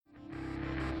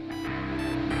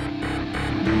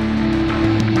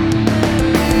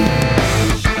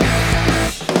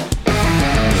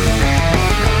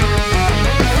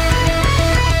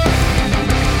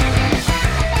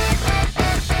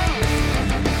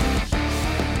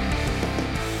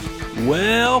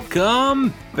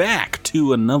Welcome back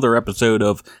to another episode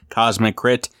of Cosmic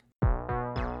Crit.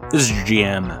 This is your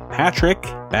GM, Patrick,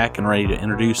 back and ready to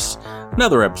introduce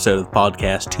another episode of the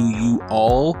podcast to you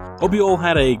all. Hope you all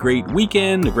had a great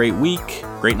weekend, a great week,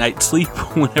 great night's sleep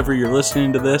whenever you're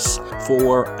listening to this.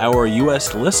 For our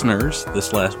U.S. listeners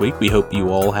this last week, we hope you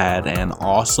all had an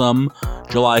awesome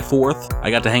July 4th. I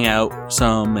got to hang out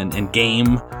some and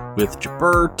game with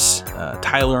Jabert.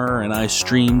 Tyler and I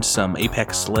streamed some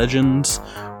Apex Legends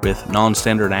with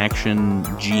non-standard action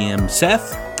GM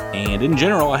Seth. And in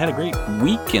general, I had a great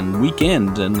week and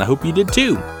weekend, and I hope you did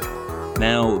too.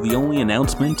 Now, the only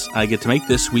announcement I get to make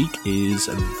this week is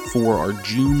for our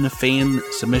June fan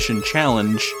submission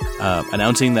challenge,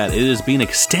 announcing that it is being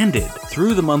extended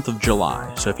through the month of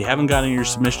July. So if you haven't gotten your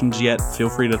submissions yet, feel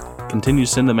free to continue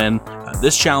to send them in.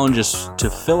 This challenge is to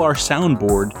fill our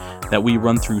soundboard that we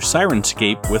run through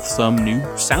Sirenscape with some new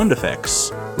sound effects.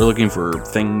 We're looking for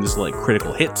things like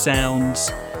critical hit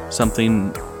sounds,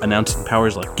 something announcing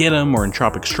powers like Get 'em or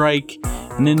Entropic Strike,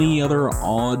 and any other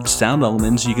odd sound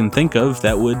elements you can think of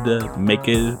that would make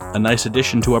it a nice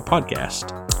addition to our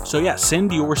podcast. So yeah,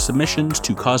 send your submissions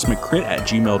to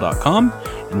cosmiccrit@gmail.com,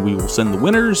 and we will send the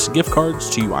winners gift cards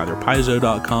to either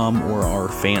paizo.com or our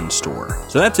fan store.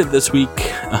 So that's it this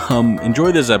week.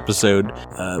 Enjoy this episode.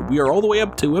 We are all the way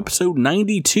up to episode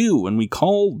 92, and we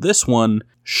call this one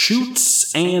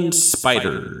Chutes and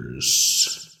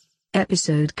Spiders.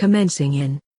 Episode commencing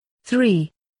in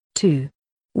 3, 2,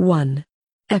 1.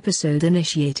 Episode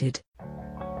initiated.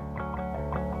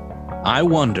 I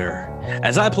wonder,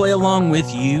 as I play along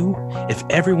with you, if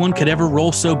everyone could ever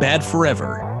roll so bad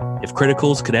forever. If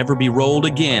criticals could ever be rolled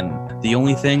again. The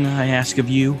only thing I ask of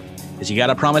you is you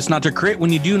gotta promise not to crit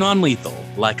when you do non-lethal,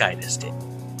 like I just did.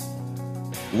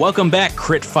 Welcome back,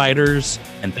 Crit Fighters,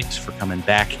 and thanks for coming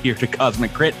back here to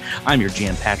Cosmic Crit. I'm your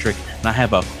GM, Patrick, and I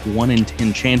have a 1 in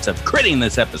 10 chance of critting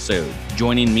this episode.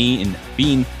 Joining me in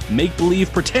being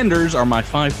make-believe pretenders are my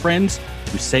 5 friends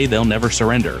who say they'll never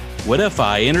surrender. What if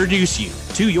I introduce you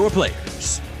to your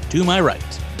players? To my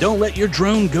right, don't let your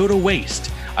drone go to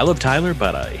waste. I love Tyler,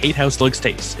 but I hate how slugs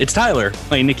taste. It's Tyler,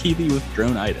 playing Nikki with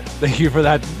Drone Ida. Thank you for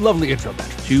that lovely intro,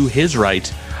 Patrick. To his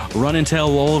right, run and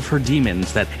tell all of her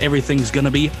demons that everything's gonna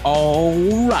be all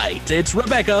right. It's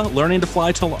Rebecca, learning to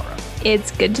fly Talara.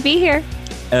 It's good to be here.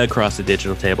 Across the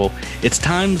digital table, it's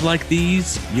times like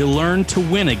these you learn to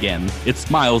win again. It's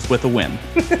Miles with a win.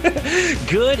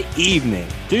 Good evening.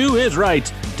 To his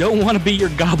right, don't want to be your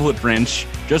goblet wrench.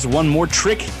 Just one more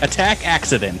trick attack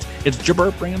accident. It's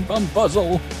Jabert bringing bum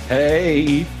puzzle.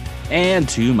 Hey. And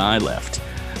to my left,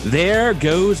 there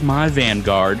goes my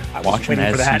vanguard, watching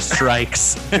as he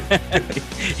strikes.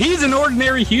 He's an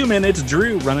ordinary human. It's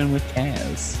Drew running with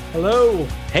Kaz. Hello.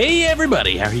 Hey,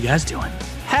 everybody. How are you guys doing?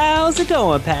 How's it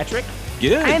going, Patrick?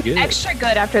 Good, I'm good. extra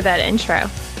good after that intro.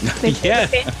 Yeah.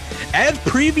 As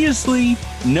previously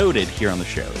noted here on the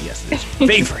show, yes, it is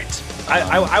favorite.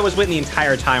 I was waiting the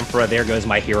entire time for a There Goes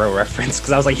My Hero reference,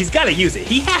 because I was like, he's got to use it.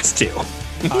 He has to.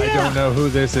 I don't know who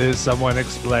this is. Someone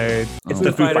explain. It's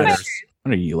the Foo Fighters.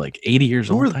 What are you, like 80 years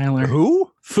old, Tyler?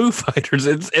 Who? Foo Fighters.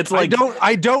 It's like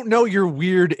I don't know your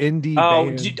weird indie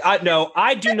band. No,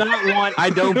 I do not want. I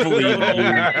don't believe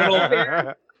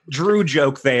you. Drew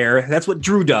joke there. That's what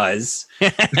Drew does.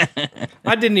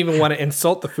 I didn't even want to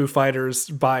insult the Foo Fighters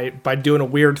by doing a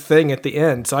weird thing at the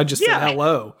end, so I just said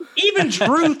hello. Even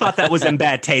Drew thought that was in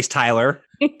bad taste, Tyler.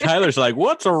 Tyler's like,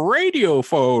 "What's a radio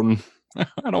phone?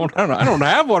 I don't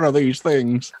have one of these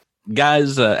things."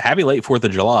 Guys, happy late 4th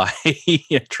of July.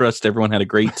 I trust everyone had a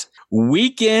great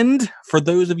weekend. For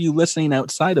those of you listening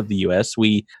outside of the U.S.,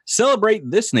 we celebrate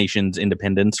this nation's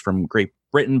independence from Great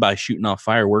Britain by shooting off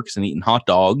fireworks and eating hot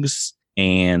dogs.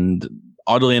 And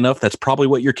oddly enough, that's probably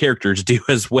what your characters do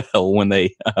as well when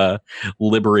they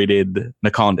liberated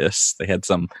Nacondas. They had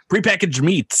some prepackaged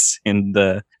meats and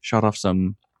shot off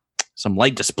some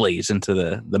light displays into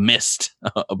the mist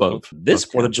above. This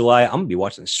 4th of July, I'm going to be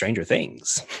watching Stranger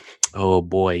Things. Oh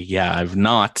boy, yeah, I've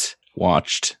not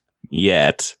watched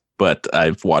yet, but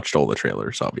I've watched all the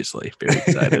trailers, obviously. Very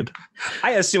excited.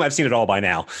 I assume I've seen it all by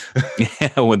now.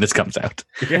 Yeah, when this comes out.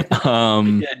 Yeah,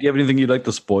 do you have anything you'd like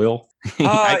to spoil?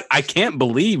 I can't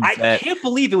believe that. I can't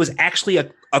believe it was actually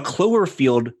a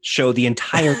Cloverfield show the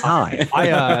entire time.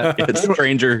 It's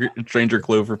Stranger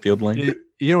Cloverfield Lane.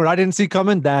 You know what I didn't see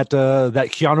coming? That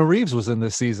Keanu Reeves was in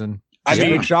this season.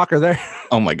 Big shocker there.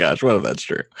 Oh my gosh, what if that's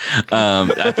true?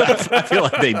 I feel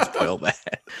like they'd spoil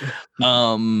that.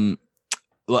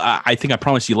 I think I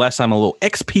promised you last time a little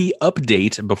XP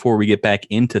update before we get back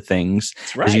into things.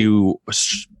 That's right. As you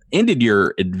ended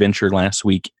your adventure last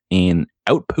week in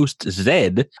Outpost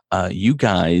Z, you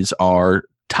guys are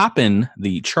topping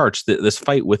the charts, this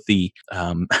fight with the,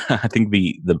 I think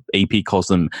the AP calls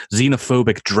them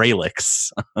xenophobic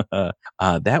Dralics.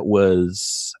 That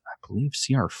was, I believe,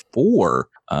 CR4,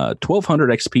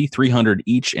 1200 XP, 300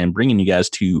 each, and bringing you guys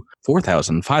to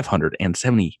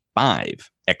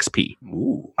 4,575 XP.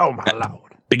 Ooh. Oh my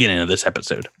lord! Beginning of this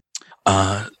episode.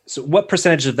 So what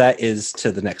percentage of that is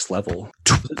to the next level?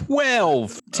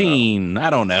 12, I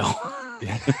don't know.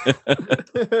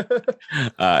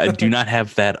 I do not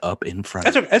have that up in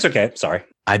front. That's okay. Sorry.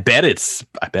 I bet it's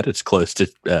close to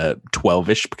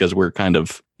 12ish because we're kind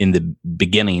of in the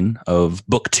beginning of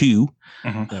book 2.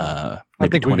 I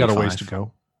think we've got a ways to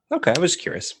go. Okay, I was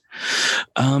curious.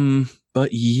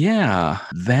 But yeah,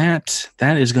 that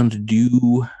is going to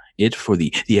do it for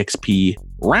the XP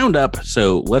roundup.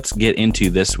 So let's get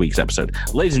into this week's episode.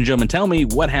 Ladies and gentlemen, tell me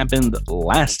what happened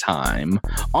last time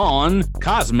on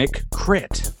Cosmic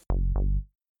Crit.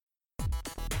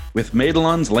 With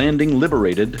Madelon's landing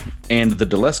liberated and the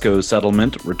Delesco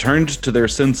settlement returned to their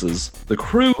senses, the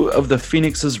crew of the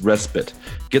Phoenix's Respite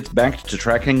gets back to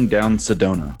tracking down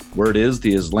Sedona. Word is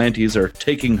the Atlantes are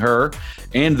taking her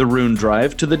and the Rune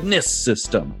Drive to the NIS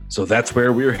system. So that's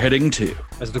where we're heading to.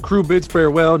 As the crew bids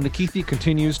farewell, Nikithi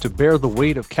continues to bear the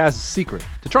weight of Kaz's secret.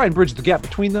 To try and bridge the gap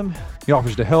between them, he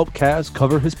offers to help Kaz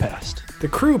cover his past. The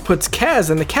crew puts Kaz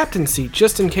in the captain's seat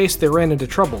just in case they ran into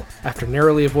trouble. After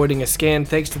narrowly avoiding a scan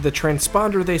thanks to the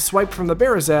transponder they swiped from the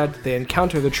Barazad, they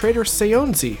encounter the traitor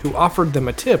Seonzi, who offered them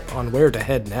a tip on where to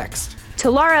head next.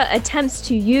 Talara attempts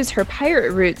to use her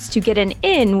pirate routes to get an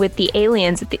in with the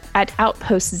aliens at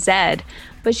Outpost Z,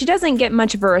 but she doesn't get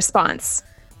much of a response.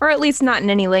 Or at least not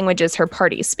in any languages her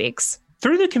party speaks.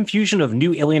 Through the confusion of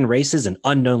new alien races and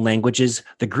unknown languages,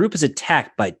 the group is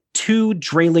attacked by 2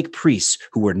 Dralic priests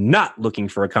who were not looking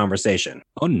for a conversation.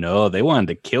 Oh no, they wanted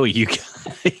to kill you guys.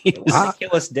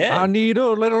 Kill us dead. I need a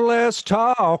little less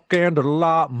talk and a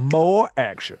lot more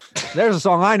action. There's a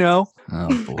song I know.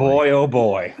 Oh boy. Boy, oh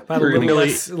boy. About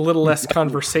a little less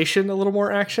conversation, a little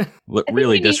more action.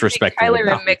 Really disrespectful. Tyler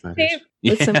a mixtape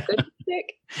with some good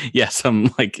music. Yeah,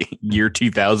 some like year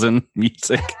 2000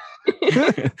 music.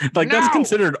 Like that's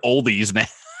considered oldies now.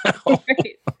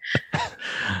 Right.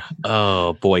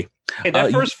 Oh boy. Hey,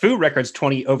 that first food record's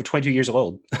over 22 years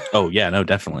old. Oh yeah, no,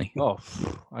 definitely. Oh,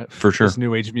 For sure. This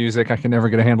new age music, I can never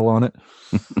get a handle on it.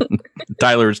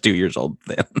 Tyler is 2 years old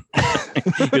then.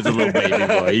 He was a little baby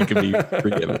boy. He can be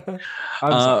forgiven.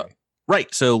 I'm sorry.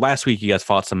 Right. So last week you guys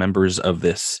fought some members of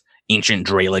this ancient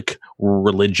Dralic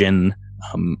religion.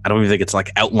 I don't even think it's like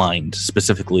outlined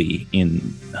specifically in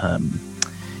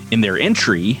their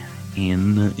entry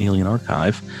in Alien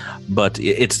Archive, but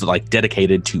it's like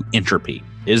dedicated to entropy.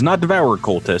 It is not devourer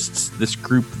cultists. This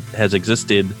group has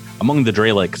existed among the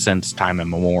Dralic since time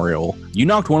immemorial. You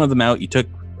knocked one of them out. You took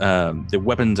the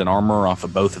weapons and armor off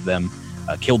of both of them,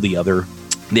 killed the other.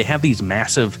 They have these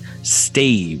massive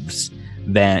staves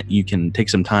that you can take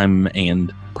some time,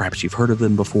 and perhaps you've heard of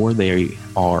them before. They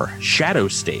are shadow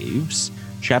staves.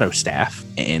 Shadow staff,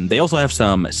 and they also have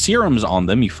some serums on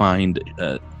them. You find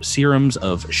serums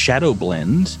of shadow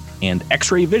blend and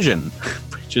x-ray vision,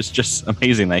 which is just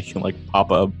amazing. They can like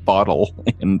pop a bottle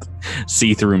and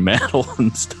see through metal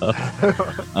and stuff.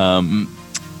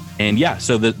 And yeah,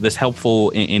 so this helpful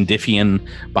Indifian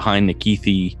behind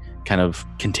Nikithi kind of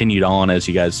continued on as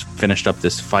you guys finished up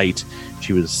this fight.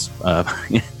 She was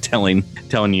telling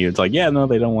you, it's like, yeah, no,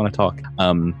 they don't want to talk.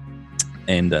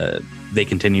 They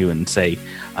continue and say,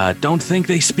 don't think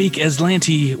they speak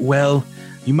Aslanti well.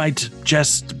 You might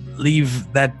just leave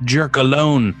that jerk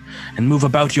alone and move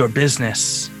about your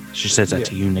business. She says that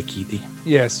to you, Nikithi.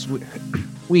 Yes,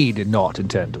 we did not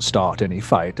intend to start any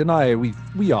fight, and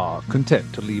we are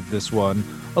content to leave this one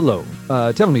alone.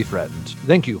 Tell me, friend,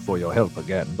 thank you for your help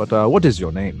again, but what is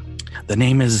your name? The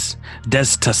name is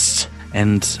Destus,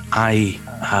 and I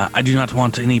do not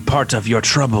want any part of your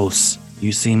troubles.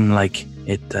 You seem like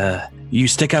it, you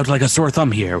stick out like a sore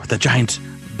thumb here with the giant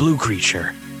blue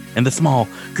creature and the small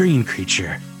green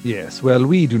creature. Yes, well,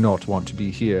 we do not want to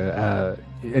be here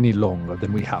any longer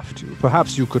than we have to.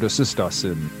 Perhaps you could assist us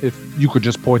if you could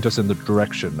just point us in the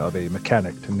direction of a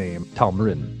mechanic named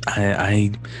Talmarin.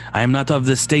 I am not of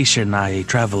the station. I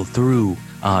travel through.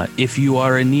 If you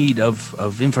are in need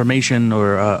of information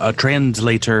or a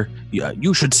translator,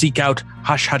 you should seek out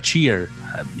Hashachir.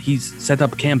 He's set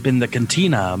up camp in the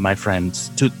cantina, my friends,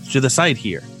 to the side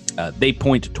here. They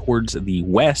point towards the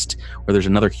west, where there's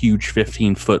another huge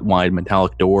 15-foot wide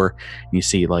metallic door, and you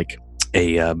see like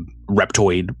a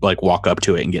reptoid like walk up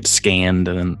to it and get scanned,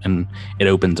 and it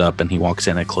opens up, and he walks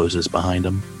in and closes behind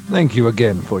him. Thank you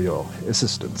again for your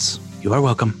assistance. You are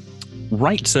welcome.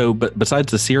 Right. So, but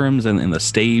besides the serums and the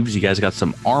staves, you guys got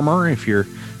some armor. If you're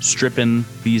stripping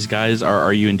these guys,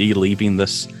 are you indeed leaving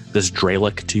this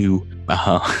Dralic to,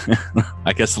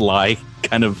 I guess, lie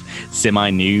kind of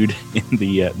semi-nude in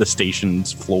the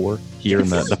station's floor here in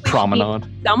the promenade?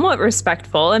 Somewhat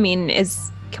respectful. I mean,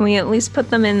 can we at least put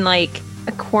them in like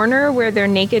a corner where their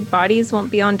naked bodies won't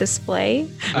be on display?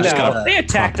 No, they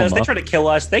attacked us. They try to kill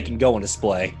us. They can go on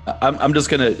display. I'm just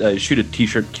gonna shoot a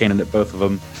t-shirt cannon at both of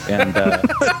them, and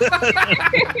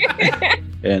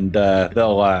and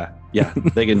they'll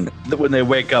they can, when they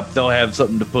wake up, they'll have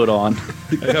something to put on.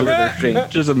 Cover their shame.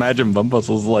 Just imagine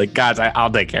Bumbustle's like, guys,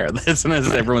 I'll take care of this, and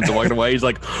as everyone's walking away, he's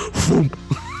like,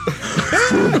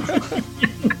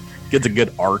 gets a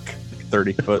good arc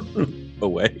 30 foot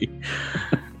away.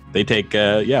 They take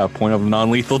a point of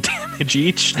non-lethal damage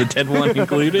each, the dead one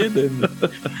included. And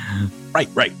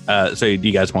right. So do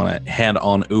you guys want to head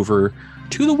on over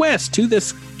to the west to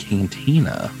this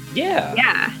cantina?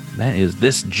 Yeah. That is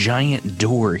this giant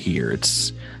door here.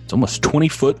 It's almost 20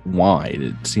 foot wide.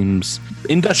 It seems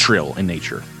industrial in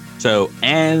nature. So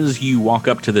as you walk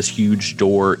up to this huge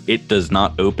door, it does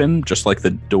not open, just like the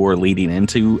door leading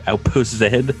into Outpost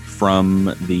Z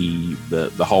from the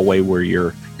hallway where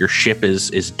your ship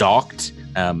is docked.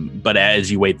 But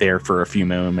as you wait there for a few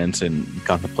moments and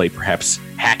contemplate perhaps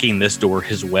hacking this door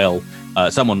as well,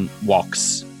 someone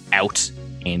walks out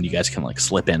and you guys can like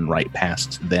slip in right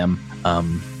past them.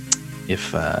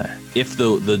 If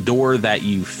the door that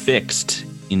you fixed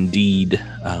indeed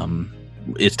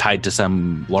is tied to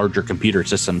some larger computer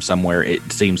system somewhere,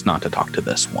 it seems not to talk to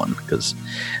this one, because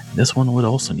this one would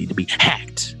also need to be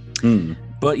hacked.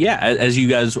 But yeah, as you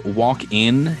guys walk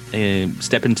in and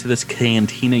step into this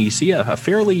cantina, you see a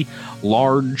fairly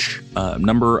large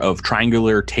number of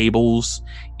triangular tables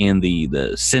in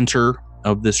the center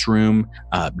of this room.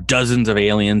 Dozens of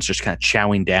aliens just kind of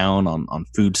chowing down on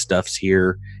foodstuffs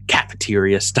here,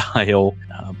 cafeteria style.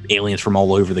 Aliens from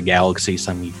all over the galaxy,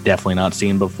 some you've definitely not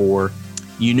seen before.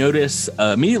 You notice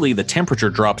immediately the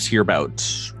temperature drops here about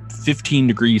 15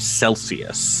 degrees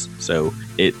Celsius. So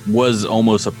it was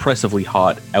almost oppressively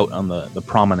hot out on the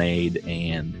promenade,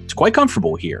 and it's quite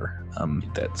comfortable here.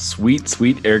 That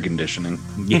sweet air conditioning.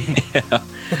 Yeah.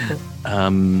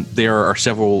 There are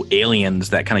several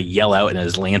aliens that kind of yell out in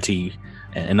Aslanti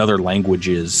and other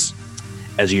languages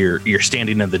as you're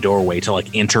standing in the doorway to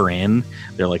like enter in.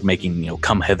 They're like making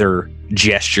come hither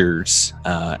gestures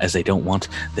as they don't want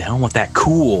that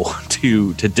cool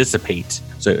to dissipate.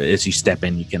 So as you step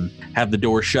in, you can have the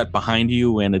door shut behind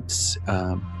you, and it's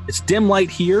dim light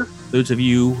here. Those of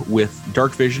you with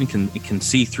dark vision can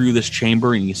see through this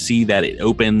chamber, and you see that it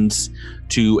opens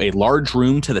to a large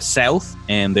room to the south,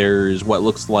 and there's what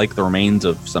looks like the remains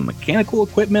of some mechanical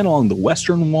equipment along the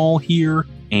western wall here,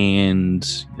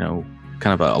 and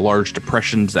kind of a large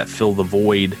depressions that fill the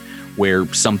void where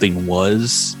something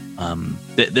was.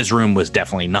 This room was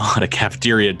definitely not a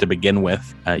cafeteria to begin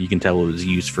with. You can tell it was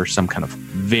used for some kind of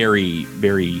very,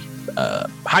 very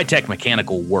high-tech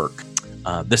mechanical work.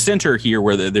 The center here,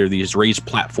 where there are these raised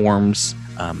platforms,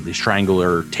 these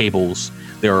triangular tables,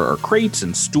 there are crates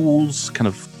and stools kind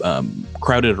of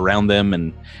crowded around them.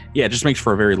 And yeah, it just makes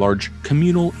for a very large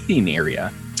communal eating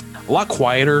area. A lot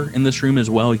quieter in this room as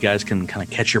well. You guys can kind of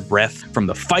catch your breath from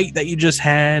the fight that you just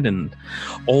had. And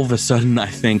all of a sudden, I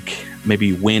think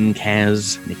maybe Win,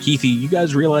 Kaz, Nikithi, you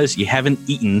guys realize you haven't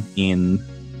eaten in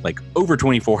like over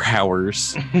 24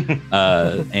 hours.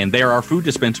 And there are food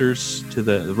dispensers to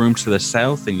the rooms to the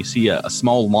south. And you see a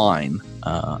small line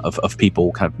of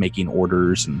people kind of making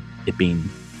orders and it being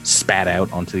spat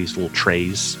out onto these little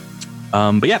trays.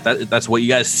 But yeah, that's what you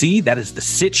guys see. That is the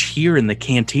sitch here in the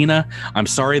cantina. I'm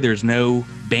sorry there's no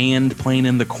band playing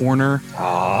in the corner.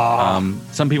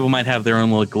 Some people might have their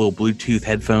own like little Bluetooth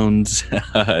headphones,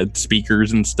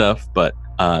 speakers and stuff, but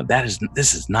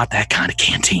this is not that kind of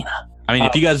cantina. I mean,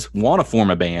 if you guys want to form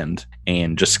a band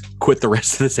and just quit the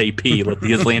rest of this AP, let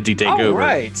the Aslanti take over.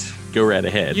 Right. Go right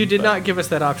ahead. You did not give us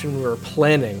that option when we were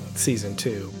planning season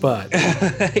 2, but...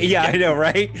 yeah, I know,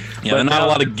 right? Yeah, but not a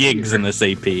lot of gigs in this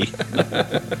AP.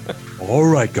 All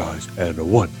right, guys. And a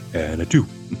 1 and a 2.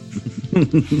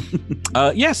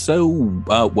 So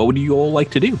what would you all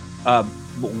like to do?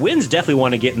 Winds definitely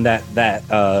want to get in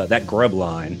that grub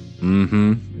line.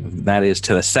 Mm-hmm. That is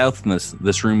to the south in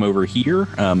this room over here.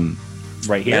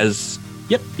 Right here?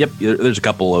 Yep. There's a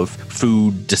couple of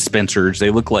food dispensers. They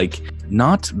look like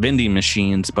not vending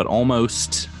machines, but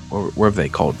almost, or what are they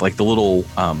called? Like the little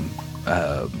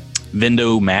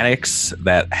Vendomatics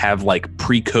that have like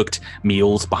pre-cooked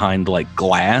meals behind like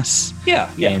glass. Yeah.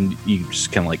 And you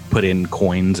just kind of like put in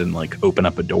coins and like open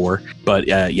up a door. But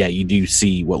you do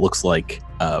see what looks like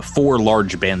 4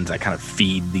 large bins that kind of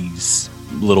feed these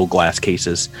little glass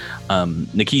cases.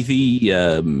 Nikithi,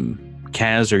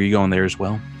 Kaz, are you going there as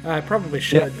well? I probably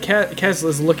should. Yeah. Kaz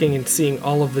is looking and seeing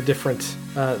all of the different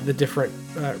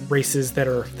races that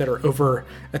are over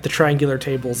at the triangular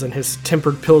tables, and his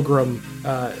tempered pilgrim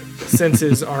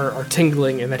senses are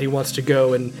tingling, and that he wants to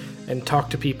go and talk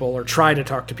to people, or try to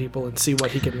talk to people and see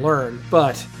what he can learn.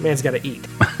 But man's got to eat.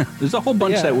 There's a whole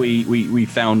bunch that we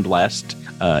found last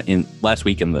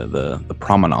week in the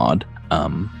promenade.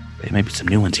 Maybe some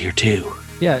new ones here too.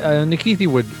 Yeah, Nikithi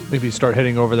would maybe start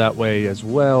heading over that way as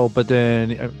well, but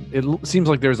then it seems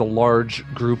like there's a large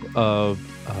group of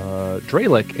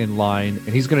Dralic in line,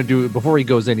 and he's going to do, before he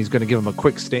goes in, he's going to give him a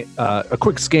quick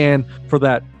scan for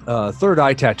that third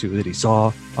eye tattoo that he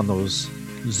saw on those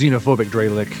xenophobic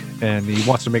Dralic, and he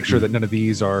wants to make sure that none of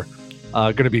these are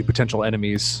going to be potential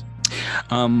enemies.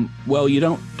 Well, you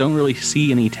don't really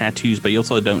see any tattoos, but you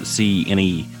also don't see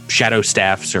any shadow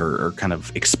staffs or kind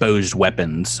of exposed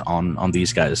weapons on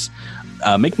these guys.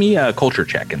 Make me a culture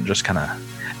check and just kind of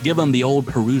give them the old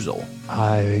perusal.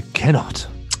 I cannot.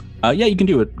 Yeah, you can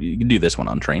do it. You can do this one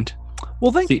untrained.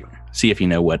 Well, thank you. See if you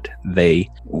know what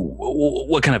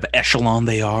kind of echelon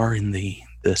they are in the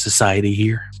society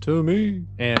here. To me.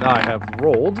 And I have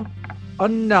rolled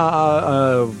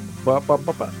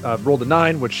rolled a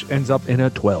 9, which ends up in a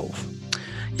 12.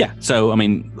 Yeah, so, I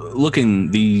mean,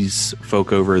 looking these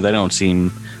folk over, they don't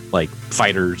seem like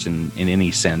fighters in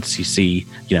any sense. You see,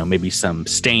 maybe some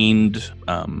stained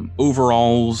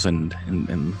overalls and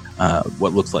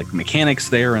what looks like mechanics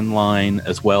there in line,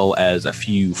 as well as a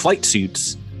few flight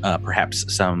suits,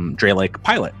 perhaps some Dralic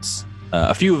pilots.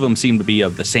 A few of them seem to be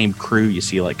of the same crew. You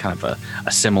see like kind of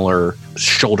a similar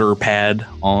shoulder pad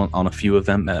on a few of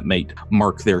them that might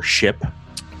mark their ship.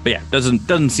 But yeah,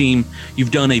 doesn't seem, you've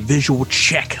done a visual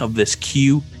check of this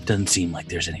queue. Doesn't seem like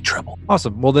there's any trouble.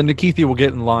 Awesome. Well, then Nikithi will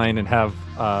get in line and have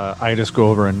Idis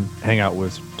go over and hang out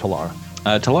with Talara.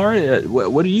 Talara,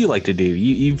 what do you like to do?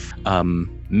 You've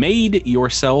made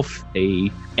yourself a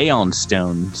Aeon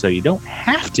Stone, so you don't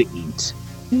have to eat.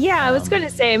 Yeah, I was going to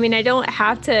say, I mean, I don't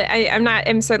have to,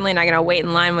 I'm certainly not going to wait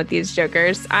in line with these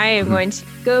jokers. I am going to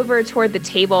go over toward the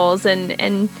tables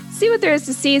and see what there is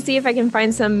to see if I can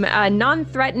find some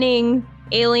non-threatening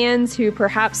aliens who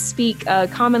perhaps speak a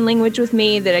common language with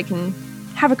me that I can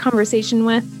have a conversation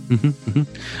with.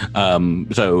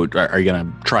 So are you going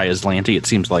to try Aslanti? It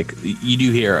seems like you do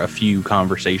hear a few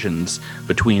conversations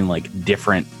between like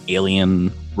different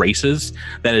alien races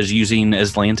that is using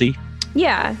Aslanti.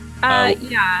 Yeah.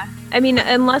 Yeah. I mean,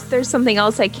 unless there's something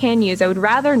else I can use, I would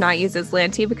rather not use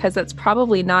Aslanti because that's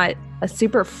probably not a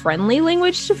super friendly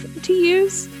language to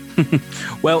use.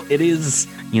 Well, it is,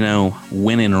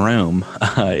 when in Rome,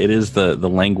 it is the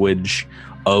language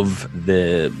of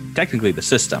technically the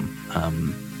system.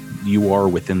 You are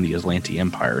within the Aslanti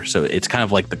Empire, so it's kind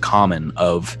of like the common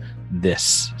of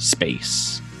this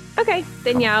space. Okay,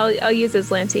 then yeah, I'll use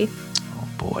Aslanti. Oh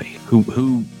boy,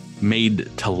 who made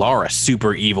Talara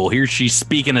super evil? Here she's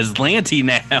speaking Aslanti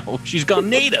now. She's gone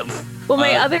native. Well,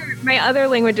 my other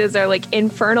languages are like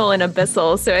infernal and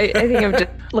abyssal, so I think I'm just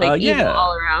like evil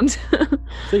all around.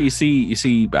 So you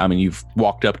see. I mean, you've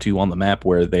walked up to on the map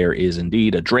where there is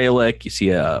indeed a Dralic. You see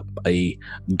a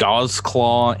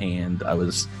Gauze-Claw, and I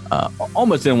was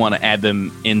almost didn't want to add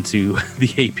them into the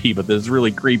AP, but there's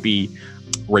really creepy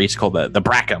race called the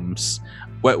Brackhams.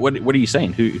 What are you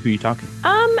saying? Who are you talking?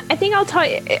 I think I'll tell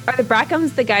you. Are the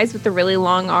Brackhams the guys with the really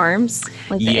long arms,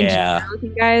 like the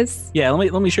engineer-looking guys? Yeah.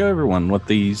 Let me show everyone what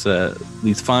these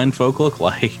fine folk look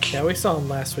like. Yeah, we saw them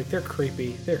last week. They're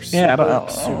creepy. They're super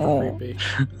creepy.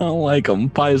 I don't like them.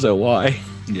 Paizo, why?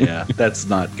 Yeah, that's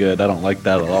not good. I don't like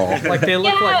that at all. Like they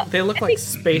look like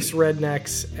space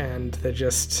rednecks, and they're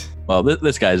just. Well,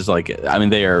 this guy's like. I mean,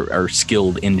 they are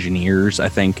skilled engineers. I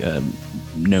think.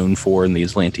 Known for in the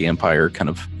Aslanti Empire, kind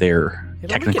of their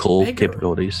technical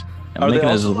capabilities. And making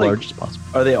it as large as possible.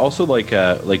 Are they also like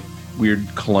weird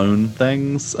clone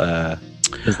things?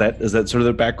 Is that sort of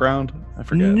their background? I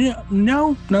forget.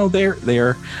 No.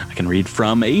 They're. I can read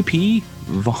from AP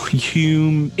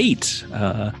Volume 8,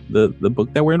 the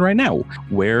book that we're in right now,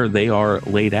 where they are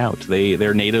laid out.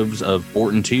 They're natives of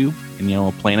Borton 2, and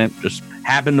a planet just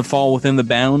happened to fall within the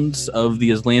bounds of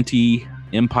the Aslanti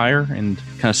Empire, and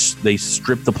kind of they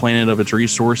stripped the planet of its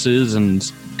resources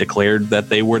and declared that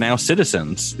they were now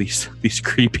citizens. These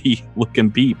creepy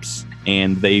looking peeps,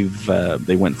 and they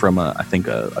went from a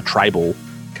tribal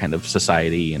kind of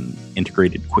society and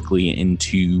integrated quickly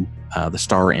into the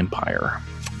Star Empire.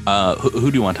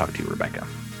 Who do you want to talk to, Rebecca?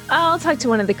 I'll talk to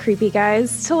one of the creepy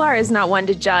guys. Talara is not one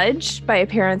to judge by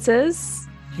appearances.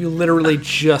 You literally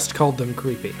just called them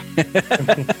creepy.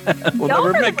 Well, Y'all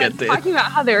were Rebecca the ones did. talking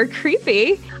about how they were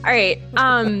creepy. All right.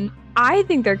 I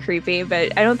think they're creepy,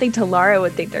 but I don't think Talara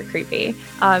would think they're creepy.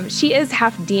 She is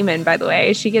half demon, by the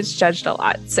way. She gets judged a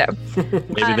lot. So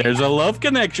Maybe there's a love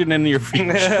connection in your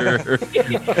future.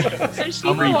 so she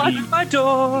will walk my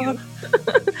door.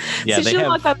 Yeah, so they she'll have.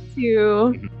 walk up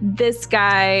to this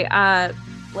guy,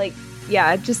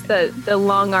 just the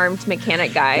long-armed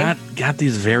mechanic guy. Got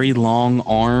these very long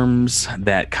arms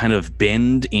that kind of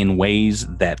bend in ways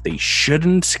that they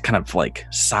shouldn't, kind of like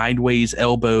sideways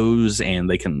elbows, and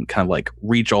they can kind of like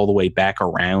reach all the way back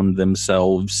around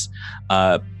themselves.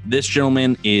 This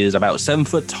gentleman is about 7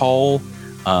 foot tall.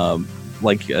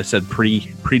 Like I said,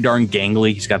 pretty darn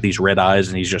gangly. He's got these red eyes,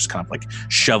 and he's just kind of like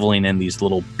shoveling in these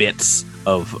little bits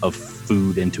of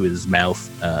food into his mouth.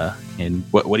 And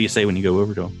what do you say when you go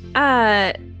over to him?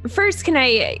 First, can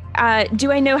I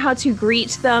do I know how to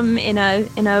greet them in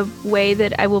a way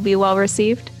that I will be well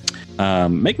received?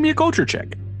 Make me a culture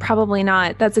check. Probably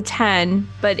not. That's a 10,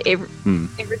 but it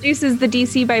reduces the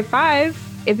DC by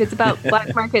 5 if it's about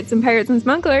black markets and pirates and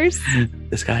smugglers.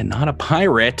 This guy, not a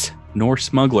pirate nor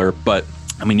smuggler, but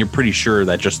I mean, you're pretty sure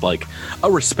that just like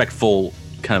a respectful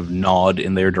kind of nod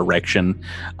in their direction.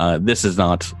 This is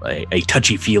not a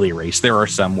touchy-feely race. There are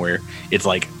some where it's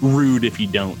like rude if you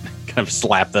don't kind of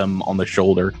slap them on the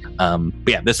shoulder. But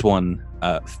yeah, this one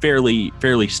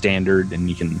fairly standard, and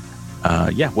you can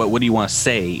what do you want to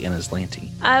say in Aslanti?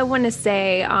 I want to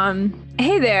say,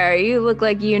 hey there, you look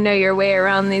like you know your way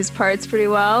around these parts pretty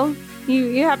well.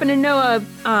 You happen to know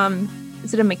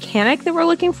is it a mechanic that we're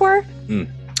looking for?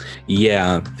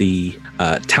 Yeah, the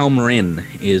Talmarin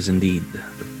is indeed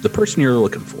the person you're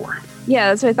looking for. Yeah,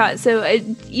 that's what I thought. So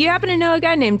you happen to know a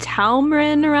guy named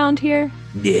Talmarin around here?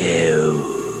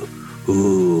 No.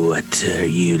 What are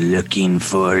you looking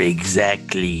for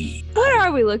exactly? What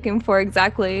are we looking for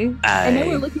exactly? I know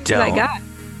we're looking for that guy.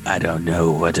 I don't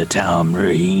know what a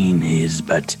Talmarine is,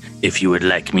 but if you would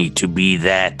like me to be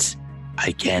that,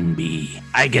 I can be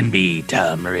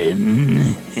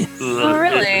Talmarin. Oh,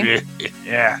 really?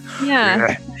 Yeah.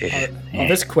 Yeah. Well,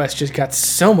 this quest just got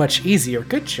so much easier.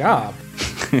 Good job.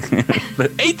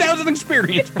 But 8,000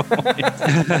 experience points.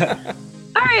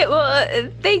 All right. Well,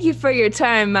 thank you for your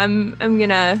time. I'm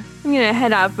gonna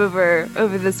head off over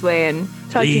this way and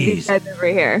talk to these guys over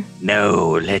here.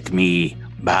 No, let me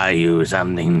buy you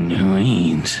something to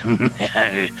eat.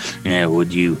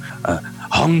 Would you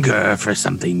hunger for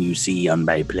something you see on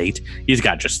my plate? He's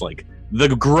got just like the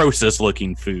grossest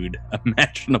looking food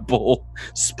imaginable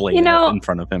splayed out in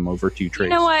front of him over 2 trays.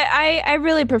 You know what? I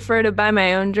really prefer to buy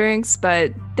my own drinks,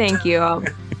 but thank you. I'll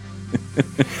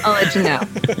let you know.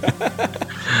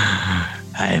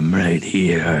 I'm right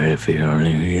here if you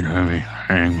only need anything.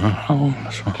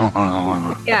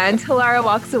 Yeah, and Talara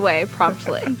walks away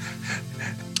promptly.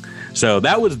 So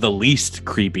that was the least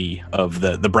creepy of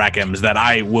the Brackhams that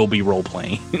I will be role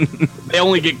playing. They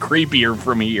only get creepier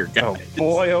from here, guys.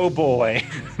 Oh boy.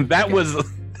 That was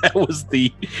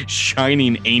the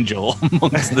shining angel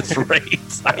amongst this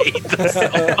race. I hate this so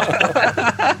much.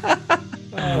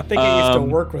 I think I used to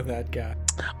work with that guy.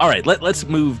 All right, let's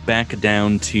move back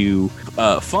down to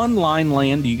fun line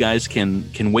land. You guys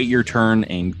can wait your turn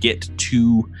and get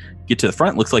to the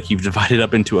front. Looks like you've divided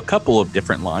up into a couple of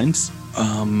different lines.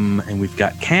 And we've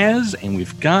got Kaz and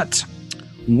we've got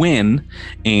Win.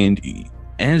 And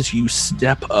as you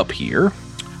step up here,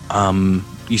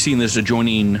 you see in this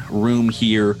adjoining room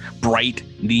here, bright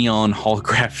neon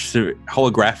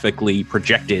holographically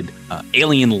projected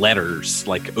alien letters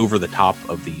like over the top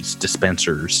of these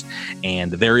dispensers.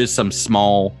 And there is some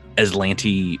small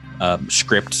Aslanti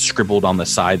script scribbled on the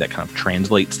side that kind of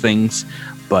translates things.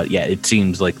 But yeah, it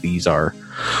seems like these are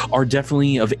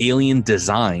definitely of alien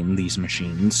design, these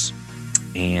machines.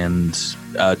 And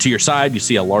to your side, you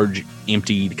see a large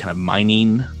emptied kind of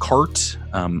mining cart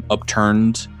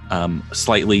upturned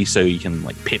slightly so you can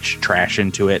like pitch trash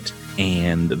into it.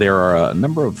 And there are a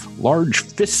number of large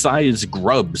fist-sized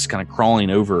grubs kind of crawling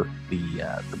over the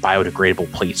biodegradable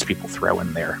plates people throw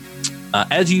in there.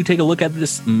 As you take a look at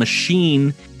this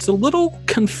machine, it's a little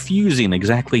confusing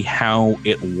exactly how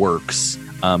it works.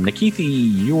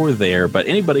 Nikithi, you're there, but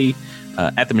anybody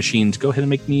at the machines, go ahead and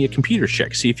make me a computer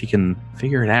check. See if you can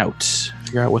figure out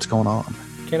what's going on.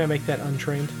 Can I make that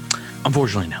untrained?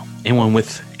 Unfortunately, no. Anyone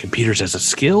with computers as a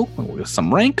skill, with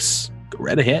some ranks, go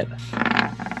right ahead.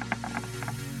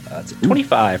 It's a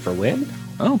 25 for Win.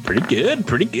 Oh, pretty good.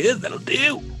 That'll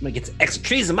do. I'm gonna get some extra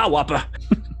cheese in my Whopper.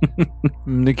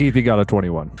 Nikithi got a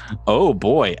 21. Oh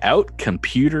boy,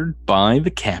 out-computered by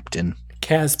the captain.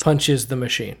 Kaz punches the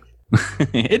machine.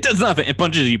 It does nothing. It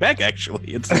punches you back,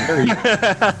 actually. It's a very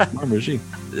smart machine.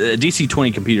 DC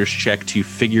 20 computers check to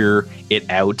figure it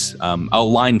out. A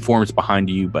line forms behind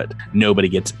you, but nobody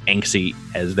gets angsty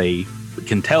as they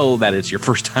can tell that it's your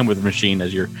first time with the machine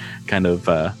as you're kind of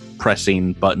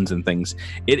pressing buttons and things.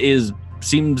 It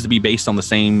seems to be based on the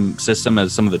same system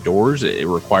as some of the doors. It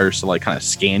requires to like kind of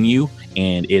scan you,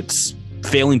 and it's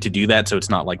failing to do that, so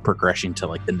it's not like progressing to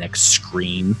like the next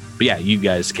screen. But yeah, you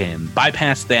guys can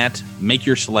bypass that, make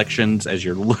your selections as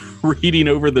you're reading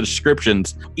over the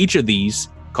descriptions. Each of these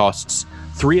costs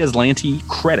 3 Aslanti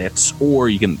credits, or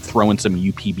you can throw in some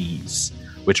UPBs,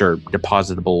 which are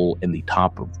depositable in the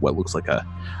top of what looks like a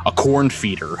corn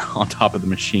feeder on top of the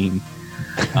machine.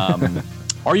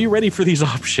 Are you ready for these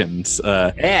options?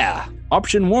 Yeah.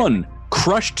 Option 1,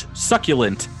 crushed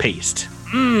succulent paste.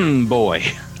 Boy.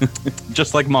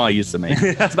 Just like Ma used to make.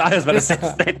 I was about to say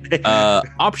the same thing.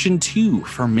 Option 2,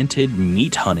 fermented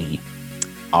meat honey.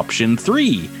 Option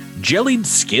 3, jellied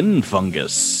skin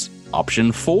fungus.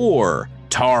 Option 4,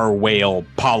 tar whale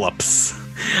polyps.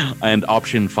 And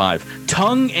option 5,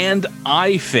 tongue and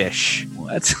eye fish.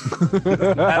 What?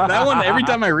 that one, every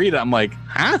time I read it, I'm like,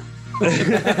 huh?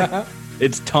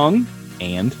 It's tongue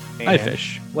and eye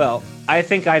fish. Well, I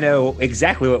think I know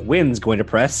exactly what Wynn's going to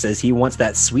press, says he wants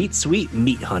that sweet, sweet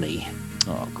meat honey.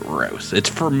 Oh, gross. It's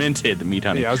fermented meat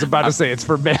honey. Yeah, I was about to say it's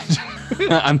fermented.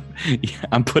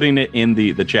 I'm putting it in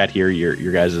the chat here,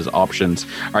 your guys' options.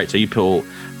 All right, so you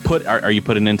are you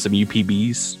putting in some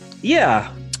UPBs?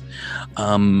 Yeah.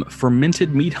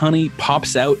 Fermented meat honey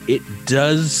pops out. It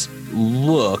does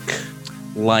look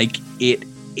like it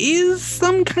is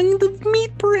some kind of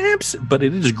meat, perhaps, but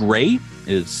it is gray.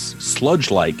 It is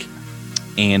sludge-like,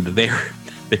 and there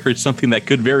is something that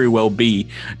could very well be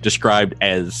described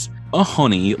as a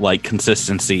honey-like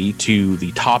consistency to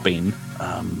the topping,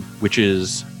 which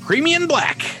is creamy and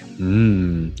black.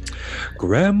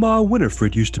 Grandma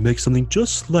Winifred used to make something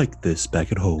just like this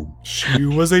back at home. She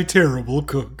was a terrible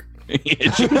cook.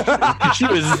 she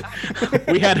was.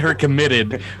 We had her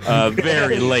committed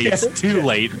very late, too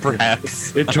late,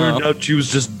 perhaps. It turned out she was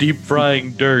just deep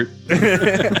frying dirt.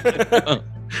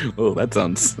 Oh, that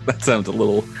sounds a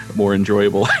little more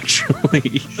enjoyable,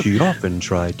 actually. She often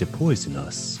tried to poison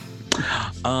us.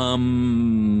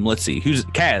 Let's see. Who's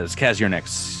Kaz? Kaz, you're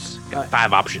next. Got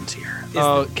 5 options here.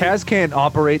 Kaz can't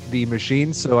operate the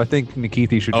machine, so I think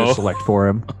Nikithi should just select for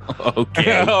him.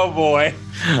 Okay. Oh boy.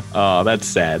 That's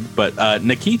sad. But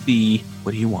Nikithi,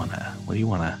 what do you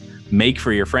wanna make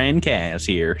for your friend Kaz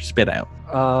here? Spit out.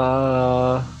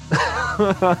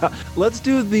 Let's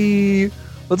do the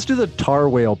tar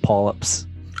whale polyps.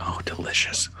 Oh,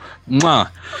 delicious. Mwah.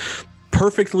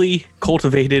 Perfectly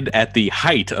cultivated at the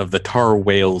height of the tar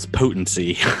whale's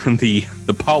potency. The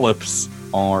polyps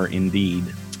are indeed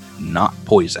not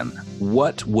poison.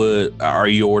 Are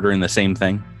you ordering the same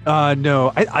thing?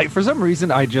 No. I for some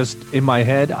reason, in my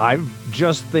head, I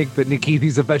just think that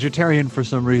Nikithi's a vegetarian for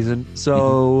some reason.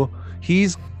 So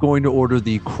he's going to order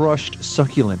the crushed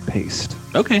succulent paste.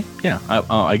 Okay, yeah.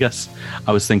 I guess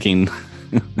I was thinking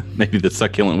maybe the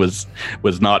succulent was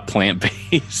not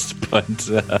plant-based,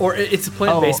 but... Or it's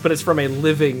plant-based, but it's from a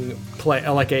living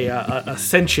plant, like a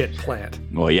sentient plant.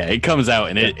 Well, yeah, it comes out,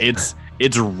 and it's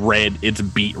red. It's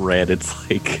beet red. It's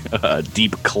like a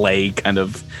deep clay kind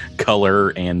of color,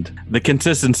 and the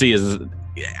consistency is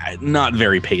not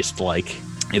very paste-like.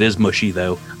 It is mushy,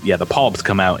 though. Yeah, the polyps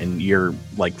come out, and you're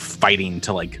like fighting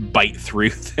to like bite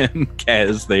through them,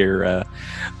 Kaz.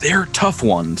 They're tough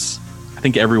ones. I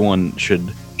think everyone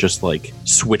should just like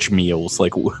switch meals,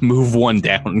 like move one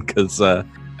down, because I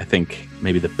think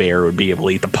maybe the bear would be able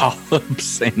to eat the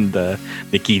polyps and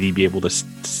Nikithi be able to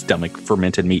stomach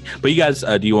fermented meat. But you guys,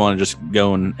 do you want to just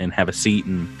go and have a seat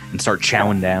and start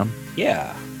chowing down?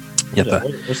 Yeah.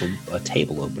 There's a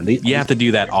table open. You have to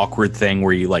do that awkward thing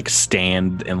where you like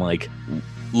stand and like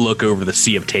look over the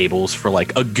sea of tables for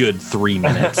like a good 3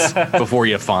 minutes before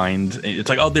you find it's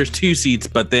like, oh, there's 2 seats,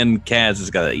 but then Kaz has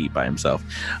got to eat by himself.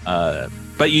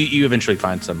 But you eventually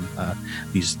find some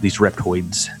these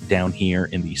reptoids down here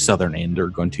in the southern end are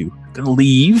going to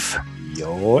leave.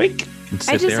 Yoink.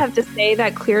 I just have to say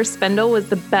that Clear Spindle was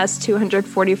the best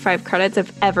 245 credits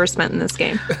I've ever spent in this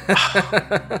game.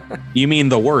 You mean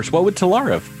the worst? What would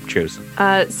Talara have chosen?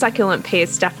 Succulent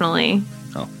paste, definitely.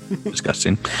 Oh,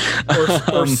 disgusting.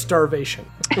 Or starvation.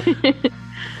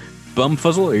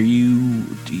 Bumfuzzle,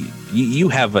 you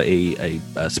have a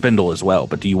spindle as well,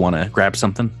 but do you want to grab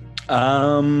something?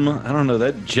 I don't know.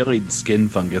 That jellied skin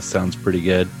fungus sounds pretty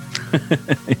good.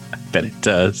 I bet it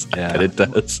does. Yeah. I bet it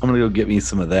does. I'm gonna go get me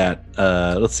some of that.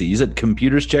 Let's see. You said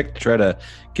computers check to try to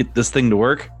get this thing to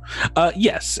work.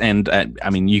 Yes, and I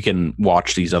mean, you can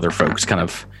watch these other folks kind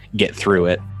of get through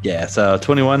it. Yeah. So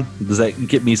 21. Does that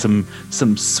get me some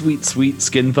sweet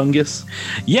skin fungus?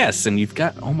 Yes, and you've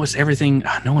got almost everything.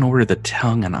 No one ordered the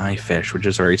tongue and eye fish, which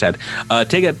is very sad.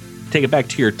 Take it back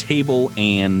to your table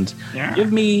and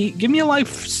give me a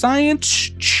life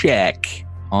science check.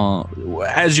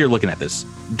 As you're looking at this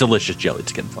delicious jellied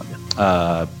skin fungus.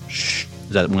 Is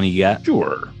that one you got?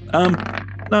 Sure.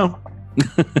 No.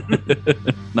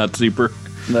 Not super.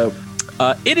 No.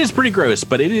 It is pretty gross,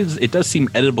 but it does seem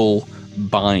edible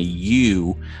by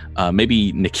you.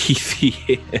 Maybe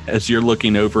Nikithi, as you're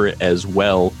looking over it as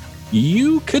well,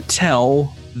 you could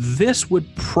tell this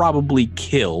would probably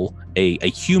kill a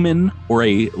human or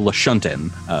a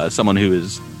Lashuntan, someone who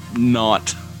is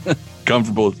not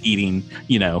comfortable with eating,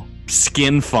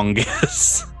 skin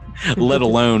fungus, let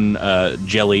alone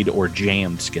jellied or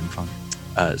jammed skin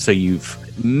fungus. So you've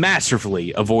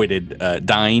masterfully avoided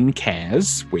dying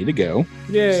Kaz. Way to go.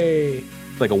 Yay.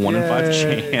 It's like a 1 in 5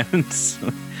 chance.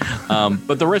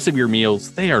 But the rest of your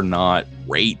meals, they are not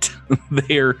great.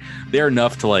 They're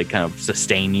enough to like kind of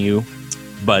sustain you.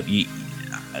 But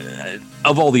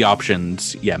of all the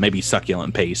options, maybe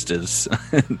succulent paste is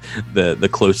the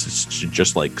closest to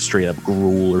just like straight up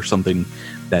gruel or something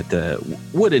that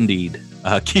would indeed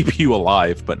keep you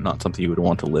alive, but not something you would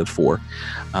want to live for.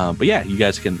 But yeah, you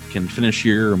guys can finish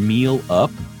your meal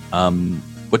up.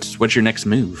 What's your next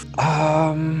move?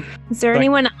 Is there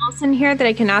anyone else in here that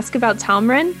I can ask about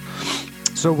Talmarin?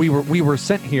 So we were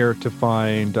sent here to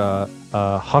find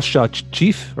Hashachir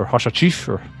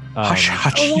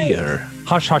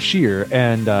Hashir,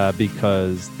 and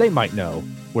because they might know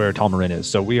where Talmarin is.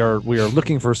 So we are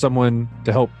looking for someone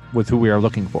to help with who we are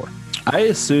looking for. I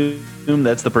assume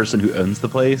that's the person who owns the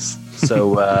place.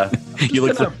 So you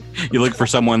look for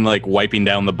someone like wiping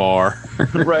down the bar.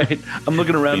 Right. I'm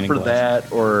looking around for glass.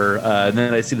 that, or and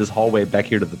then I see this hallway back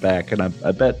here to the back, and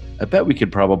I bet we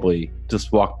could probably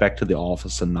just walk back to the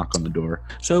office and knock on the door.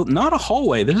 So not a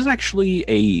hallway. This is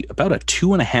actually about a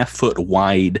 2.5 foot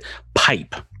wide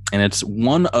pipe. And it's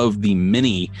one of the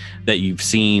many that you've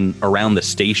seen around the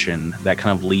station that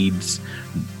kind of leads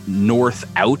north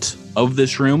out of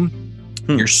this room.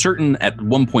 You're certain at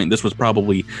one point this was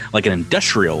probably like an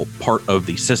industrial part of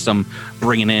the system,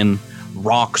 bringing in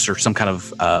rocks or some kind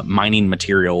of mining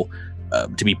material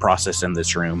to be processed in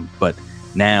this room. But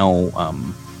now,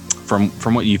 from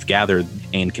what you've gathered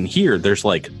and can hear, there's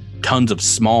like tons of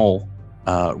small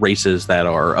races that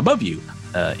are above you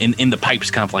in the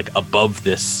pipes, kind of like above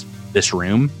this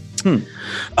room.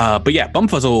 But yeah,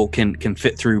 Bumfuzzle can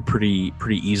fit through pretty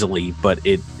easily, but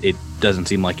it doesn't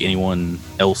seem like anyone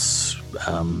else,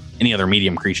 any other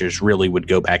medium creatures really would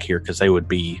go back here, because they would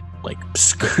be like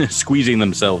squeezing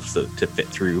themselves to fit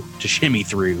through, to shimmy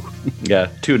through. Yeah,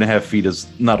 2.5 feet is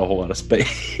not a whole lot of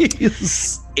space.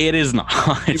 It is not.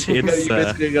 You're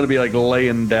basically going to be like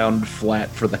laying down flat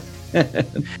for that.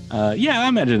 Yeah, I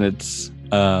imagine it's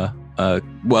well, I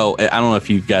don't know if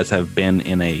you guys have been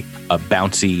in a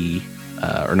bouncy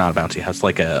or not a bouncy house,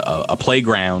 like a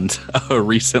playground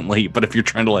recently, but if you're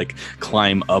trying to like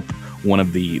climb up one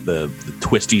of the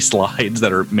twisty slides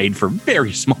that are made for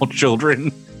very small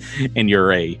children, and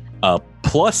you're a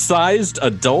plus-sized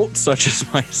adult such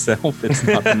as myself, it's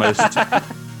not the most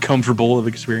comfortable of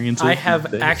experiences. I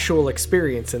have actual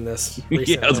experience in this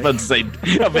recently. Yeah, I was about to say.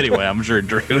 But anyway, I'm sure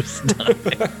Drew's done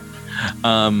it.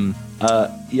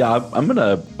 Yeah, I'm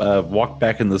gonna walk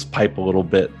back in this pipe a little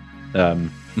bit, and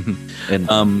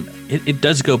it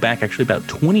does go back actually about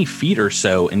 20 feet or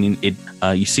so, and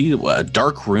you see a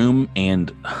dark room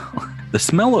and the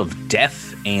smell of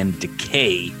death and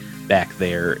decay back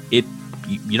there.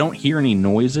 You don't hear any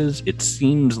noises. It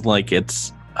seems like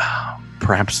it's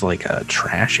perhaps like a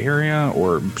trash area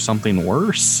or something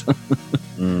worse.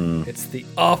 It's the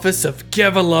office of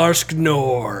Gevalarsk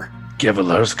Nor.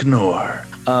 Gevalarsk Nor.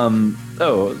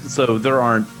 Oh, so there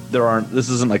aren't. This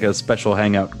isn't like a special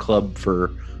hangout club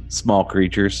for small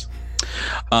creatures.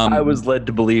 I was led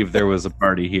to believe there was a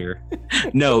party here.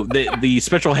 No, the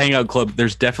special hangout club.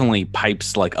 There's definitely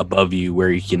pipes like above you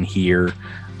where you can hear.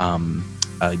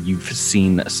 You've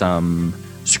seen some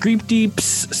Screep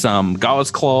Deeps, some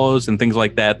Gauze Claws, and things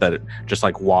like that just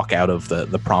like walk out of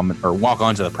the promenade, or walk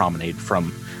onto the promenade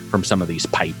from some of these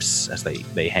pipes as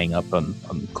they hang up on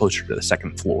closer to the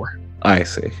second floor. I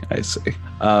see.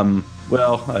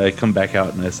 Well, I come back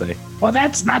out and I say, well,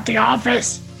 that's not the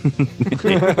office.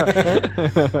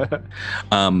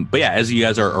 But yeah, as you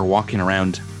guys are walking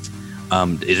around,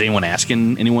 Is anyone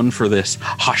asking anyone for this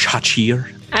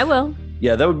hashachir? I will.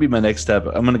 Yeah, that would be my next step.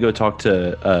 I'm gonna go talk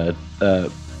to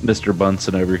Mr.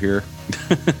 Bunsen over here.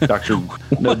 Dr.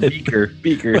 No, Beaker.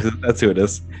 That's who it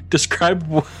is. Describe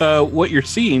what you're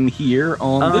seeing here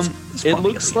on this It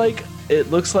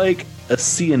looks like a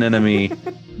sea anemone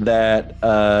that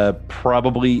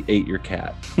probably ate your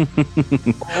cat.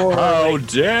 How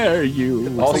dare you?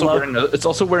 It's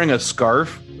also wearing a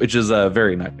scarf, which is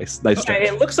very nice. Nice.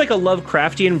 It looks like a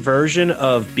Lovecraftian version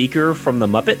of Beaker from the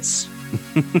Muppets.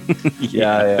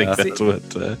 Yeah. I think that's what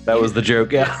That was the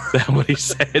joke. Yeah. that's what he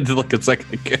said like a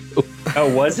second ago. Oh,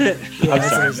 was it? Yeah, I'm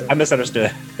sorry. I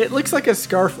misunderstood. It looks like a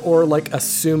scarf or like a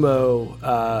sumo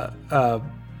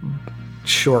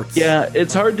shorts. Yeah,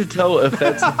 it's hard to tell if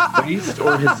that's his waist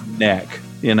or his neck,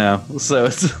 so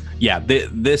it's... Yeah,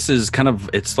 this is kind of,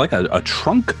 it's like a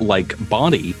trunk-like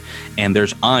body, and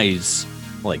there's eyes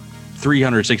like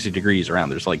 360 degrees around.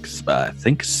 There's like, I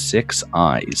think 6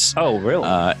 eyes. Oh, really?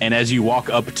 And as you walk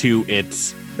up to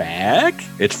its back,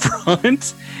 its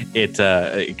front, it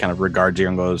kind of regards you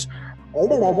and goes, So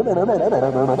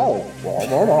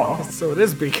it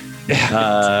is Beaker.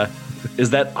 Is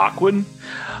that Aquan?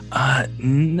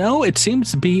 no, it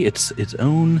seems to be its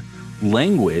own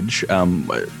language.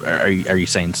 Are you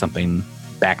saying something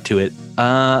back to it?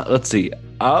 Let's see.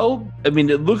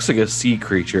 It looks like a sea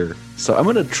creature, so I'm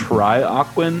gonna try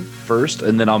Aquan first,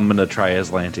 and then I'm gonna try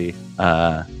Aslanti.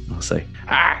 I'll say,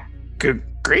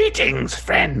 Greetings,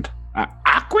 friend.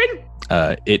 Aquan?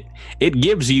 It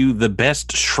gives you the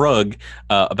best shrug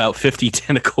about 50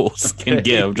 tentacles can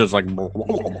give, just like.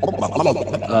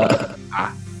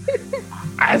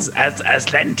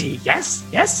 Aslanti, yes,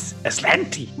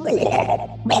 Aslanti.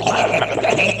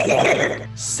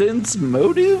 sense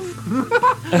motive?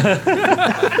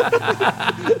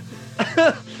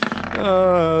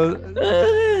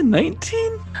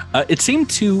 19? It seemed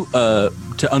to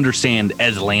understand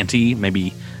Aslanti,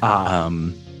 maybe.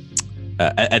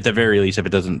 At the very least, if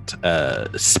it doesn't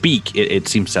speak, it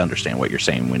seems to understand what you're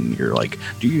saying when you're like,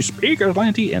 "Do you speak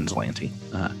Aslanti?" And Aslanti.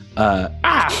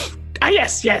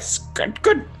 Yes.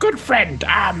 Good friend.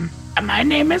 My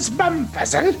name is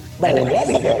Bumfuzzle.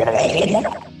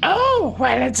 Oh,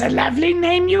 well, it's a lovely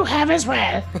name you have as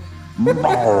well.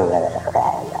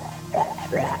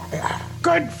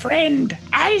 Good friend,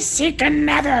 I seek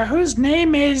another whose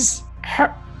name is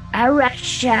Harashir.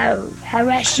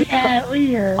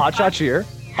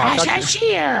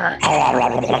 Hachachir.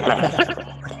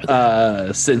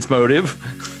 Sense motive.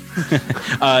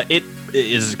 It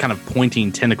is kind of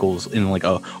pointing tentacles in like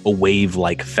a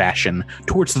wave-like fashion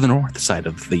towards the north side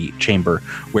of the chamber,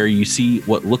 where you see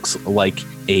what looks like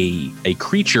a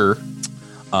creature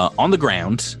on the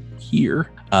ground here,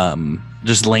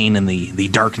 just laying in the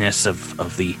darkness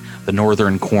of the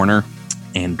northern corner,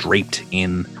 and draped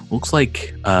in looks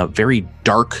like very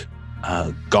dark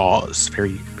gauze,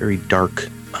 very very dark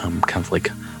kind of like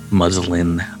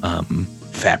muslin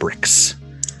fabrics.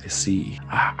 I see.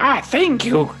 Thank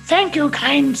you,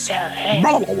 kind sir.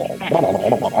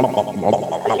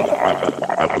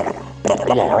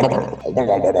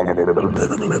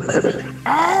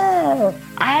 Oh,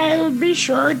 I'll be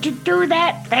sure to do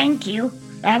that. Thank you.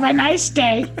 Have a nice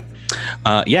day.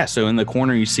 So in the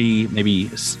corner you see maybe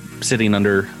sitting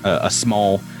under a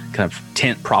small kind of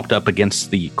tent propped up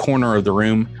against the corner of the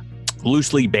room,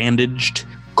 loosely bandaged,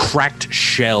 cracked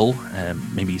shell,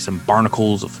 maybe some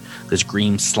barnacles of this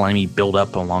green slimy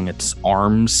buildup along its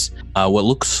arms. What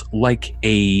looks like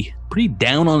a pretty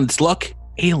down on its luck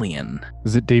alien.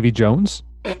 Is it Davy Jones?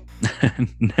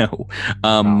 No.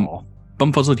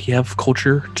 Bumfuzzle, do you have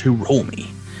culture to roll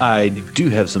me? I do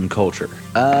have some culture.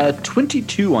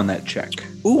 22 on that check.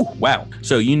 Ooh, wow.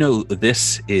 So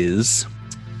this is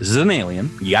an alien.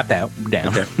 You got that down.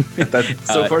 Okay.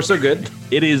 So far, so good.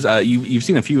 It is. You've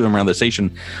seen a few of them around the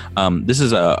station. This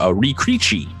is a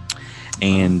Recreachi,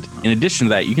 and in addition to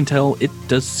that, you can tell it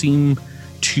does seem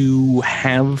to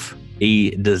have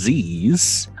a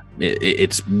disease.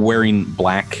 It's wearing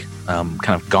black kind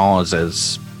of gauze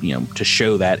as to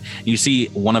show that. You see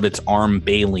one of its arm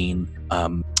baleen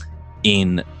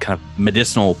in kind of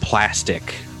medicinal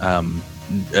plastic,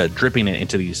 dripping it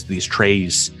into these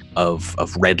trays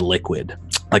of red liquid,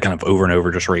 like kind of over and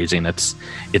over, just raising its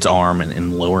arm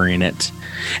and lowering it.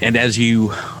 And as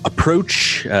you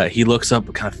approach, he looks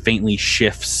up, kind of faintly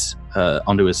shifts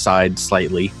onto his side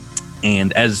slightly.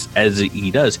 And as he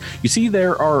does, you see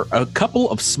there are a couple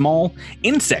of small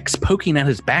insects poking at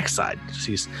his backside. Just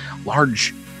these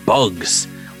large bugs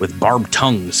with barbed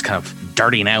tongues kind of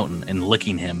darting out and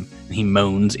licking him. And he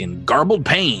moans in garbled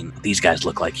pain. These guys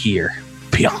look like here.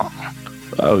 Pyong.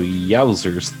 Oh,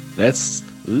 yowzers.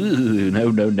 Ooh,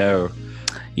 no.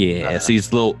 Yeah, it's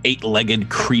these little 8-legged,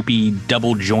 creepy,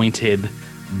 double-jointed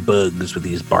bugs with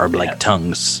these barb-like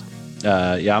tongues.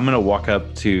 I'm gonna walk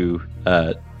up to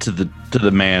the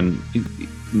man.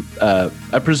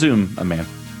 I presume a man.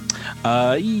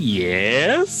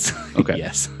 Yes. Okay.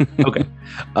 Yes. Okay.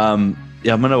 I'm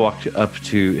gonna walk up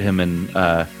to him and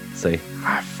say,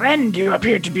 Friend, you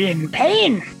appear to be in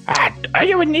pain. Are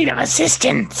you in need of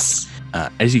assistance?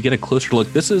 As you get a closer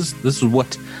look, this is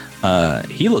what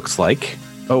he looks like.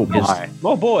 "Oh my,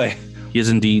 oh boy." He is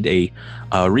indeed a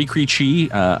Rikrichi.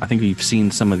 I think we've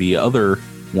seen some of the other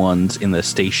ones in the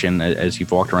station as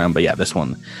you've walked around, but yeah, this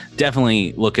one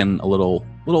definitely looking a little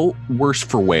worse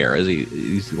for wear as he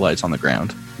lies on the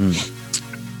ground.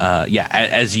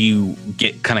 As you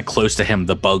get kind of close to him,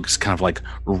 the bugs kind of like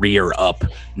rear up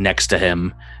next to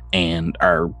him and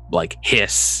are like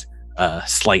hiss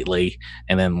slightly,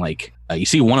 and then like you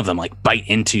see one of them like bite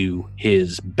into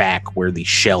his back where the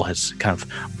shell has kind of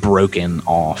broken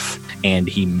off, and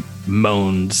he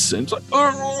moans and it's like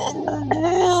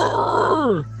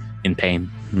in pain.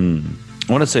 I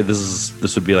want to say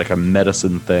this would be like a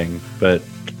medicine thing, but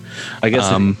I guess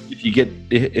if you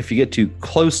get too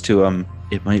close to him,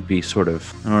 it might be sort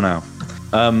of, I don't know.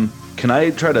 Can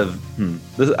I try to?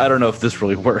 I don't know if this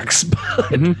really works, but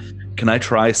can I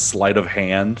try sleight of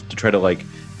hand to try to like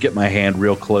get my hand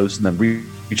real close and then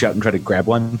reach out and try to grab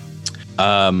one?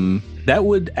 That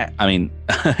would, I mean,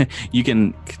 you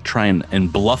can try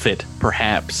and bluff it,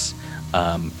 perhaps,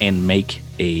 and make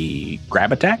a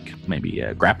grab attack, maybe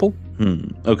a grapple.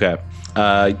 Okay.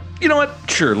 You know what?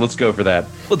 Sure, let's go for that.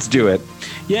 Let's do it.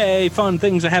 Yay, fun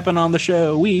things that happen on the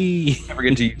show. We never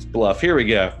get to use bluff. Here we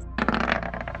go.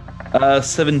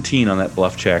 17 on that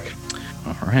bluff check.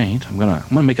 All right, I'm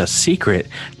gonna make a secret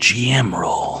GM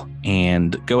roll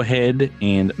and go ahead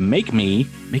and make me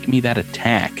that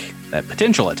attack, that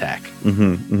potential attack.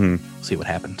 See what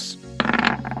happens.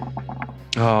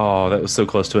 Oh, that was so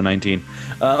close to a 19.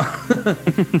 That's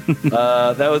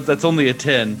only a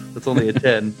 10. That's only a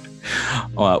 10.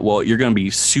 Well, you're going to be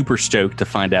super stoked to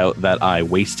find out that I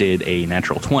wasted a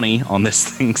natural 20 on this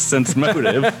thing's sense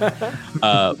motive.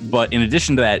 But in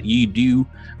addition to that, you do,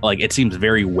 like, it seems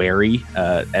very wary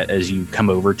as you come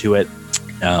over to it.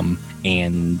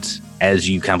 And as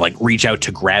you kind of like reach out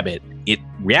to grab it, it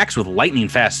reacts with lightning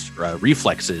fast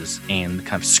reflexes and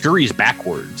kind of scurries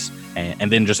backwards.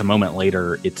 And then just a moment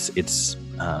later, its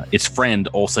friend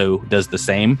also does the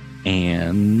same.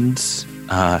 And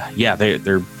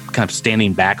they're kind of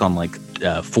standing back on like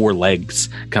 4 legs,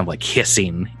 kind of like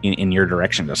hissing in your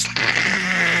direction. Just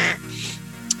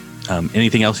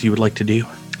anything else you would like to do?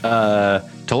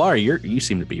 Talara, you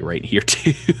seem to be right here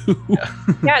too.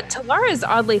 Yeah, Talara is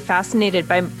oddly fascinated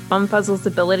by Bumfuzzle's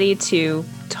ability to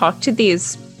talk to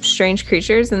these strange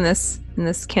creatures in this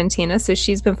cantina, so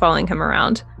she's been following him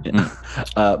around.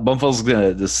 Bumfuzzle's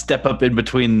gonna just step up in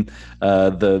between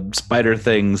the spider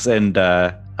things and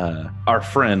our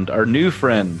new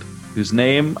friend, whose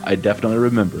name I definitely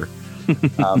remember,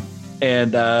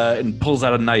 and pulls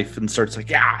out a knife and starts like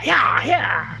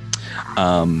yeah,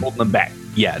 holding them back.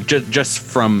 Yeah, just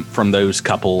from those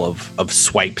couple of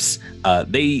swipes,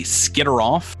 they skitter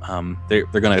off. They're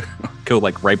gonna go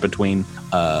like right between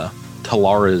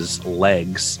Talara's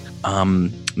legs.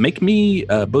 Make me,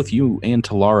 both you and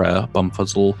Talara,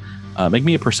 Bumfuzzle, make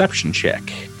me a perception check.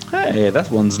 Hey, that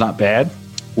one's not bad.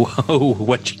 Whoa,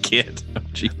 what'd you get? Oh,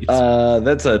 jeez.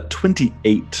 That's a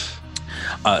 28.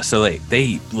 So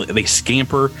they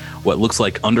scamper what looks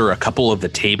like under a couple of the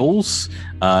tables,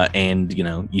 and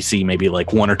you see maybe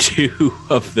like 1 or 2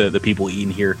 of the people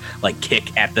eating here like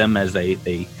kick at them as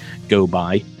they go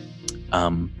by.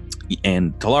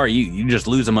 And Talara, you just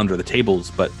lose them under the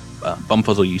tables, but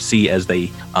Bumfuzzle, you see as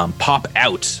they pop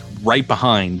out right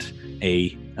behind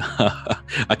a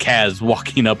Kaz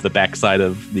walking up the backside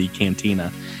of the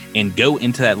cantina and go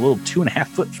into that little 2.5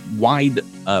 foot wide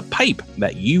pipe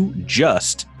that you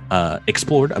just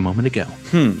explored a moment ago.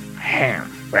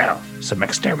 Well, some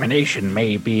extermination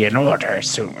may be in order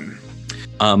soon.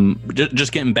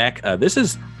 Just getting back, this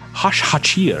is Hash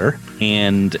Hachir,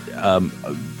 and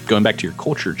going back to your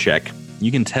culture check,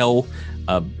 you can tell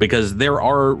because there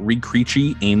are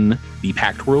Rikrichi in the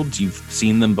Pact Worlds, you've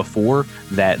seen them before,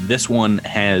 that this one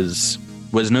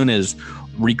was known as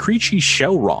Rikrichi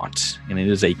shell rot, and it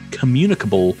is a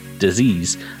communicable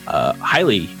disease,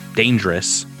 highly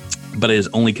dangerous, but it is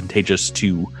only contagious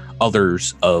to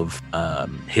others of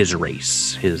his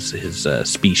race, his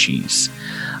species.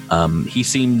 He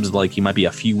seems like he might be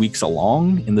a few weeks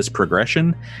along in this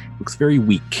progression. Looks very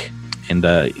weak, and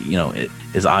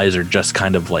his eyes are just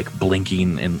kind of like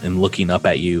blinking and looking up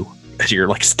at you. as you're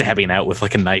like stabbing out with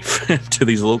like a knife to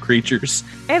these little creatures.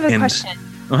 I have a question.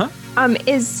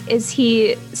 Is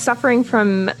he suffering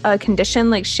from a condition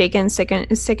like shaken,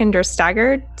 sickened, or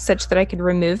staggered, such that I could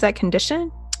remove that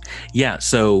condition? Yeah,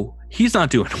 so he's not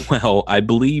doing well. I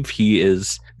believe he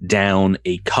is down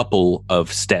a couple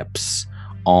of steps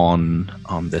on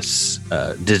this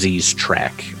disease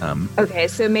track. Okay,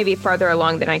 so maybe farther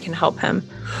along than I can help him.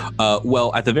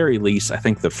 Well, at the very least, I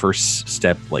think the first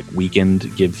step, like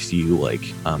weakened, gives you like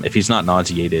if he's not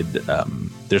nauseated,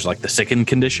 there's like the sickened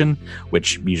condition,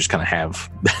 which you just kind of have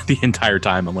the entire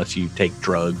time unless you take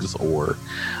drugs or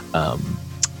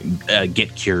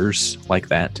get cures like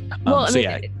that. Well, so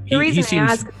I mean, yeah, he seems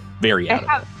I ask, very out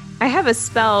of it. I have a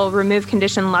spell, remove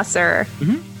condition lesser.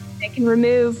 Mhm. I can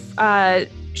remove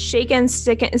shaken,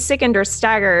 sickened, or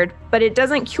staggered, but it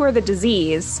doesn't cure the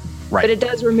disease. Right. But it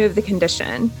does remove the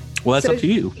condition. Well, that's So up to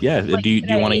you. Yeah. like, Do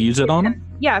you want to use it on him?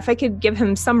 Yeah, if I could give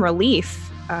him some relief.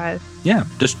 Yeah.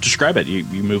 Just describe it. You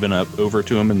moving up over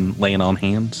to him and laying on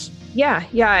hands? Yeah.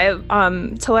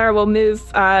 Talara will move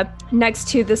next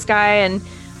to this guy and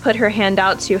put her hand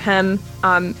out to him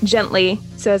gently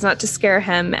so as not to scare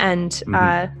him, and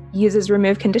uses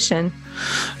remove condition.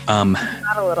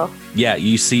 Not a little. Yeah,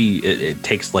 you see it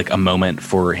takes like a moment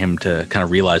for him to kind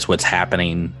of realize what's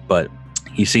happening, but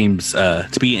he seems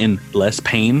to be in less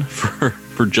pain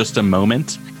for just a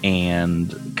moment,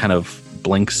 and kind of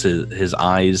blinks his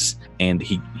eyes, and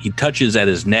he touches at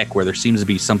his neck where there seems to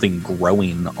be something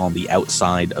growing on the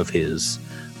outside of his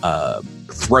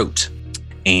throat.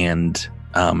 And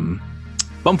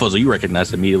Bumfuzzle, you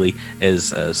recognize immediately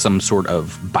as some sort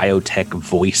of biotech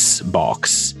voice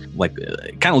box. Like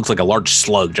it kind of looks like a large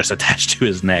slug just attached to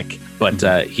his neck, but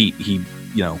he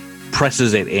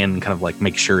presses it in, kind of like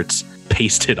make sure it's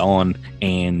pasted on,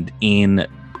 and in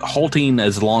halting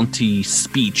Aslanti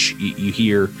speech, you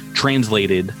hear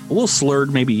translated a little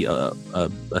slurred, maybe a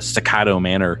staccato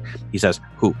manner. He says,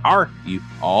 "Who are you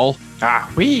all?"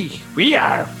 We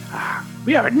are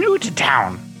new to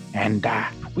town, and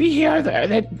we hear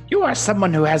that you are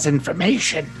someone who has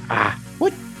information.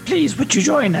 Would you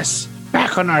join us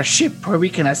back on our ship where we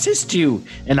can assist you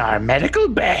in our medical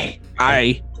bay?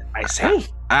 Myself.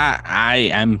 I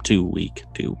am too weak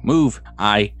to move.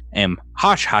 I am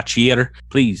Hashir.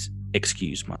 Please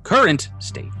excuse my current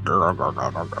state.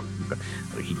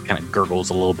 He kind of gurgles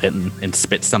a little bit and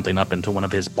spits something up into one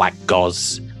of his black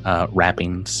gauze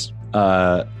wrappings.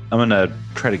 I'm gonna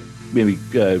try to maybe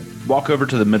walk over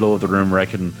to the middle of the room where I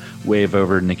can wave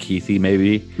over Nikithi,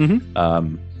 maybe.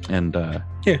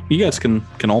 Yeah, you guys can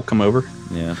all come over.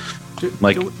 Yeah.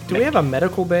 Do we have a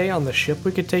medical bay on the ship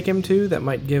we could take him to that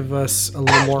might give us a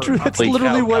little more? That's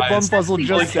literally what Bumfuzzle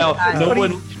just said.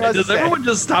 Does everyone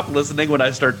just stop listening when I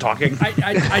start talking?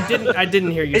 I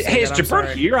didn't hear you say Hey, is that. I'm Jabbar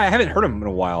sorry. here? I haven't heard him in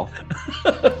a while.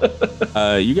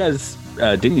 You guys,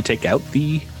 didn't you take out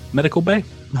the medical bay?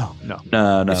 No. No.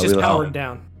 It's just we powered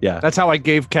down. Yeah. That's how I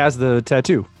gave Kaz the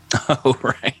tattoo. Oh,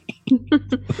 right.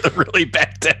 A really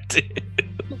bad tattoo.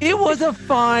 It was a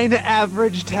fine,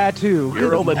 average tattoo.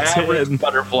 You're an average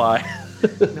butterfly.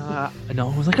 No,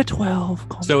 it was like a 12.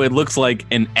 So it looks like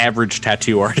an average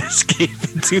tattoo artist gave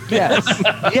it to him.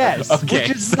 Yes, Okay,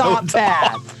 which is so not it's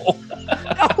bad. awful.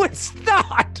 No, it's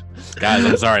not. Guys,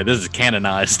 I'm sorry. This is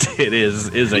canonized. It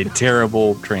is a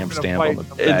terrible tramp stamp on the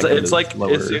back. It's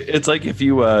like if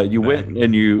you went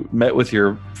and you met with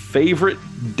your favorite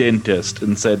dentist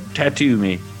and said, "Tattoo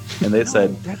me," and they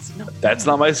said, "That's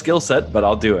not my skill set, but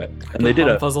I'll do it," and they did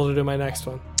it. Puzzle to do my next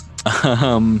one.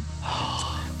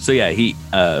 So yeah, he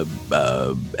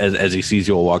as he sees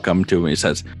you all walk up to him, he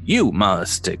says, "You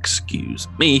must excuse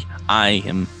me. I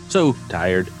am so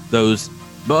tired. Those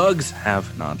bugs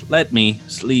have not let me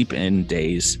sleep in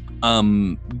days.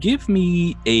 Give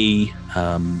me a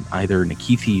either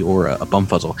Nikithi or a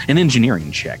Bumfuzzle, an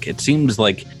engineering check. It seems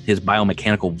like his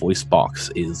biomechanical voice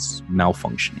box is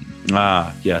malfunctioning."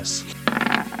 Ah, yes.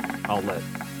 I'll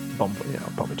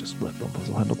probably just let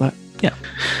Bumfuzzle handle that. Yeah.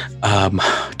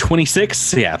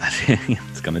 26. Yeah,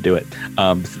 that's going to do it.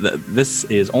 This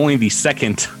is only the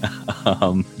second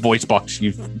voice box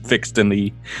you've fixed in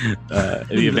the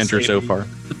adventure so far.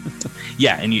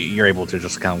 Yeah, and you're able to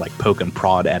just kind of like poke and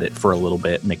prod at it for a little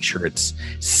bit, make sure it's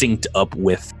synced up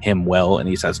with him well. And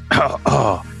he says,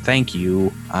 oh, thank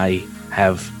you. I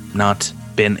have not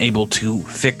been able to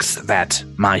fix that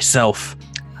myself.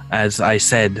 As I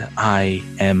said, I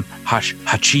am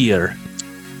Hashir.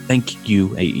 Thank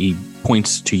you. He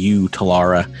points to you,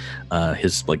 Talara,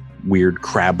 his like weird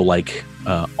crab-like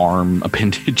arm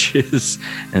appendages,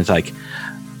 and it's like,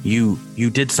 you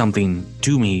did something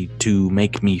to me to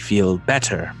make me feel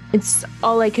better. It's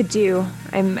all I could do.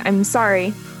 I'm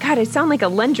sorry. God, I sound like a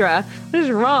Lendra. What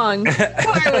is wrong?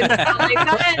 I wouldn't sound like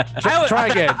that. Try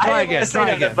again.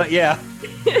 But yeah.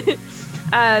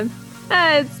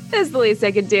 It's the least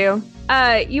I could do.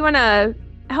 You want to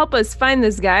help us find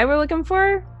this guy we're looking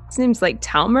for? His name's like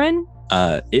Talmarin.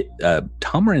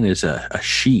 Talmarin is a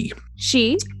she.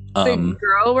 She? The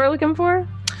girl we're looking for?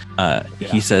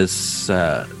 He says,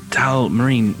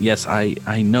 Talmarin, yes,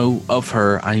 I know of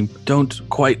her. I don't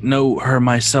quite know her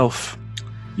myself.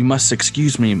 You must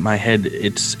excuse me, my head,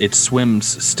 it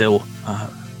swims still.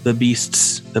 The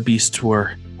beasts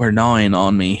were gnawing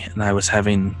on me, and I was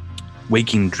having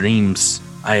waking dreams.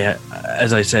 I,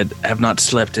 as I said, have not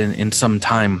slept in some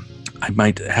time. I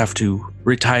might have to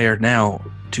retire now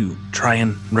to try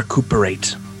and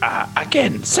recuperate.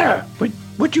 Again, sir,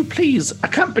 would you please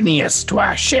accompany us to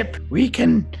our ship? We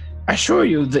can assure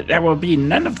you that there will be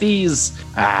none of these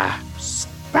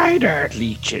spider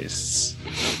leeches.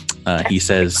 He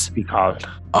says, Be called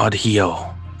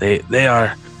Odhio. They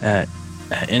are an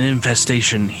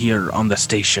infestation here on the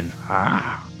station.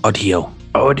 Odhio.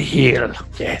 Odhil.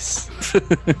 Yes.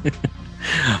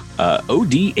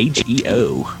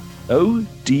 Odheo.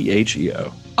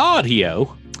 Odheo.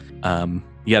 Audio.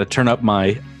 You got to turn up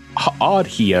my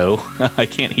audio. I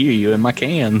can't hear you in my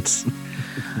cans.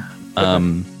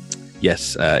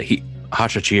 Yes.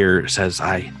 Hachachir says,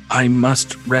 I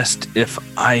must rest if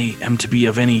I am to be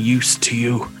of any use to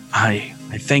you. I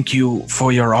thank you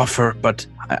for your offer, but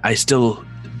I still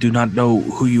do not know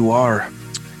who you are.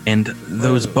 And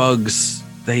those bugs,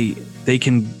 they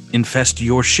can infest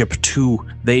your ship too.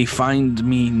 They find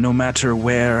me no matter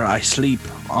where I sleep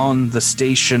on the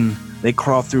station. They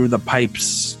crawl through the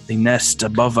pipes. They nest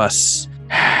above us.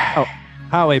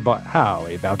 How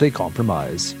about a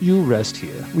compromise? You rest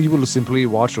here. We will simply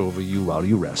watch over you while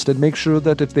you rest and make sure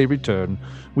that if they return,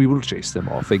 we will chase them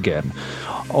off again.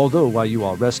 Although while you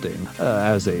are resting,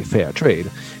 as a fair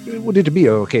trade, would it be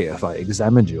okay if I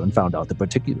examined you and found out the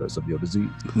particulars of your disease?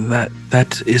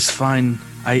 That is fine.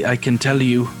 I can tell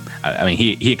you. I mean,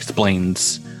 he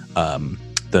explains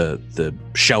the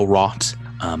shell rot,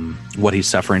 what he's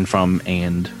suffering from,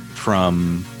 and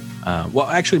from. Well,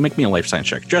 actually, make me a life science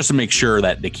check just to make sure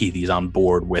that Nikithi's on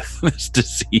board with this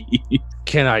disease.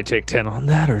 Can I take 10 on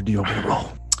that, or do you want me to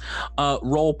roll?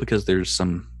 Roll, because there's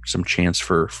some chance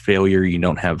for failure. You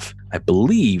don't have, I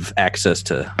believe, access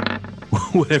to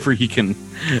whatever you can.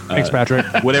 Thanks, Patrick.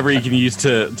 Whatever you can use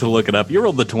to look it up. You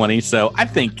rolled the 20, so I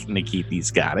think Nikithi's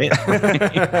got it.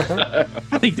 I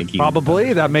think Nikithi.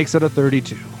 Probably. That makes it a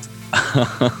 32.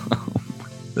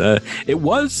 It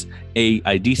was a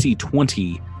DC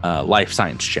 20 life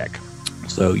science check,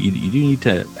 so you do need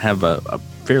to have a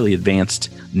fairly advanced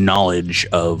knowledge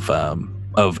of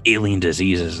alien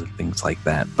diseases and things like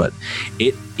that. But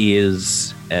it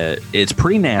is it's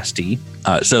pretty nasty.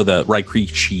 So the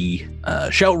Raikrichi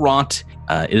shell rot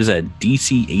is a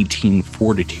DC 18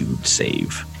 fortitude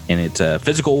save, and it's a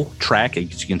physical track.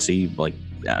 As you can see, like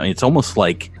it's almost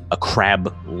like a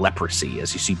crab leprosy,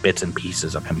 as you see bits and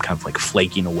pieces of him kind of like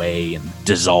flaking away and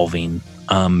dissolving.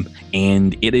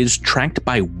 And it is tracked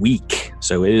by week,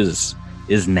 so it is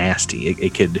nasty.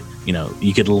 It could,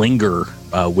 you could linger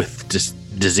with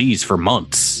disease for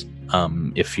months.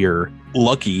 If you're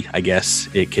lucky, I guess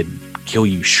it could kill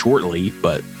you shortly,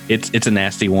 but it's a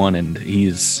nasty one, and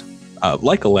he's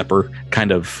like a leper,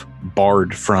 kind of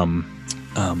barred from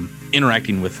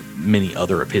interacting with many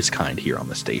other of his kind here on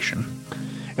the station.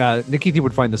 Nikithi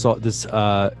would find this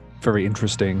very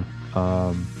interesting.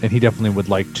 And he definitely would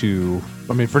like to.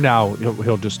 I mean, for now,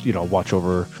 he'll just watch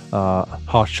over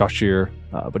Hashashir,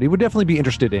 but he would definitely be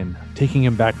interested in taking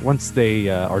him back once they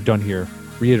are done here.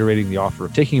 Reiterating the offer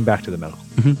of taking him back to the medical,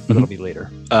 but that'll be later.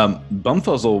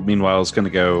 Bumfuzzle, meanwhile, is going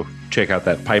to go check out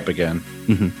that pipe again.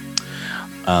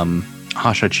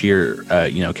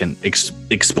 Hashachir, can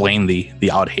explain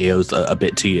the odd hails a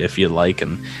bit to you if you'd like,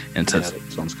 and says,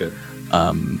 that sounds good.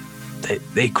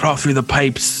 They crawl through the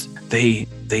pipes. They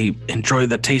enjoy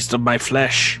the taste of my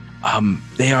flesh.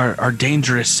 They are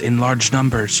dangerous in large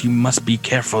numbers. You must be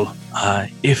careful.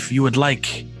 If you would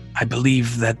like, I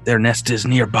believe that their nest is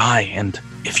nearby, and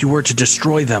if you were to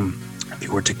destroy them, if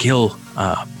you were to kill,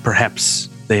 perhaps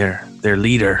their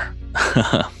leader,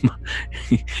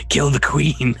 kill the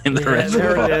queen and the rest.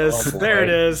 There it is. There it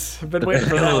is. I've been waiting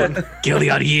for that one. Kill the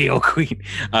Adieo queen.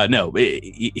 No,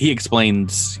 he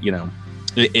explains.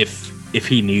 If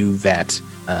he knew that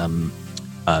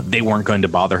they weren't going to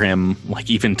bother him, like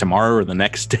even tomorrow or the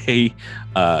next day,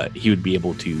 he would be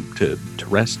able to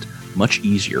rest much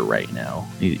easier right now.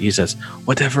 He says,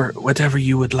 whatever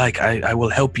you would like, I will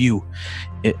help you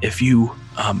if you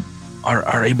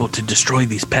are able to destroy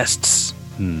these pests.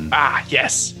 Ah,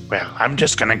 yes. Well, I'm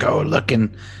just gonna go look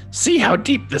and see how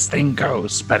deep this thing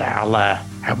goes, but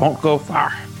I won't go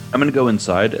far. I'm going to go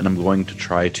inside, and I'm going to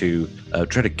try to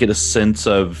get a sense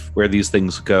of where these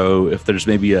things go. If there's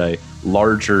maybe a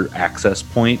larger access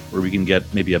point where we can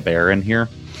get maybe a bear in here.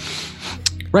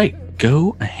 Right.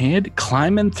 Go ahead,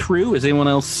 climbing through. Does anyone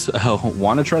else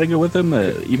want to try to go with him?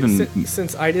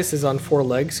 Since Idis is on 4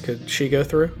 legs, could she go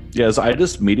through? Yeah, is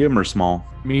Idis medium or small?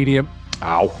 Medium.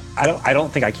 Ow. I don't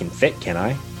think I can fit, can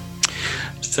I?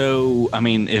 So, I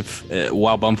mean, if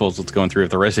while Bumfuzzle's going through, if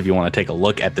the rest of you want to take a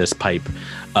look at this pipe,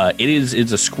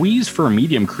 it's a squeeze for a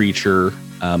medium creature.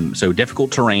 So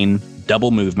difficult terrain, double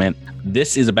movement.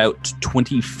 This is about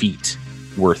 20 feet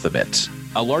worth of it.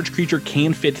 A large creature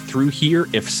can fit through here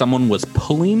if someone was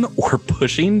pulling or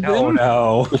pushing them. Oh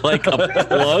no! Like a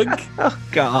plug. Oh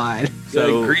God!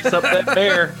 So grease up that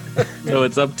bear. So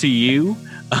it's up to you.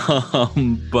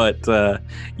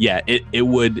 Yeah,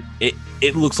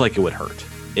 it looks like it would hurt.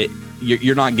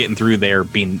 You're not getting through there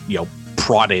being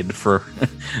prodded for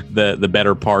the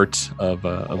better part of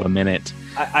a minute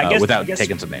I guess, without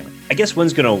taking some damage. I guess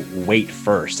one's gonna wait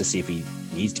first to see if he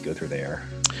needs to go through there.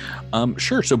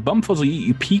 Sure. So Bumfuzzle,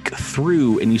 you peek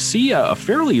through and you see a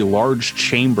fairly large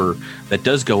chamber that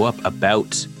does go up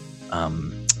about I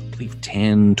believe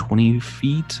 10, 20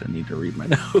 feet. I need to read my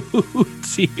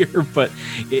notes here, but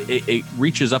it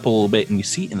reaches up a little bit and you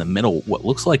see in the middle what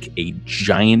looks like a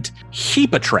giant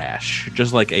heap of trash,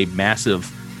 just like a massive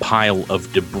pile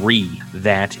of debris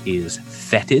that is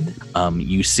fetid.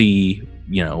 You see,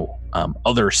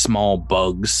 other small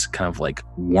bugs kind of like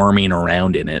worming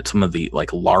around in it, some of the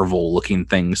like larval looking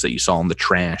things that you saw in the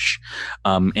trash.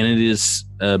 And it is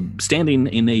standing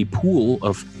in a pool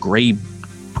of gray,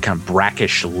 kind of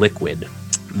brackish liquid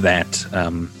that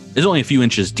is only a few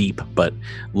inches deep, but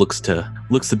looks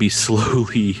to be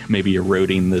slowly maybe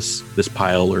eroding this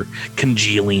pile or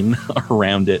congealing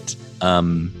around it.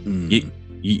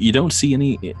 You don't see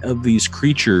any of these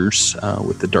creatures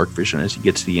with the dark vision as you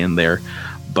get to the end there,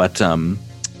 but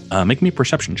make me a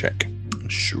perception check.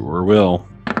 Sure will.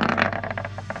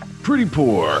 Pretty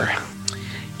poor.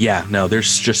 Yeah, no,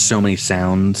 there's just so many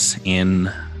sounds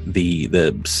in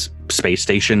the space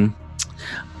station.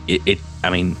 I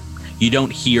mean, you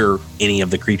don't hear any of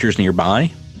the creatures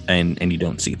nearby, and you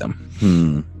don't see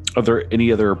them. Are there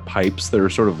any other pipes that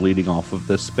are sort of leading off of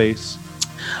this space?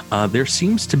 There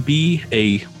seems to be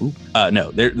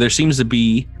there seems to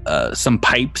be some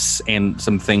pipes and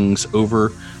some things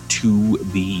over to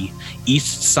the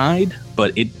east side,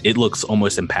 but it looks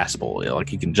almost impassable.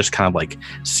 Like you can just kind of like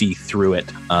see through it.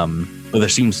 But there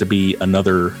seems to be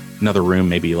another room,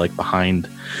 maybe like behind,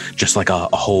 just like a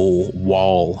whole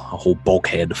wall, a whole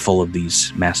bulkhead full of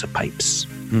these massive pipes.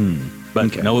 But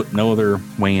okay. No other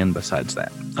way in besides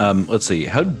that. Let's see.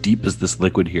 How deep is this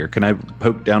liquid here? Can I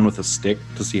poke down with a stick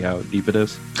to see how deep it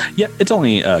is? Yeah, it's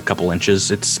only a couple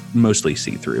inches. It's mostly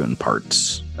see-through in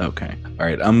parts. Okay. All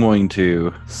right. I'm going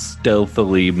to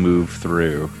stealthily move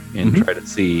through and try to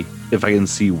see if I can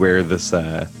see where this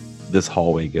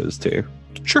hallway goes to.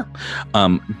 Sure.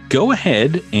 Go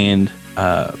ahead and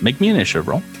make me an initiative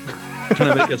roll.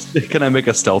 Can I make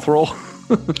a stealth roll?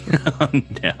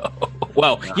 No.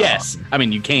 Well, yes. I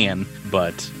mean, you can,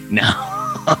 but no.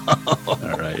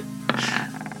 All right.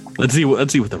 Let's see what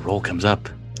the roll comes up.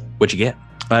 What'd you get?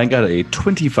 I got a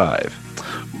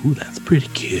 25. Ooh, that's pretty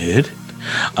good.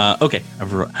 Okay,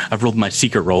 I've rolled my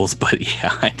secret rolls, but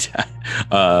yeah.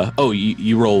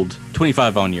 You rolled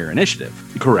 25 on your initiative.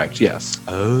 Correct. Yes.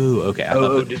 Oh, okay. I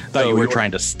thought you were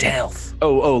trying to stealth.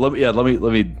 Let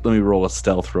me roll a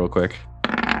stealth real quick.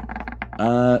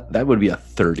 That would be a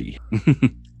 30.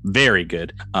 Very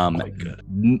good.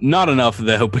 Not enough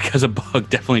though, because a bug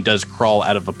definitely does crawl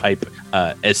out of a pipe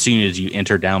as soon as you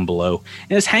enter down below,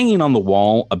 and it's hanging on the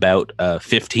wall about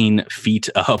 15 feet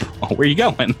up. Oh, where are you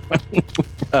going?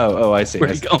 I see. Where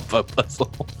are you going,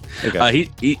 Puzzle? Okay.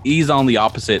 He's on the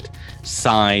opposite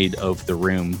side of the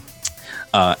room,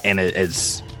 and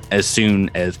as soon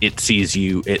as it sees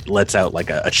you, it lets out like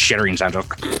a shattering sound of.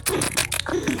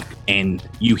 And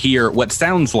you hear what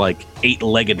sounds like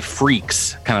 8-legged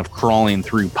freaks kind of crawling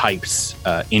through pipes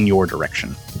in your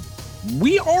direction.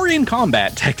 We are in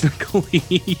combat,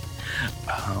 technically.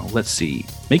 Let's see.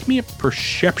 Make me a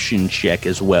perception check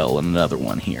as well, another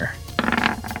one here.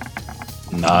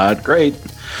 Not great.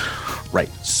 Right.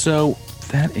 So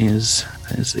that is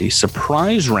a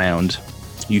surprise round.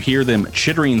 You hear them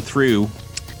chittering through,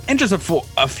 and just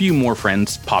a few more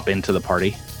friends pop into the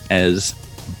party as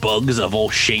bugs of all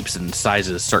shapes and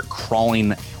sizes start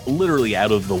crawling literally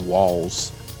out of the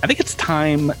walls. I think it's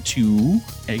time to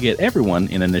get everyone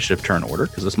in initiative turn order,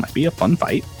 because this might be a fun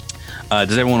fight.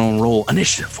 Does everyone want to roll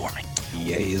initiative for me?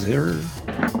 Yay, sir.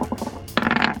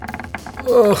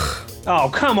 Ugh. Oh,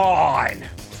 come on.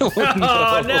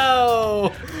 Oh,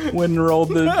 no. When rolled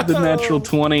the natural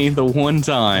 20 the one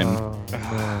time.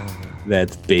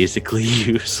 That's basically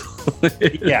useless.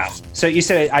 Yeah. So you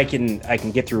said I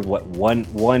can get through what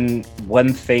one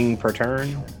thing per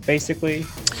turn, basically?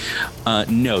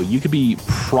 No, you could be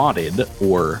prodded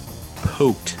or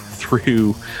poked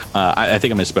through. I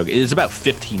think I misspoke. It is about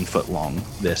 15 foot long.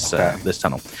 This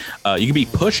tunnel. You can be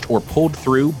pushed or pulled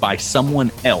through by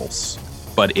someone else,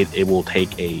 but it will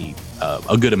take a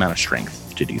good amount of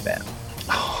strength to do that.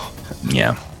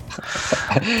 Yeah.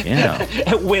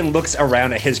 Yeah. Wynn looks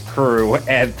around at his crew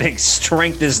and thinks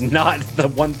strength is not the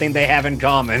one thing they have in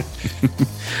common.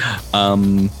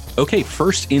 Okay,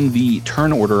 first in the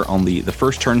turn order on the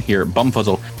first turn here,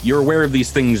 Bumfuzzle, you're aware of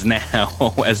these things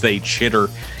now as they chitter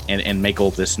and make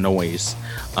all this noise.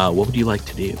 What would you like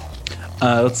to do?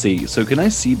 Let's see. So can I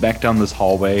see back down this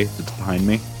hallway that's behind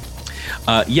me?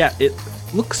 Yeah, it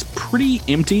looks pretty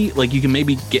empty. Like you can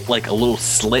maybe get like a little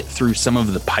slit through some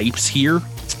of the pipes here.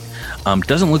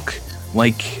 Doesn't look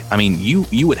like, I mean,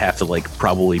 you would have to like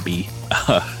probably be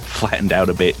flattened out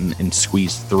a bit and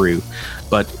squeezed through,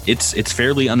 but it's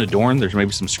fairly unadorned. There's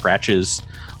maybe some scratches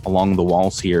along the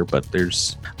walls here, but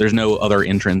there's no other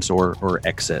entrance or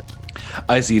exit.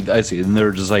 I see. And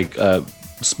they're just like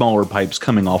smaller pipes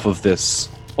coming off of this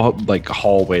like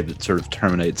hallway that sort of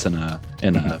terminates in a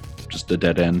just a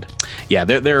dead end. Yeah,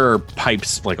 there are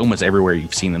pipes like almost everywhere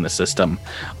you've seen in the system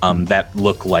that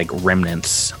look like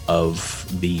remnants of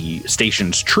the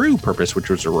station's true purpose, which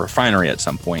was a refinery at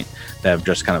some point, that have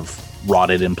just kind of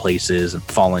rotted in places and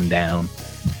fallen down.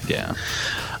 Yeah.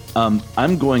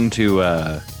 I'm going to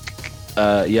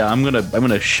I'm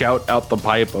gonna shout out the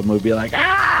pipe. I'm gonna be like,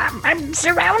 I'm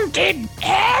surrounded.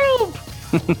 Help!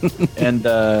 And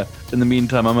in the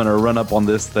meantime, I'm gonna run up on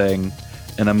this thing,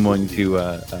 and I'm going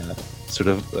to sort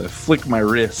of flick my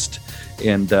wrist,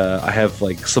 and I have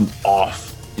like some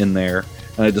off in there,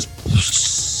 and I just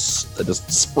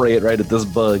spray it right at this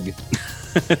bug.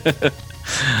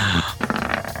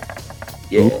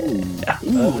 Yeah.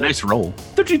 Ooh, nice roll.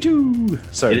 32.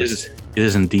 Sorry. It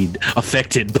is indeed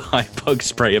affected by bug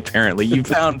spray, apparently. You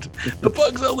found the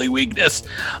bug's only weakness.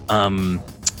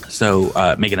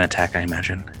 So make an attack, I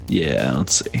imagine. Yeah,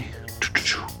 let's see.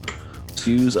 Let's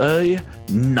use a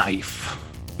knife.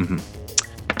 Mm-hmm.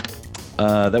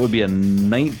 That would be a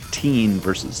 19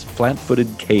 versus flat-footed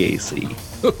KAC.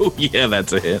 Oh, yeah,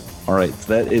 that's a hit. All right,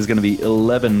 so that is going to be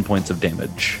 11 points of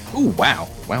damage. Ooh, wow.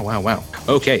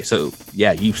 Okay, so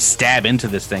yeah, you stab into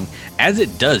this thing. As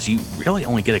it does, you really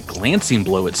only get a glancing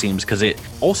blow, it seems, because it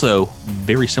also,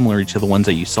 very similar to the ones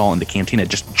that you saw in the cantina,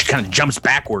 just kind of jumps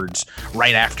backwards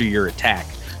right after your attack.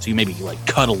 So you maybe like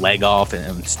cut a leg off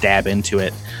and stab into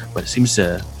it, but it seems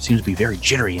to be very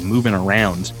jittery and moving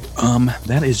around.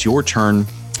 That is your turn.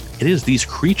 It is these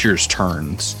creatures'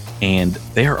 turns, and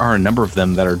there are a number of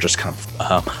them that are just kind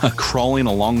of crawling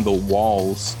along the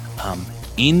walls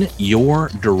in your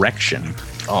direction.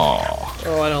 Oh,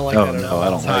 I don't like that at all. I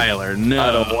don't Tyler, no.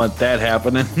 I don't want that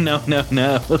happening. No.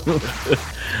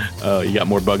 Oh, you got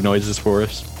more bug noises for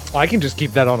us? I can just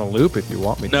keep that on a loop if you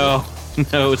want me to.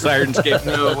 No, Sirenscape,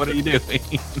 no. What are you doing?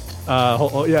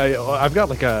 Yeah, I've got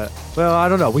like I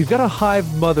don't know. We've got a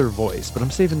hive mother voice, but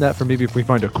I'm saving that for maybe if we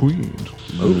find a queen.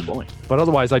 Oh boy. But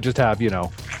otherwise, I just have,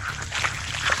 That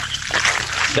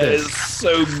is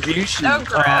so gooshy.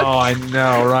 Oh, I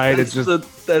know, right? It's just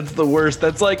that's the worst.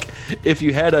 That's like if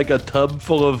you had like a tub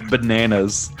full of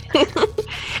bananas.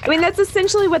 I mean, that's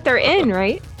essentially what they're in,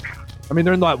 right? I mean,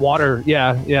 they're in that water.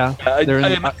 Yeah.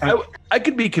 I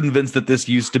could be convinced that this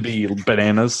used to be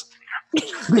bananas.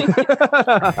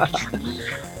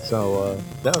 So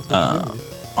that was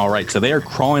all right, so they are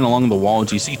crawling along the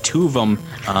walls. You see two of them.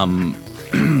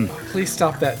 Please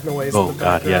stop that noise. Oh, in the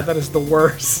background. God, yeah. That is the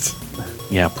worst.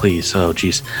 Yeah, please. Oh,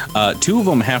 geez. Two of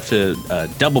them have to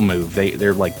double move.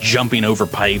 They're like jumping over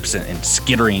pipes and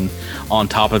skittering on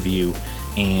top of you.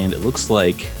 And it looks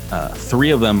like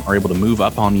three of them are able to move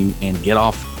up on you and get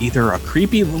off either a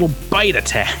creepy little bite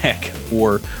attack,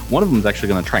 or one of them is actually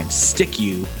going to try and stick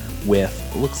you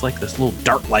with, it looks like this little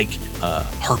dart-like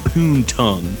harpoon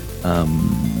tongue.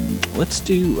 Let's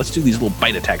do these little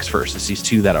bite attacks first. It's these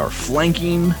two that are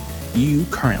flanking you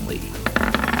currently.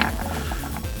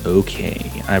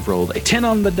 Okay, I've rolled a 10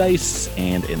 on the dice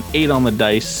and an 8 on the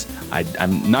dice.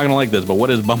 I'm not gonna like this, but what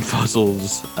is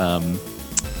Bumfuzzle's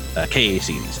KAC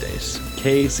these days?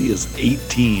 KAC is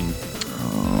 18.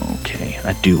 Okay,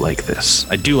 I do like this.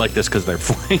 I do like this because they're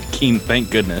flanking, thank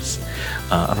goodness.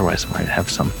 Otherwise I might have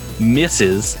some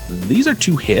misses. These are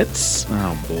 2 hits.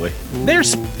 Oh boy.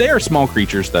 They're small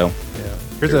creatures though.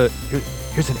 Yeah.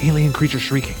 Here's an alien creature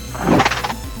shrieking.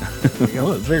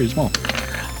 Oh, it's very small.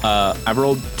 I've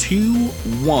rolled 2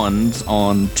 1s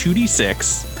on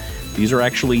 2d6. These are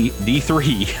actually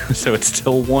D3, so it's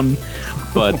still 1.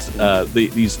 But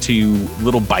these 2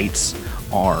 little bites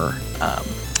are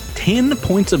 10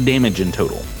 points of damage in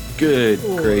total. Good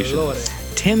gracious. Lord.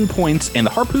 10 points, and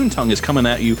the harpoon tongue is coming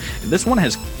at you. This one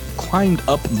has climbed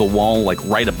up the wall, like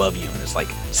right above you, and is like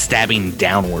stabbing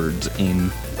downwards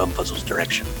in Bumfuzzle's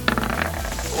direction.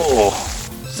 Oh,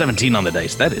 17 on the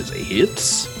dice. That is a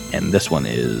hit. And this one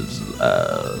is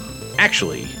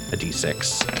actually a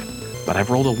d6. But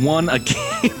I've rolled a 1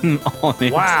 again on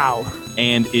it. Wow.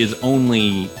 And is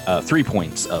only 3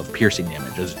 points of piercing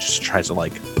damage as it just tries to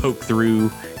like poke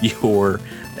through your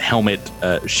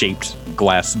helmet-shaped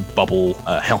glass bubble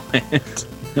helmet.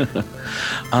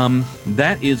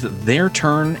 That is their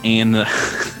turn and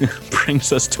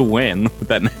brings us to win with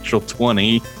that natural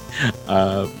 20.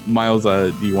 Miles,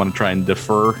 do you want to try and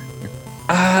defer?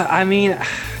 I mean,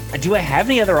 do I have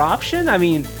any other option? I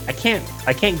mean, I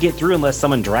can't get through unless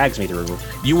someone drags me through.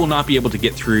 You will not be able to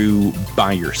get through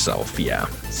by yourself, yeah.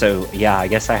 So, yeah, I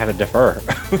guess I have to defer.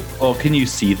 Well, can you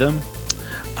see them?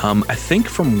 I think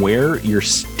from where you're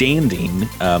standing,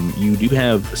 you do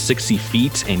have 60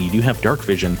 feet and you do have dark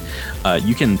vision.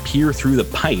 You can peer through the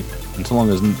pipe, and so long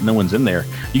as no one's in there,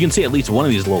 you can see at least one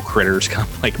of these little critters kind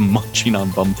of like munching on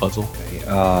Bumfuzzle.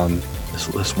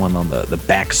 This one on the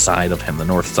back side of him, the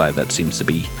north side, that seems to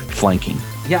be flanking.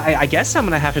 Yeah, I guess I'm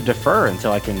going to have to defer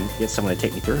until I can get someone to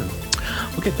take me through.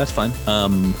 Okay, that's fine.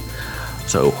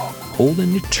 So,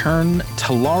 Holden, your turn.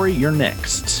 Talari, you're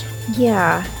next.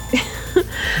 Yeah.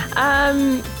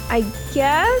 I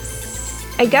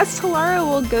guess Talara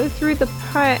will go through the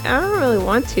pipe. I don't really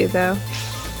want to, though.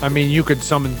 I mean, you could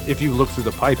summon, if you look through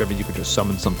the pipe, I mean, you could just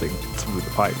summon something through the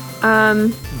pipe.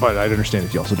 But I'd understand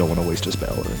if you also don't want to waste a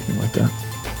spell or anything like that.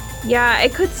 Yeah, I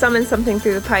could summon something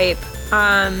through the pipe.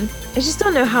 I just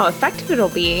don't know how effective it'll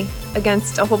be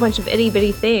against a whole bunch of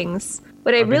itty-bitty things.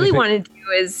 What I really want to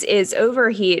do is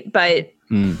overheat, but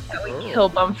that would kill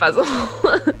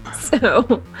Bumfuzzle.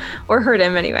 So, or hurt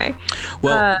him anyway.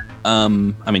 Well, I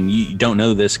mean, you don't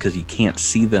know this because you can't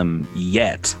see them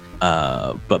yet.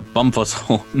 But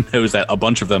Bumfuzzle knows that a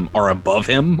bunch of them are above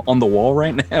him on the wall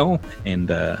right now,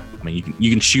 and I mean, you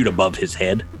can shoot above his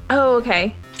head. Oh,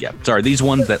 okay. Yeah, sorry. These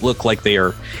ones that look like they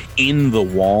are in the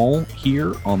wall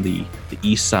here on the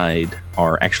east side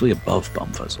are actually above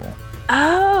Bumfuzzle.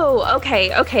 Oh,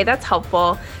 okay. Okay, that's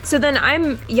helpful. So then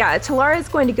Talara is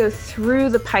going to go through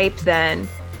the pipe then,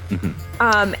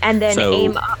 and then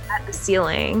aim up at the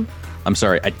ceiling. I'm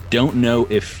sorry, I don't know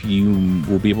if you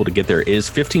will be able to get there. It is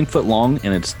 15 foot long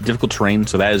and it's difficult terrain,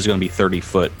 so that is going to be 30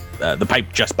 foot. The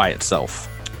pipe just by itself,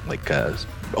 like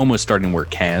almost starting where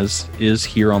Kaz is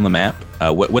here on the map.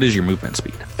 What is your movement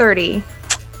speed? 30.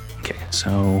 Okay,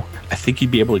 so I think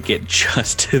you'd be able to get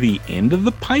just to the end of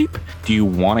the pipe. Do you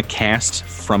want to cast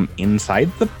from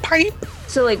inside the pipe?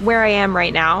 So like where I am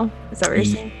right now? Is that what you're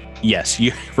saying? Yes,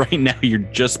 right now you're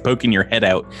just poking your head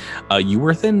out. You were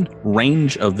within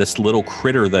range of this little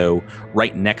critter, though,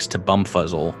 right next to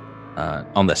Bumfuzzle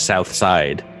on the south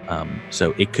side.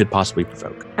 So it could possibly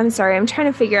provoke. I'm sorry, I'm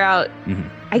trying to figure out.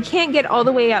 I can't get all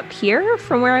the way up here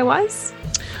from where I was?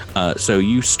 So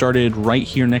you started right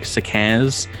here next to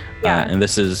Kaz, and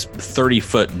this is 30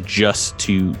 foot just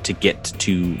to get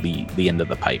to the end of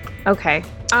the pipe. Okay.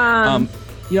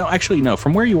 Actually, no.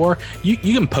 From where you are, you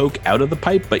can poke out of the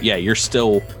pipe, but yeah,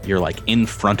 you're like in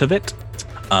front of it,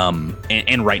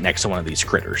 and right next to one of these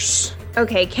critters.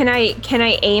 Okay. Can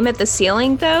I aim at the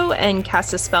ceiling though and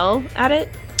cast a spell at it?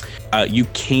 You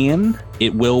can.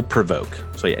 It will provoke.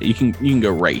 So yeah, you can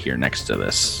go right here next to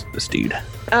this dude.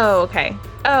 Oh, okay.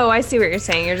 Oh, I see what you're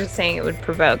saying. You're just saying it would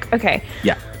provoke. Okay.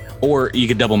 Yeah. Or you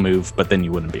could double move, but then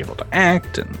you wouldn't be able to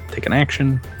act and take an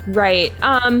action. Right.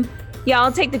 Yeah,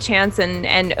 I'll take the chance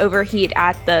and overheat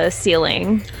at the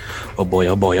ceiling. Oh boy,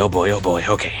 oh boy, oh boy, oh boy.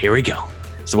 Okay, here we go.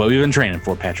 So what we've been training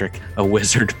for, Patrick, a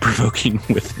wizard provoking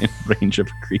within range of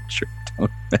a creature. Don't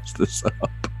mess this up.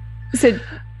 So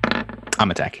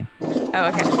I'm attacking.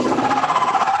 Oh, okay.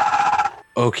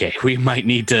 Okay, we might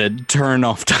need to turn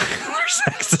off Tyler's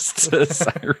access to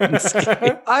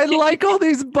Sirenscape. I like all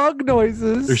these bug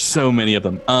noises. There's so many of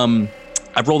them.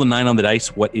 I've rolled a 9 on the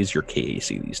dice. What is your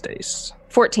KAC these days?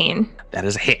 14. That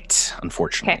is a hit,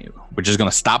 unfortunately. Okay. Which is going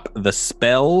to stop the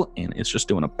spell, and it's just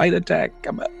doing a bite attack.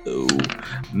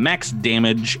 Max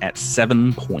damage at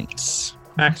 7 points.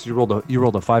 Max, you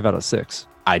rolled a 5 out of 6.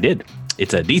 I did.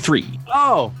 It's a D3.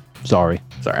 Oh, sorry.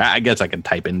 Sorry, I guess I could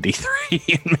type in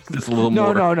D3 and make this a little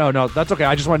No, more. no. That's okay.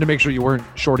 I just wanted to make sure you weren't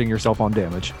shorting yourself on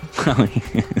damage.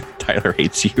 Tyler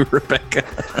hates you, Rebecca.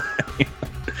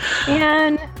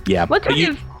 And Yeah. what but kind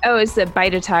of? Oh, it's a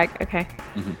bite attack. Okay.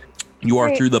 You are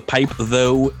Great. through the pipe,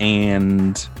 though,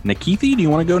 and Nikithi, do you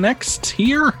want to go next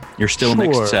here? You're still Sure.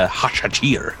 next to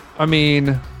Hashachir. I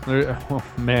mean, oh,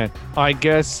 man. I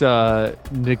guess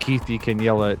Nikithi can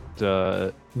yell at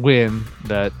Win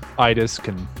that Idis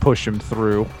can push him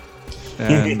through.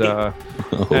 And Oh,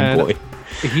 and boy.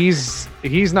 he's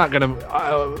not gonna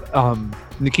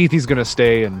Nikithi's gonna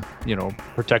stay and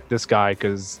protect this guy,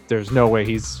 because there's no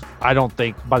way I don't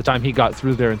think by the time he got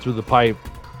through there and through the pipe,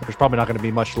 there's probably not going to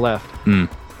be much left.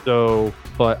 So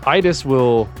but Idis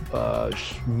will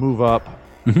move up.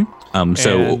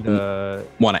 So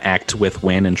want to act with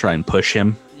Win and try and push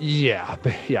him? Yeah,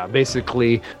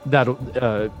 basically that'll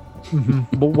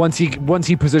but once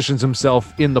he positions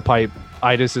himself in the pipe,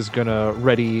 Idis is gonna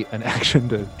ready an action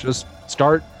to just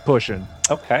start pushing.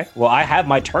 Okay. Well, I have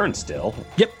my turn still.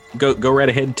 Yep. Go right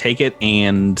ahead, take it,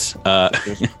 and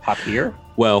Just hop here.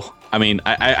 well, I mean,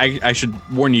 I should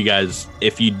warn you guys,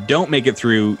 if you don't make it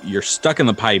through, you're stuck in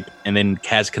the pipe, and then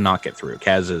Kaz cannot get through.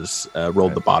 Kaz has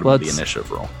rolled the bottom of the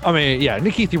initiative roll. I mean, yeah,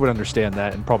 Nikithi would understand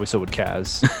that, and probably so would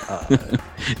Kaz. Do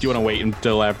you want to wait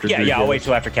until after Drew Yeah, I'll goes? wait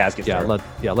till after Kaz gets there.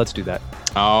 Let's do that.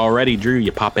 Alrighty, Drew,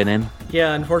 you popping in?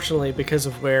 Yeah, unfortunately, because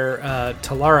of where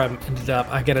Talara ended up,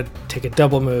 I gotta take a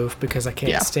double move because I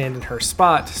can't stand in her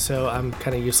spot, so I'm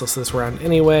kind of useless this round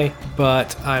anyway,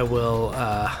 but I will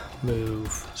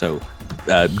move. So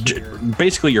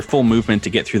basically your full movement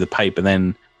to get through the pipe, and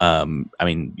then I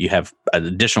mean, you have an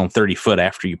additional 30 foot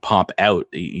after you pop out.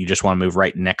 You just want to move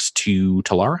right next to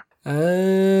Talara?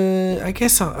 I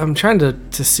guess I'm trying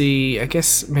to see. I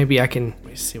guess maybe I can. Let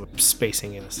me see what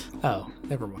spacing is. Oh,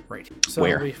 never mind. Right. So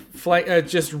Where? we fly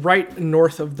just right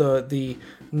north of the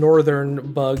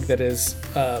northern bug that is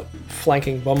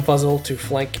flanking Bumfuzzle to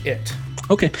flank it.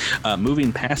 Okay.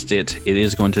 Moving past it, it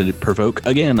is going to provoke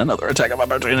again another attack of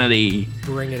opportunity.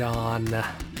 Bring it on.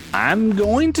 I'm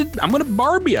going to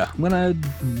barb you. I'm going to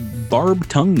barb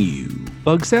tongue you.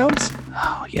 Bug sounds?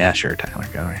 Oh, yeah, sure, Tyler.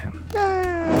 Go ahead.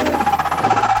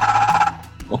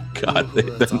 Oh, God.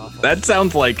 That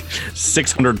sounds like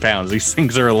 600 pounds. These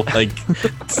things are like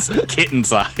kitten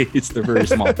size. They're very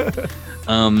small.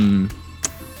 I'll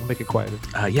make it quieter.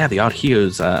 Yeah, the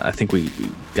Audhios, I think we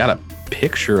got a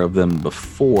picture of them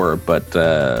before, but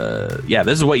yeah,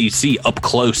 this is what you see up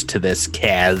close to this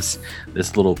Kaz,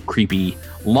 this little creepy,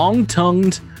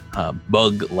 long-tongued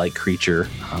bug-like creature.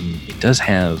 It does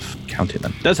have, count it,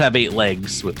 does have 8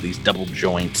 legs with these double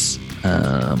joints.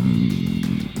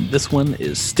 This one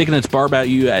is sticking its barb at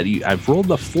you. I've rolled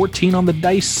a 14 on the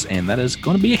dice, and that is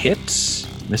going to be a hit.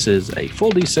 This is a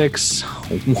full d6,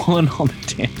 1 on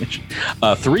the damage,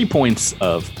 3 points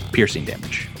of piercing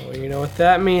damage. Well, you know what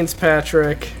that means,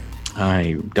 Patrick.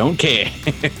 I don't care.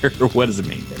 What does it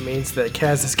mean? It means that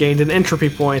Kaz has gained an entropy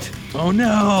point. Oh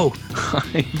no!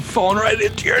 I've fallen right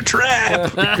into your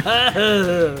trap!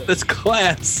 This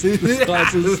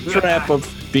class's trap of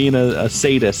being a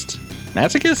sadist.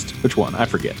 Masochist? Which one? I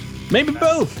forget. Maybe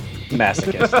both.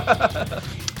 Masochist.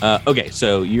 Okay,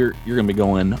 so you're gonna be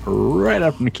going right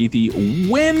after Nikithi.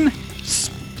 When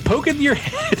poking your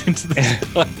head into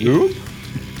the Oop.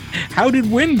 How did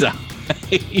Win die?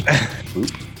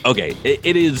 Okay,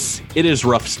 it is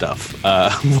rough stuff.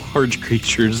 Large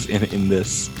creatures in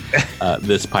this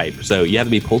this pipe, so you have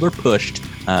to be pulled or pushed,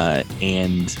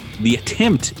 and the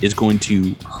attempt is going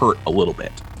to hurt a little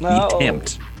bit. No. The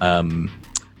attempt,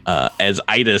 as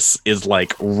Idis is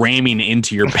like ramming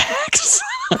into your backside.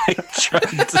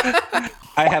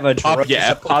 I have a drug yeah.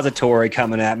 suppository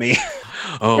coming at me.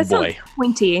 Oh That sounds boy.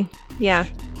 pointy. Yeah.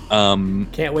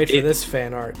 Can't wait for this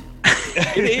fan art.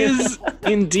 It is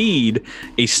indeed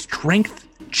a strength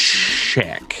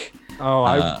check. Oh,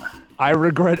 I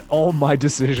regret all my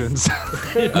decisions.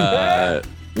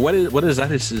 What is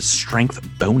that? Is his strength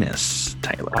bonus,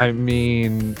 Tyler? I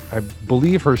mean, I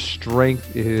believe her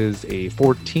strength is a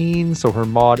 14, so her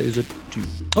mod is a 2.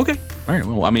 Okay. All right.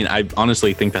 Well, I mean, I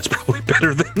honestly think that's probably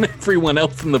better than everyone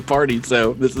else in the party.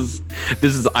 So this is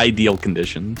ideal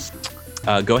conditions.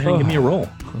 Go ahead and give me a roll.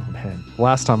 Oh, man.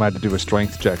 Last time I had to do a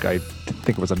strength check, I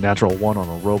think it was a natural 1 on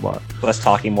a robot. Less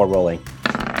talking, more rolling.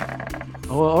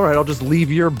 Oh, all right, I'll just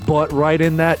leave your butt right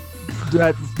in that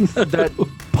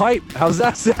pipe. How's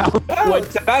that sound? Oh,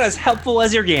 it's about as helpful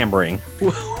as your gambling.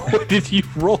 What did you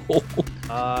roll?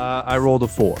 I rolled a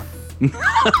 4.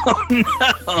 Oh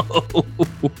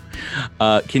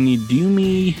no! Can you do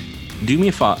me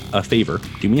a favor?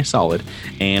 Do me a solid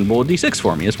and roll a d6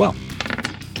 for me as well.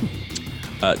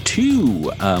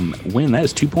 2 win. That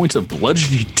is 2 points of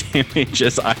bludgeoning damage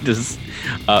as I just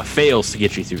fails to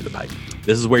get you through the pipe.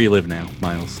 This is where you live now,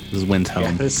 Miles. This is Wynn's home.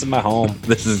 Yeah, this is my home.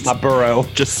 This is my burrow.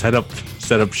 Just set up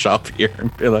shop here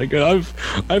and be like,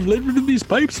 I've lived in these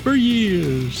pipes for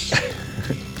years.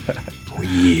 For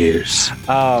years.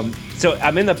 So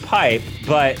I'm in the pipe,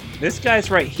 but this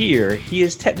guy's right here. He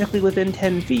is technically within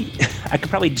 10 feet. I could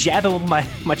probably jab him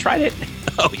with my trident.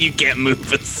 Oh, you can't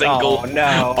move a single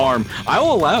arm. I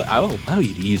will allow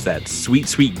you to use that sweet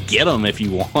get 'em if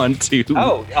you want to.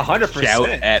 Oh, 100%. Shout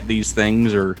at these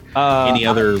things or any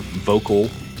other vocal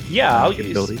I'll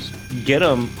abilities. Get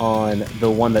him on the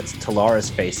one that's Talara's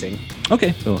facing.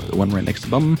 Okay, so the one right next to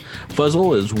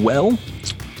Bumfuzzle as well.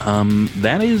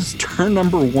 That is turn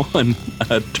number 1.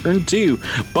 Turn 2,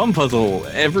 Bumfuzzle.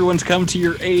 Everyone's come to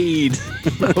your aid.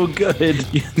 Oh, good.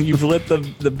 You've lit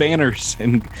the banners,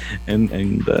 and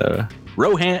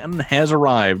Rohan has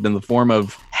arrived in the form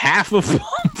of half of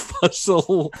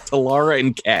Bumfuzzle, Talara,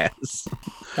 and Kaz.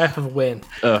 Half of Wynn.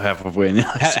 Oh, half of Wynn.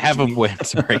 Half of Wynn.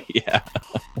 Sorry, yeah.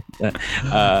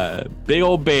 Big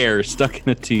old bear stuck in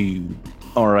a tube.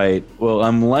 All right. Well,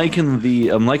 I'm liking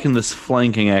this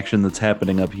flanking action that's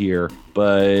happening up here,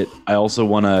 but I also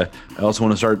want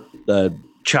to start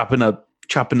chopping up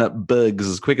bugs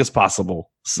as quick as possible.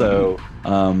 So,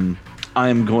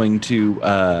 I'm going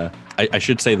to. I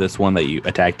should say this one that you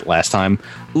attacked last time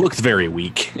looks very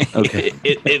weak. Okay.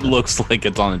 it looks like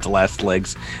it's on its last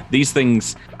legs. These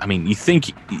things, I mean, you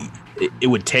think it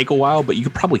would take a while, but you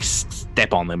could probably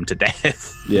step on them to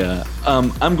death. Yeah.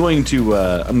 I'm going to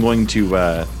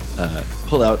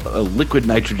pull out a liquid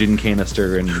nitrogen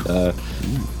canister and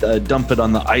dump it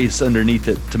on the ice underneath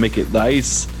it to make it the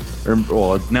ice.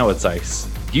 Now it's ice.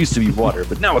 It used to be water,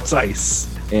 but now it's ice.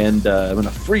 And I'm going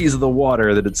to freeze the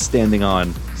water that it's standing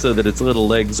on so that its little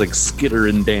legs like skitter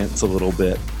and dance a little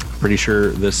bit. Pretty sure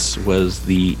this was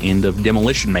the end of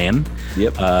Demolition Man.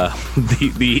 Yep.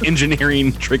 The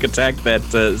engineering trick attack that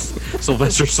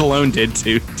Sylvester Stallone did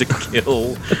to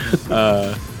kill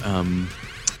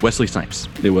Wesley Snipes.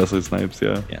 Yeah, Wesley Snipes,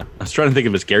 yeah. Yeah. I was trying to think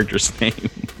of his character's name.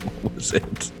 What was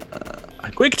it?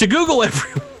 Quick to Google,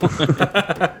 everyone.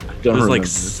 It was like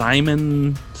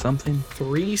Simon something.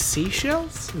 3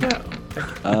 seashells? No.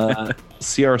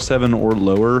 CR7 or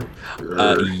lower?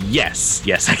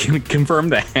 Yes, I can confirm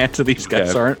that. These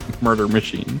guys aren't murder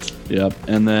machines. Yep,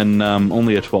 and then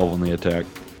only a 12 on the attack.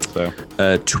 So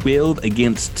 12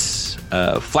 against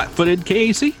flat-footed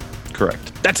KAC?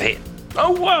 Correct. That's a hit.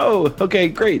 Oh, whoa! Okay,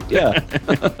 great, yeah.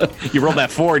 You rolled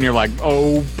that 4 and you're like,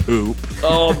 oh, poop.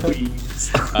 Oh, please.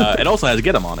 It also has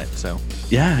Get 'em on it, so.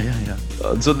 Yeah.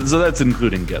 So that's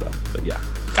including Get 'em, but yeah.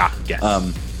 Yes.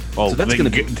 So that's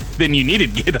then you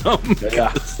needed Get 'em.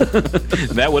 Yeah.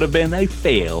 That would have been a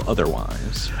fail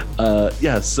otherwise.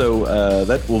 So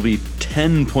that will be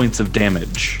 10 points of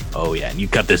damage. Oh, yeah, and you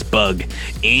cut this bug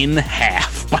in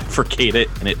half, bifurcate it,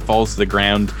 and it falls to the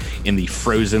ground in the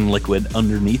frozen liquid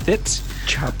underneath it.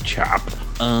 Chop, chop.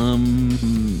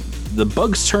 The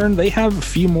bug's turn, they have a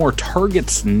few more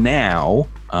targets now.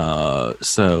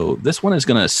 So this one is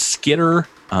going to skitter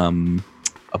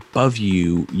above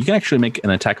you. You can actually make an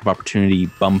attack of opportunity,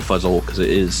 Bumfuzzle, because it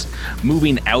is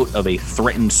moving out of a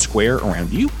threatened square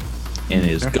around you and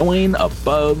is going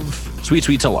above Sweet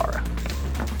Talara.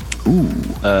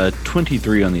 Ooh,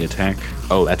 23 on the attack.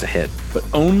 Oh, that's a hit. But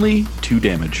only 2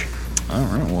 damage. All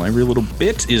right, well, every little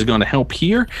bit is going to help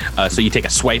here. So you take a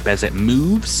swipe as it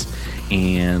moves,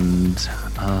 and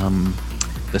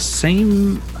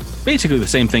basically the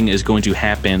same thing is going to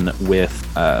happen with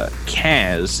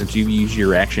Kaz, since you've used your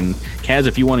reaction. Kaz,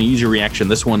 if you want to use your reaction,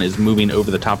 this one is moving over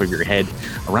the top of your head,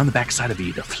 around the backside of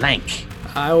you to flank.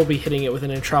 I will be hitting it with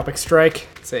an entropic strike.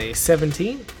 It's a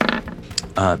 17.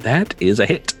 That is a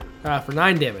hit. For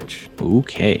 9 damage.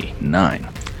 Okay, 9.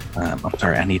 I'm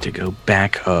sorry, I need to go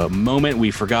back a moment. We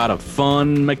forgot a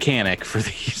fun mechanic for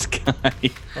these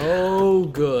guys. Oh,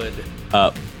 good.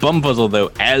 Bumfuzzle,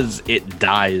 though, as it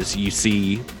dies, you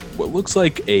see what looks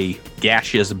like a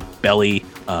gaseous belly,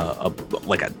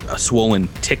 like a swollen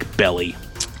tick belly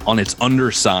on its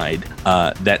underside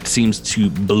that seems to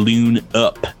balloon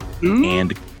up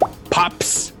and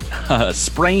pops,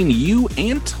 spraying you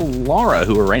and Talara,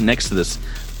 who are right next to this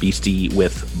beastie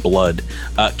with blood.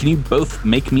 Can you both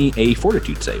make me a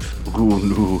fortitude save? Ooh,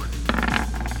 no.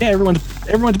 Yeah,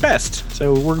 everyone's best,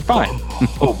 so we're fine.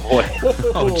 Oh boy.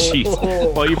 Oh jeez.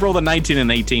 Well, you've rolled a 19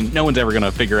 and 18. No one's ever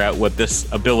gonna figure out what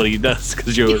this ability does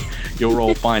because you'll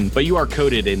roll fine. But you are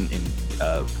coated in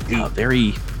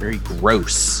very, very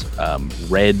gross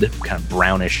red, kind of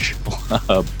brownish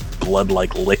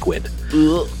blood-like liquid.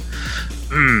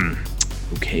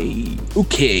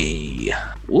 Okay.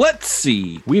 Let's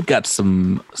see. We've got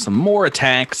some more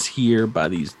attacks here by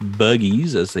these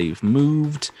buggies as they've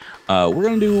moved. We're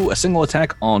going to do a single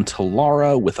attack on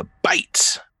Talara with a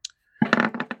bite.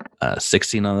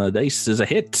 16 on the dice is a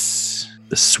hit.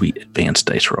 The sweet advanced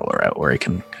dice roller out where I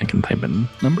can type in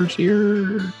numbers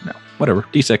here. No, whatever.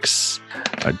 D6.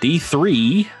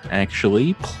 D3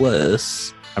 actually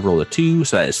plus I rolled a 2,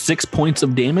 so that is 6 points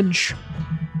of damage.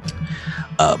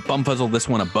 Bumfuzzle, this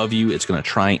one above you, it's going to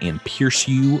try and pierce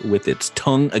you with its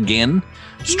tongue again,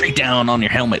 straight down on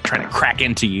your helmet, trying to crack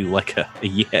into you like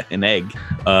an egg.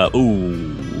 I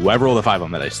rolled a 5 on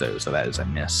the dice though, so that is a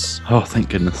miss. Oh, thank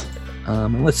goodness.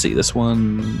 Let's see, this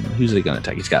one, who's he going to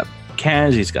attack? He's got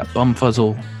Kaz, he's got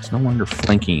Bumfuzzle. It's no longer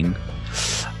flanking.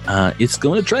 It's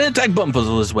going to try and attack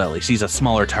Bumfuzzle as well. He sees a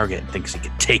smaller target and thinks he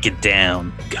can take it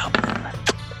down.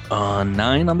 Goblin.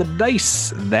 9 on the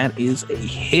dice. That is a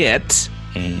hit.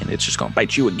 And it's just going to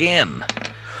bite you again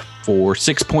for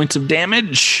 6 points of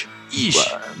damage.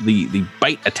 The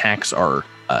bite attacks are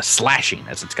slashing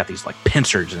as it's got these like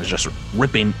pincers and it's just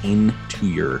ripping into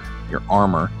your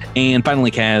armor. And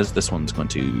finally, Kaz, this one's going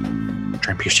to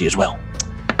try and pierce you as well.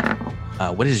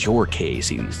 What is your KAC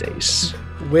these days?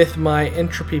 With my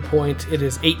entropy point, it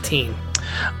is 18.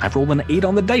 I've rolled an 8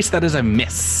 on the dice. That is a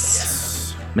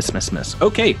miss. Yes. Miss.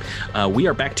 Okay, we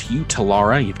are back to you,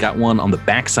 Talara. You've got one on the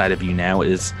backside of you now.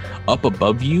 It is up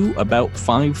above you about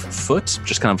 5 foot,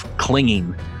 just kind of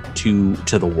clinging to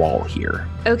the wall here.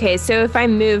 Okay, so if I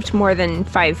moved more than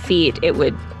 5 feet, it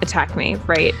would attack me,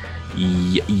 right?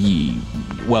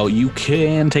 Well, you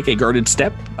can take a guarded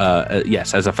step,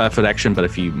 yes, as a 5-foot action, but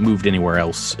if you moved anywhere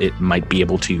else, it might be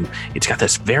able to. It's got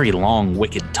this very long,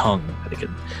 wicked tongue that it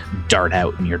could dart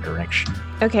out in your direction.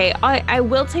 Okay, I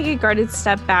will take a guarded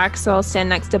step back, so I'll stand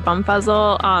next to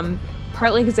Bumfuzzle,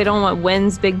 partly because I don't want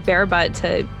Wynn's big bear butt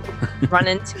to run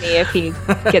into me if he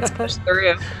gets pushed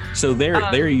through. So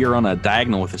there you're on a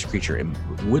diagonal with this creature and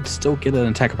would still get an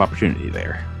attack of opportunity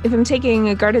there. If I'm taking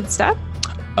a guarded step?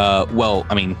 Well,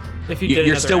 I mean, If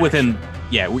you're still action. within.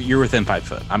 Yeah, you're within 5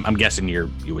 foot. I'm guessing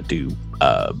you would do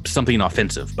something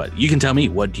offensive, but you can tell me,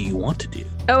 what do you want to do?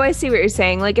 Oh, I see what you're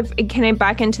saying. Like, can I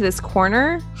back into this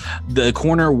corner? The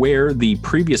corner where the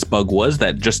previous bug was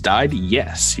that just died.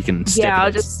 Yes, you can step I'll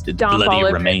in just its stomp all bloody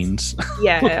over remains.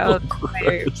 Yeah.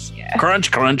 Gross. Yeah.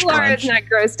 Crunch. Laura's not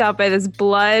grossed out by this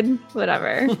blood.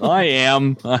 Whatever. I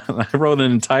am. I wrote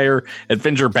an entire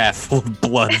adventure path full of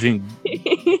blood and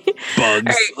bugs.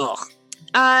 Right. Ugh.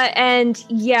 And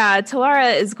yeah,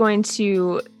 Talara is going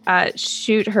to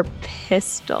shoot her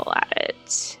pistol at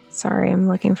it. Sorry, I'm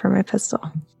looking for my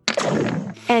pistol.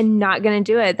 And not going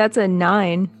to do it. That's a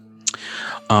 9.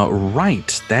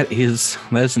 Right. That is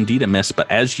indeed a miss. But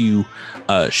as you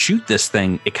shoot this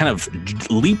thing, it kind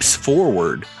of leaps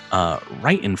forward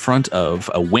right in front of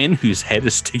a Wynn whose head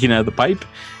is sticking out of the pipe,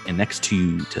 and next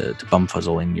to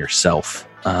Bumfuzzle and yourself.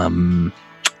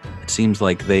 It seems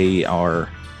like they are.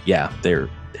 Yeah,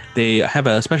 they have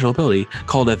a special ability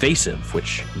called evasive,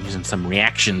 which using some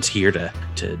reactions here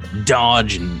to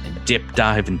dodge and dip,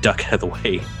 dive, and duck out of the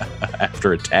way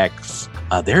after attacks.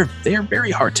 They're very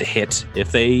hard to hit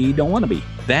if they don't want to be.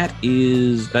 That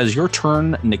is your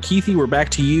turn, Nikithi. We're back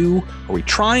to you. Are we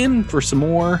trying for some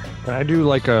more? Can I do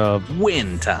like a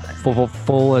Win time?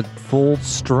 full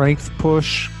strength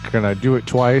push? Can I do it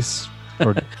twice?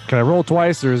 Or can I roll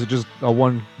twice, or is it just a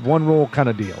one roll kind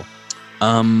of deal?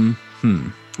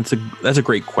 That's a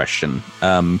great question.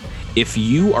 If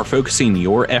you are focusing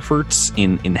your efforts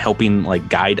in helping like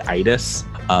guide Idis,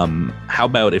 how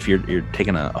about if you're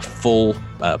taking a full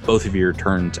both of your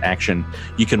turns action,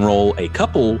 you can roll a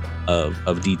couple of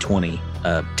D20,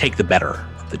 take the better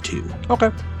of the two. Okay.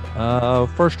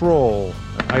 First roll,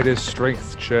 Idis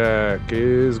strength check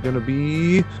is gonna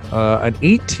be an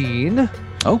 18.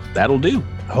 Oh, that'll do.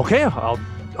 Okay,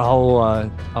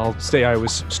 I'll say I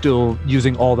was still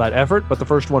using all that effort, but the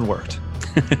first one worked.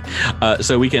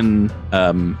 So we can,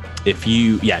 if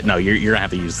you, you're gonna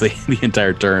have to use the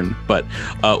entire turn. But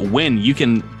when you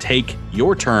can take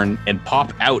your turn and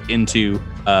pop out into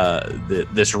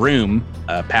this room,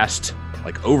 past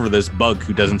like over this bug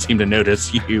who doesn't seem to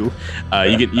notice you,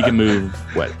 you can move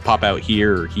pop out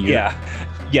here or here.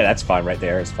 Yeah, that's fine. Right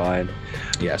there is fine.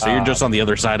 Yeah, so you're just on the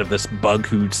other side of this bug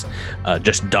who's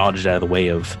just dodged out of the way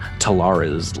of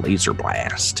Talara's laser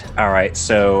blast. All right,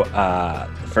 so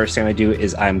the first thing I do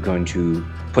is I'm going to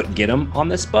put Get 'em on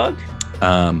this bug.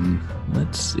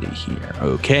 Let's see here.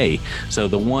 Okay, so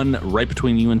the one right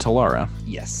between you and Talara.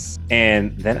 Yes.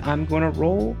 And then I'm going to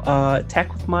roll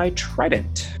attack with my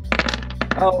trident.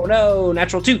 Oh no,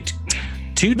 natural toot.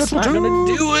 Toots not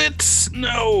gonna do it.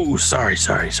 No, sorry.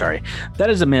 That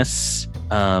is a miss.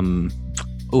 I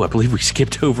believe we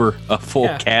skipped over a full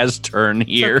Kaz turn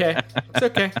here. It's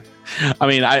okay. I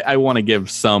mean, I want to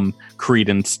give some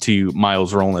credence to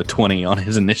Miles rolling a 20 on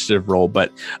his initiative roll,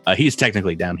 but he's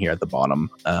technically down here at the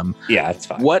bottom. Yeah, that's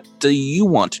fine. What do you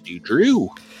want to do, Drew?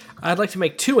 I'd like to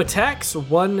make 2 attacks,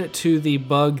 one to the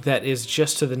bug that is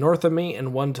just to the north of me,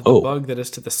 and one to the bug that is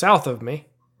to the south of me.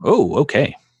 Oh,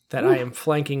 okay. That I am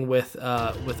flanking with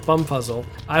Bumfuzzle.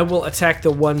 I will attack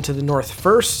the one to the north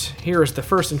first. Here is the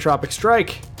first entropic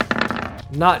strike.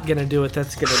 Not gonna do it.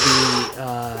 That's gonna be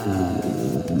an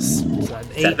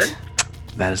 8. 7.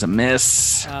 That is a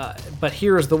miss. But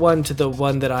here is the one to the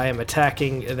one that I am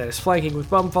attacking that is flanking with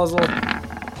Bumfuzzle.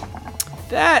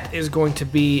 That is going to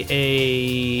be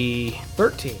a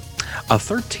 13. A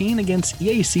 13 against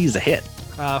EAC is a hit.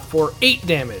 For 8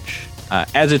 damage.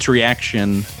 As its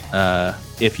reaction,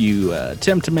 if you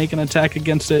attempt to make an attack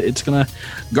against it, it's going to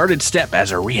guarded step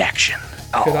as a reaction.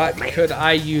 Could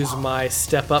I use my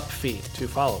step up feat to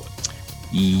follow it?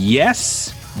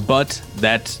 Yes, but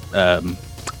that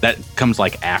comes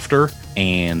like after,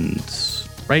 and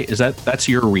right? That's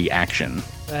your reaction.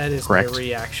 That is correct? My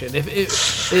reaction. If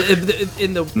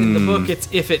in the book, it's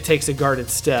if it takes a guarded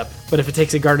step, but if it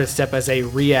takes a guarded step as a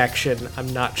reaction,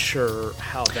 I'm not sure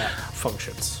how that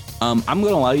functions. I'm going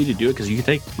to allow you to do it because you can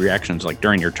take reactions like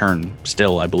during your turn.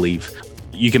 Still, I believe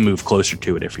you can move closer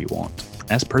to it if you want,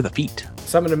 as per the feat.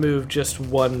 So I'm going to move just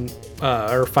 1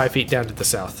 or 5 feet down to the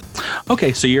south.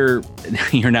 Okay, so you're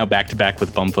now back to back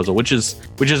with Bumfuzzle, which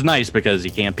is nice because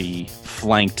you can't be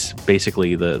flanked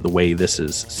basically the way this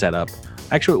is set up.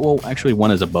 Actually, one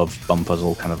is above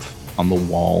Bumfuzzle, kind of on the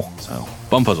wall. So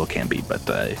Bumfuzzle can be, but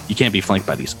you can't be flanked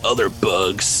by these other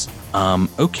bugs.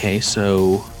 Okay,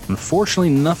 so unfortunately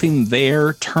nothing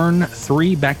there. Turn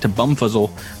 3 back to Bumfuzzle.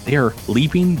 They are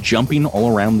leaping, jumping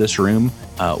all around this room.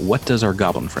 What does our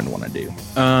goblin friend want to do?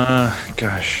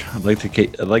 Gosh, I'd like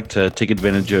to take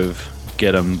advantage of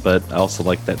get him, but I also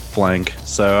like that flank.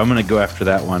 So I'm gonna go after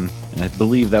that one, and I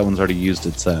believe that one's already used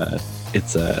its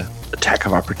attack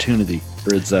of opportunity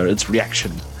or its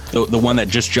reaction. The one that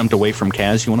just jumped away from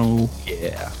Kaz. You want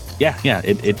to? Yeah.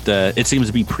 It seems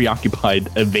to be preoccupied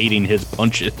evading his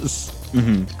punches.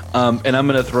 Mm-hmm. And I'm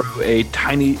gonna throw a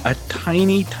tiny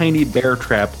bear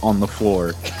trap on the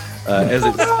floor. As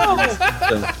it's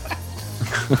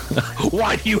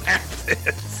Why do you have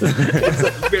this? It's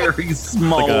a very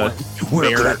small one.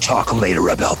 We're gonna talk later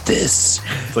about this.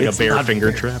 It's like a bear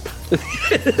finger trap.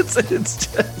 it's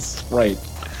just right.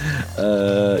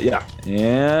 Yeah.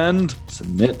 And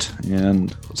submit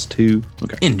and +2.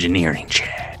 Okay. Engineering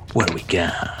check. What do we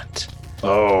got?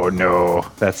 Oh no,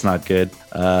 that's not good.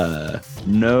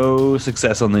 No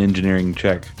success on the engineering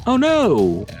check. Oh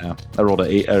no. Yeah, I rolled an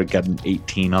 8. I got an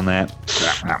 18 on that.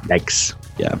 Yikes.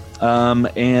 Yeah.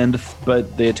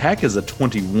 But the attack is a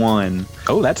 21.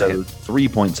 Oh, that's so 3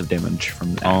 points of damage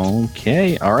from that.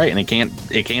 Okay. All right, and it can't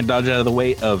dodge out of the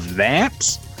way of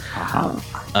that.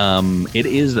 It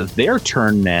is their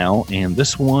turn now, and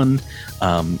this one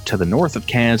to the north of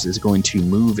Kaz is going to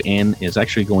move in. Is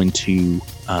actually going to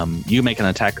you make an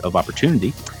attack of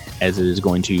opportunity, as it is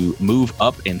going to move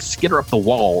up and skitter up the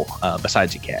wall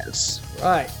besides you, Kaz.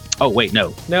 Right. Oh wait,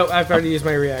 no. No, I've already used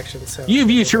my reaction. So you've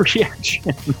used your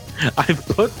reaction.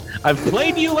 I've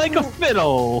played you like a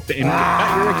fiddle and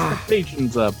got your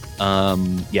expectations up.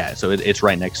 Yeah, so it's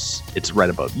right next. It's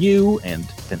right above you, and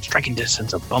then striking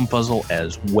distance of Bumfuzzle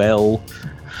as well.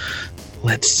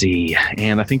 Let's see,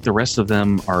 and I think the rest of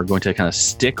them are going to kind of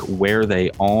stick where they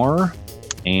are.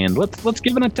 And let's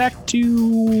give an attack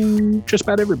to just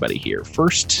about everybody here.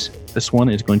 First, this one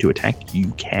is going to attack you,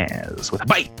 Kaz, with a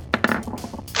bite.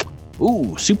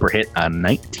 Ooh, super hit, a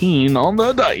 19 on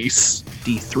the dice.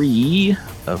 D3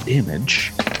 of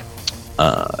damage.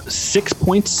 6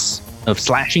 points of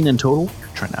slashing in total.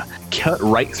 Trying to cut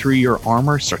right through your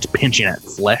armor, starts pinching at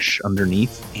flesh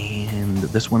underneath. And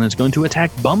this one is going to attack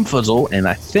Bumfuzzle, and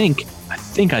I think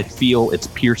I feel its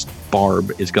pierced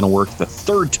barb is going to work the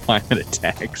 3rd time it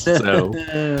attacks. So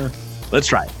let's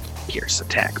try it. Pierce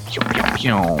attack. Pew, pew,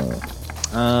 pew.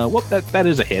 Well, that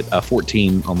is a hit.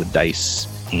 14 on the dice.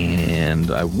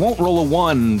 And I won't roll a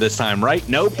 1 this time, right?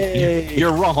 Nope.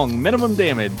 You're wrong. Minimum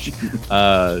damage. Did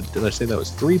I say that was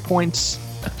 3 points?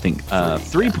 I think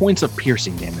 3 points of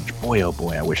piercing damage. Boy, oh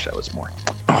boy, I wish that was more.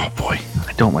 Oh boy,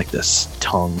 I don't like this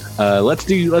tongue. Let's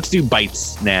do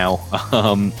bites now.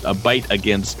 A bite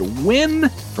against Win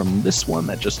from this one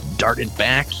that just darted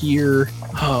back here.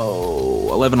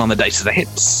 Oh, 11 on the dice is a hit.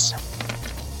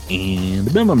 And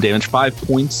the minimum damage, 5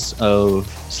 points of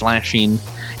slashing.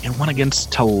 And one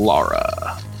against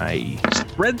Talara. I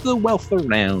spread the wealth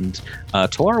around.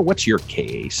 Talara, what's your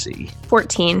KAC?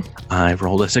 14. I've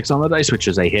rolled a 6 on the dice, which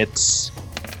is a hit.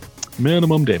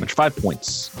 Minimum damage, 5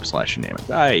 points of slashing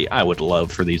damage. I would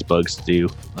love for these bugs to do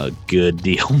a good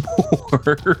deal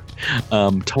more.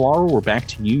 Talara, we're back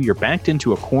to you. You're backed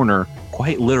into a corner,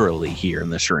 quite literally, here in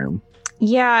this room.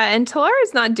 Yeah, and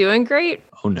Talara's not doing great.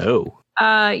 Oh, no.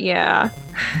 Yeah.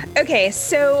 Okay,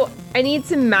 so I need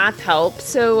some math help.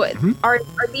 So are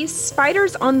these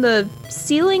spiders on the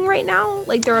ceiling right now?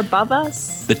 Like they're above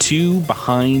us? The two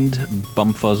behind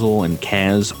Bumfuzzle and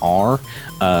Kaz are.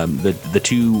 The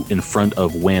two in front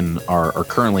of Win are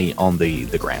currently on the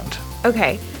ground.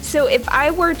 Okay, so if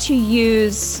I were to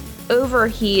use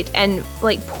overheat and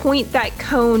like point that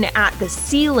cone at the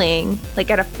ceiling,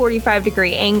 like at a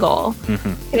 45-degree angle,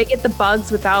 can I get the bugs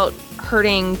without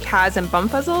hurting Kaz and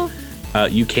Bumfuzzle?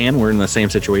 You can. We're in the same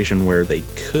situation where they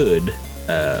could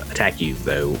attack you,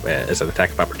 though, as an attack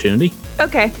of opportunity.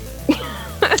 Okay.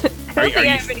 I don't think I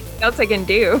have anything else I can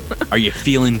do. Are you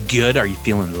feeling good? Are you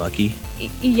feeling lucky?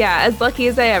 Yeah, as lucky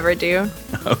as I ever do.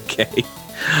 Okay.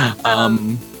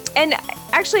 And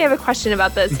actually, I have a question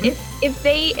about this. If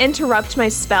they interrupt my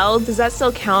spell, does that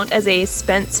still count as a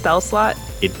spent spell slot?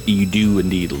 You do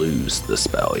indeed lose the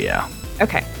spell, yeah.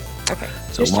 Okay.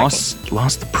 So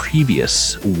lost the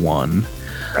previous one.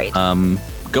 Right.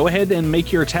 Go ahead and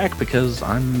make your attack because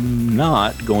I'm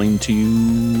not going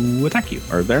to attack you,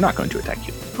 or they're not going to attack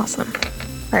you. Awesome.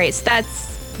 All right, so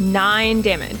that's 9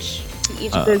 damage to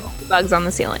each of those bugs on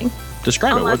the ceiling.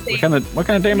 Describe it. What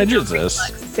kind of damage is this?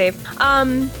 Save.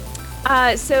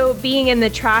 So being in the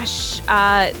trash,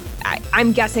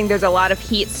 I'm guessing there's a lot of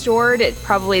heat stored. It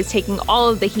probably is taking all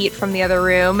of the heat from the other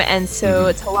room, and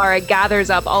so Talara gathers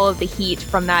up all of the heat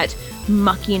from that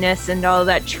muckiness and all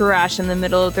that trash in the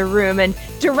middle of the room and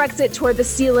directs it toward the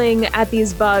ceiling at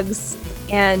these bugs,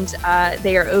 and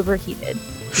they are overheated.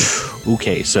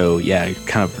 Okay, so yeah,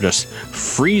 kind of just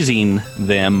freezing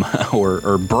them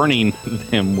or burning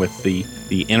them with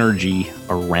the energy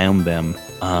around them.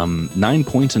 9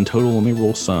 points in total. Let me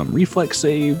roll some reflex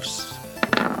saves.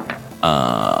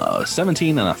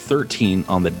 17 and a 13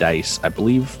 on the dice. I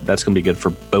believe that's going to be good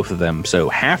for both of them. So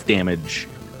half damage,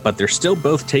 but they're still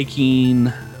both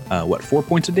taking, 4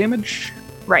 points of damage?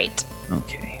 Right.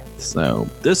 Okay. So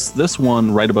this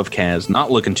one right above Kaz,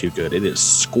 not looking too good. It is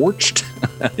scorched.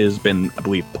 It has been, I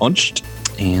believe, punched.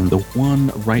 And the one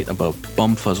right above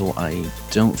Bumfuzzle, I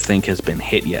don't think has been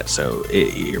hit yet. So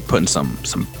you're putting some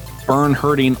burn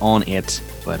hurting on it,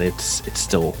 but it's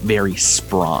still very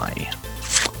spry.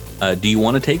 Do you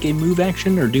want to take a move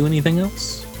action or do anything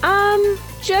else?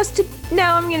 No,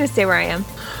 I'm going to stay where I am.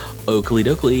 Oakley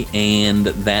dokley, and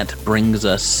that brings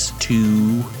us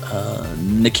to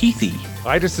Nikithi.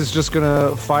 Idris is just going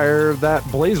to fire that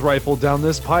blaze rifle down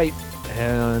this pipe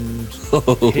and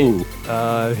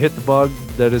hit the bug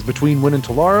that is between Win and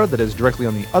Talara, that is directly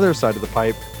on the other side of the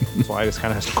pipe. So Idris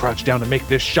kind of has to crouch down to make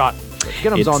this shot.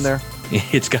 Get him on there.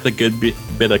 It's got a good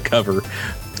bit of cover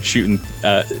shooting,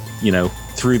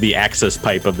 through the access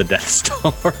pipe of the Death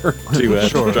Star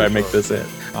to try and make this hit.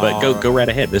 But go right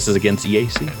ahead. This is against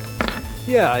EAC.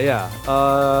 Yeah.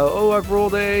 I've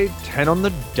rolled a 10 on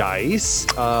the dice.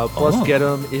 Plus get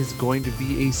him is going to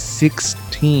be a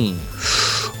 16.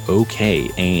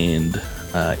 Okay, and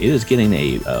it is getting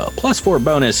a +4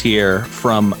 bonus here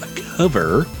from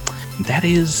cover. That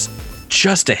is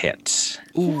just a hit.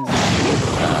 Ooh.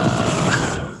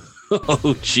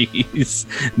 Oh, jeez.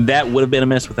 That would have been a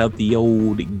miss without the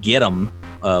old get 'em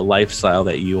lifestyle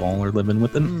that you all are living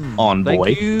with an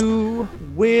envoy. Thank you.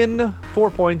 Win 4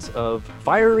 points of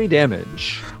fiery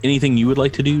damage. Anything you would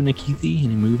like to do, Nikithi?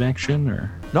 Any move action?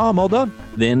 Or No, I'm all done.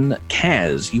 Then,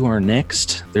 Kaz, you are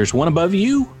next. There's one above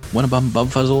you, one above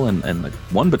Bumfuzzle, and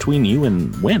one between you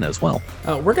and Win as well.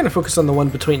 We're going to focus on the one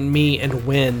between me and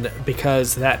Win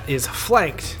because that is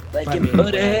flanked.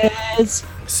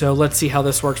 So let's see how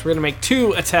this works. We're going to make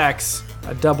 2 attacks.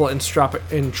 A double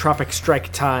entropic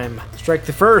strike time. Strike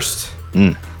the first.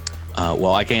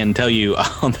 Well, I can tell you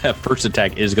on that first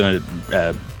attack is going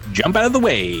to jump out of the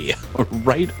way,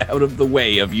 right out of the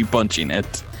way of you punching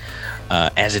it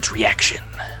as its reaction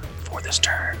for this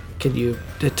turn. Can you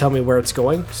tell me where it's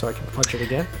going so I can punch it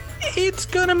again? It's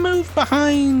gonna move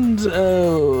behind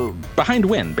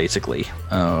Win, basically,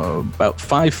 about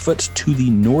 5 foot to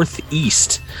the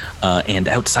northeast, and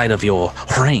outside of your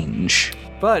range.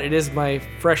 But it is my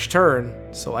fresh turn,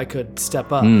 so I could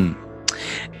step up.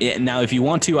 Yeah, now, if you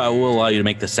want to, I will allow you to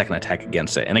make the second attack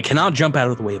against it, and it cannot jump out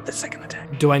of the way of the second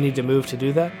attack. Do I need to move to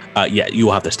do that? Yeah, you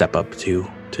will have to step up to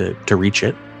reach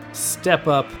it. Step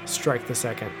up, strike the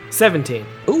second. 17.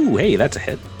 Ooh, hey, that's a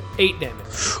hit. 8 damage.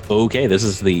 Okay, this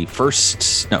is the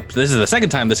second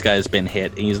time this guy's been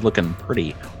hit. He's looking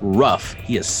pretty rough.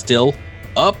 He is still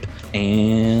up,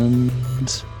 and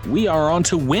we are on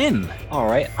to Win. All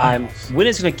right. Win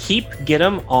is going to get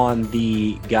him on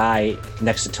the guy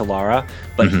next to Talara,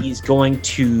 but he's going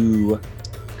to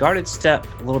guarded step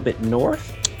a little bit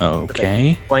north.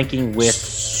 Okay. Flanking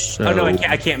with... oh, no,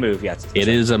 I can't move. Yeah, it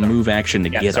is a move action to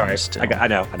get sorry. him still. I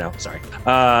know. Sorry.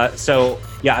 So,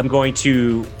 yeah, I'm going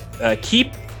to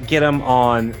get him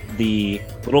on the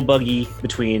little buggy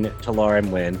between Talara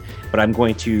and Win, but I'm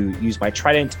going to use my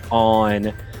trident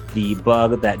on the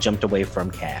bug that jumped away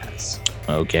from Kaz.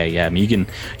 Okay, yeah. I mean,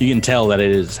 you can tell that it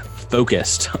is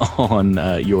focused on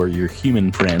your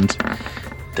human friend.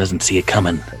 Doesn't see it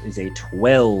coming. That is a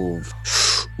 12.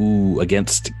 Ooh,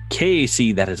 against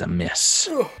Casey, that is a miss.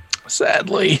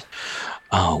 Sadly.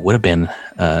 Oh, would have been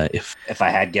if I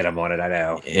had get him on it. I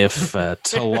know. If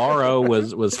Talara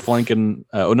was flanking.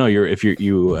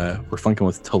 You were flanking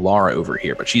with Talara over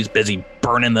here, but she's busy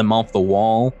burning them off the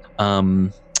wall.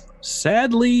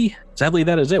 Sadly,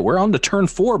 that is it. We're on to turn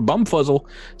 4. Bumfuzzle.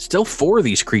 Still 4 of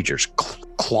these creatures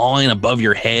clawing above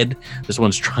your head. This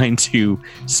one's trying to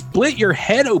split your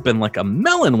head open like a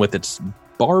melon with its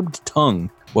barbed tongue.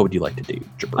 What would you like to do,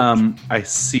 Jabberwock? I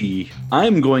see.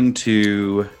 I'm going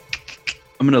to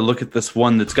look at this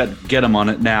one that's got get 'em on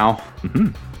it now.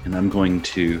 And I'm going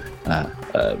to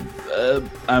I've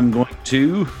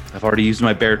already used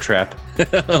my bear trap.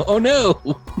 Oh no.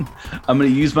 I'm going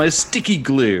to use my sticky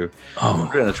glue. I'm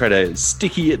going to try to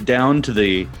sticky it down to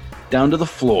the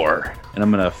floor. And I'm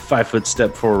going to 5-foot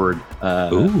step forward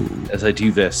as I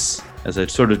do this. As I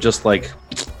sort of just like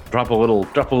drop a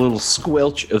little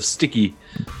squelch of sticky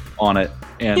on it.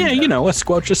 And, a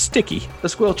squelch of sticky. A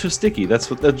squelch of sticky. That's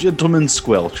what the gentleman's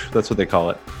squelch. That's what they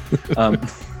call it.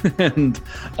 And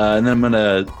then I'm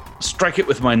gonna strike it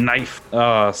with my knife.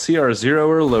 CR 0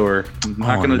 or lower. I'm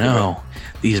not gonna do it.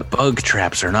 These bug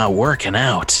traps are not working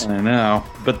out. I know,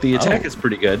 but the attack is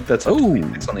pretty good. That's up to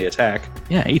 26 on the attack.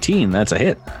 Yeah, 18. That's a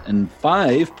hit. And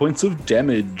 5 points of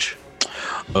damage.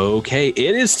 Okay,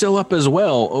 it is still up as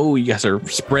well. Oh, you guys are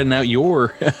spreading out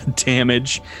your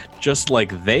damage just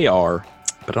like they are.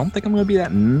 But I don't think I'm going to be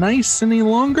that nice any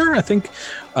longer. I think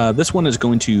this one is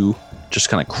going to just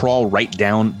kind of crawl right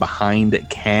down behind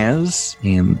Kaz.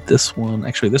 And this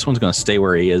one's going to stay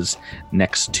where he is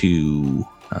next to...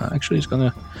 he's going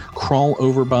to crawl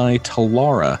over by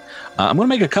Talara. I'm going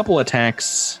to make a couple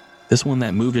attacks. This one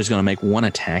that moved is going to make one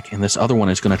attack, and this other one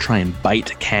is going to try and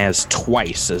bite Kaz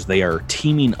twice as they are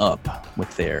teaming up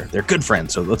with their good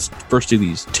friends. So let's first do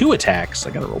these 2 attacks.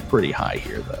 I got to roll pretty high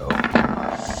here, though.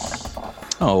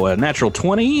 Oh, a natural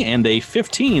 20 and a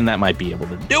 15. That might be able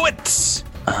to do it.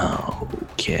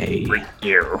 Okay.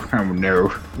 Oh,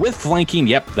 no. With flanking,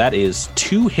 yep, that is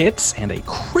 2 hits and a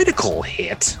critical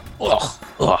hit.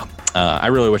 Ugh. I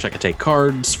really wish I could take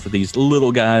cards for these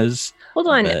little guys. Hold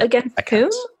on, against whom?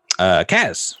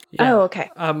 Kaz. Yeah. Oh, okay.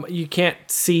 You can't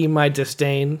see my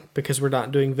disdain because we're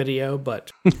not doing video,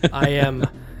 but I am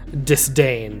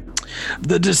disdain.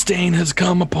 The disdain has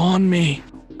come upon me.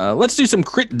 Let's do some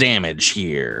crit damage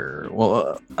here.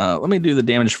 Well, let me do the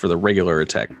damage for the regular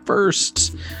attack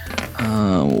first.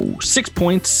 6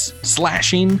 points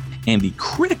slashing, and the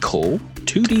critical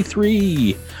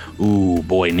 2d3. Ooh,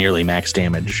 boy, nearly max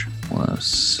damage.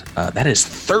 Plus, that is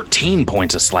 13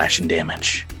 points of slashing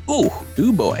damage.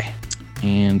 Ooh, boy.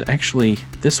 And actually,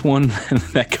 this one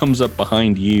that comes up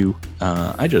behind you,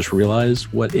 I just realized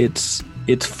what its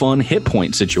fun hit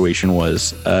point situation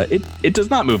was. It does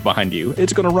not move behind you.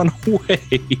 It's going to run away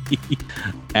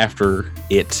after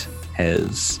it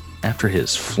has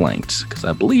flanked. Because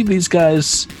I believe these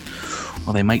guys,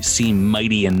 while they might seem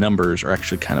mighty in numbers, are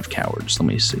actually kind of cowards. Let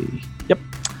me see. Yep.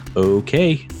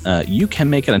 Okay. You can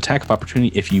make an attack of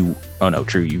opportunity if you... Oh, no,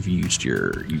 true. You've used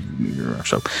your...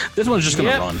 So this one's just going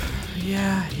to run.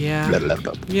 Yeah. Yeah,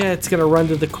 it's going to run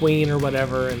to the queen or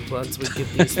whatever, and once we get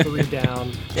these 3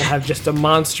 down, we'll have just a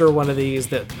monster one of these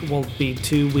that won't be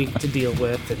too weak to deal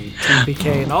with, and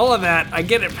TPK and all of that. I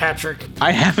get it, Patrick.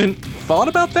 I haven't thought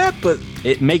about that, but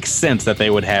it makes sense that they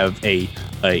would have a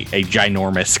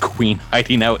ginormous queen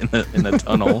hiding out in the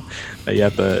tunnel that you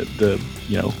have to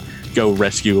go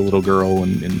rescue a little girl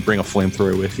and bring a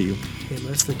flamethrower with you. They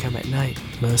mostly come at night,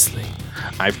 mostly.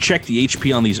 I've checked the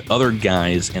HP on these other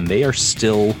guys, and they are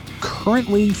still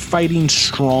currently fighting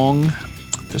strong.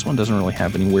 This one doesn't really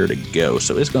have anywhere to go,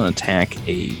 so it's going to attack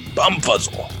a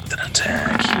Bumfuzzle with an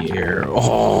attack here.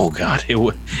 Oh, God.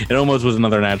 It almost was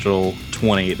another natural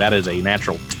 20. That is a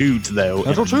natural 2, though.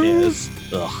 Natural 2s?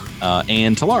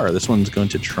 And Talara, this one's going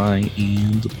to try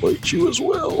and bite you as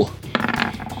well.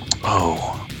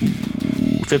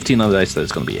 15 on the dice.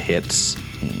 That's going to be a hit.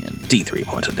 And D3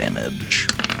 points of damage.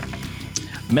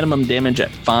 Minimum damage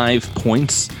at 5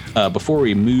 points. Before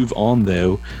we move on,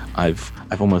 though, I've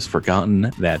almost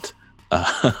forgotten that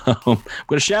I'm going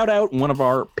to shout out one of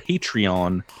our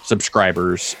Patreon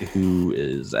subscribers who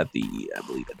is at I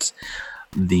believe it's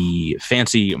the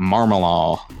fancy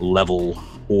Marmalade level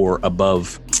or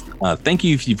above. Thank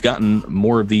you if you've gotten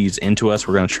more of these into us.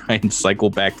 We're going to try and cycle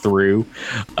back through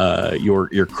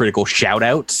your critical shout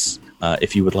outs.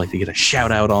 If you would like to get a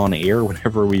shout out on air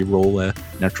whenever we roll a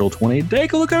natural 20,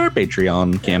 take a look at our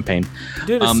Patreon campaign.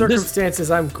 Due to circumstances,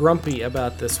 I'm grumpy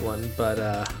about this one,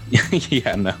 but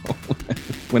yeah, no.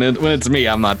 when it's me,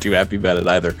 I'm not too happy about it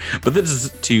either. But this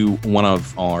is to one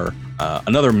of our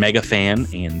another mega fan,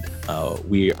 and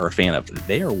we are a fan of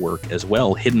their work as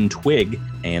well, Hidden Twig,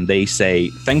 and they say,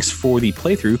 thanks for the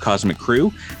playthrough, Cosmic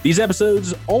Crew. These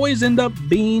episodes always end up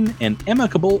being an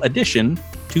amicable addition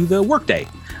to the workday.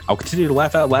 I'll continue to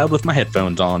laugh out loud with my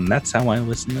headphones on. That's how I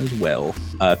listen as well.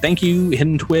 Thank you,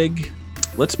 Hidden Twig.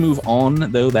 Let's move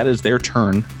on, though. That is their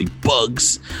turn. The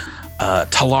bugs.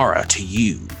 Talara, to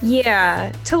you.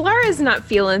 Yeah, Talara's not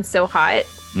feeling so hot.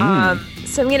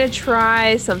 So I'm going to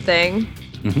try something.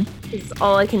 It's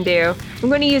all I can do. I'm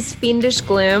going to use Fiendish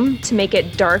Gloom to make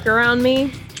it dark around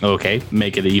me. Okay,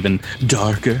 make it even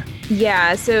darker.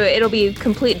 Yeah, so it'll be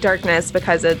complete darkness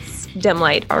because it's dim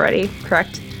light already,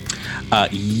 correct?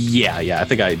 Yeah. I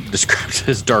think I described it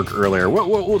as dark earlier.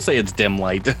 We'll say it's dim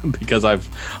light because I've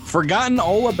forgotten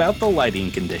all about the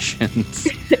lighting conditions.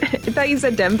 I thought you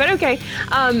said dim, but okay.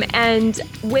 And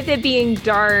with it being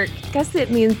dark, I guess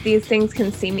it means these things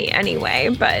can see me anyway,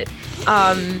 but...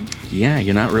 Yeah,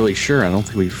 you're not really sure. I don't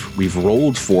think we've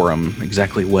rolled for them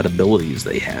exactly what abilities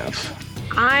they have.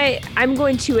 I'm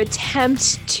going to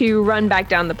attempt to run back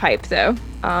down the pipe, though.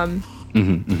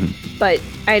 But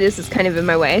Itis is kind of in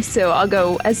my way, so I'll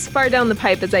go as far down the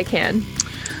pipe as I can.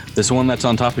 This one that's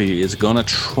on top of you is gonna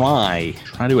try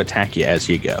to attack you as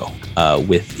you go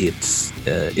with its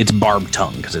barbed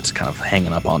tongue, because it's kind of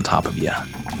hanging up on top of you.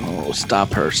 Oh,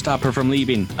 stop her from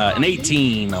leaving. An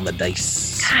 18 on the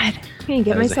dice. God, I'm gonna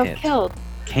get myself killed.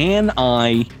 Can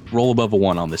I roll above a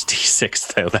 1 on this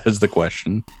D6 though? That is the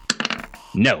question.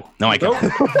 No, I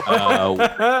can't.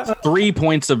 3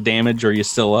 points of damage. Are you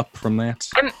still up from that?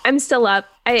 I'm still up.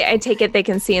 I take it they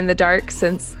can see in the dark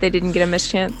since they didn't get a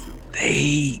mischance.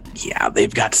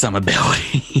 They've got some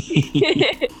ability.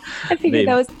 I figured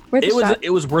that was worth a shot.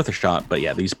 It was worth a shot, but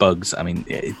yeah, these bugs, I mean,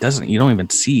 you don't even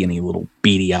see any little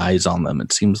beady eyes on them.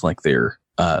 It seems like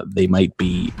they might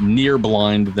be near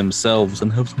blind themselves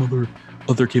and have some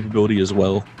other capability as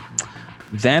well.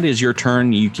 That is your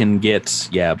turn. You can get,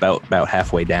 about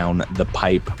halfway down the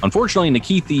pipe. Unfortunately,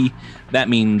 Nikithi, that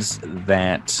means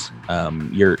that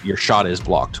your shot is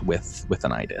blocked with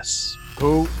an itis.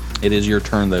 Oh. It is your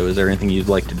turn, though. Is there anything you'd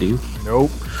like to do?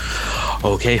 Nope.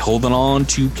 Okay, holding on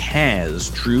to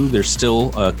Kaz. Drew, there's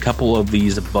still a couple of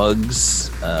these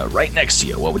bugs right next to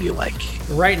you. What would you like?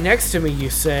 Right next to me, you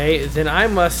say? Then I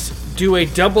must do a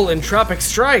double entropic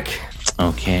strike.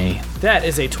 Okay. That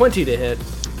is a 20 to hit.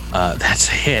 That's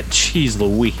a hit. Jeez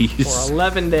Louise. For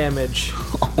 11 damage.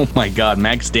 Oh my god,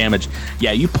 max damage.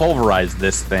 Yeah, you pulverized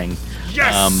this thing.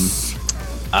 Yes!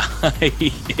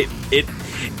 It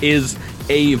is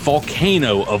a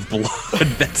volcano of blood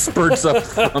that spurts up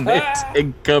from it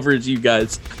and covers you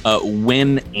guys.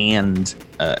 Wen and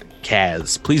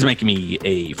Kaz, please make me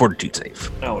a fortitude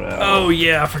save. Oh no. Oh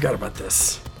yeah, I forgot about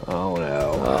this. Oh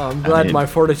no. Oh, I'm glad my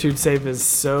fortitude save is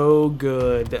so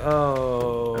good.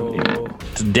 Oh.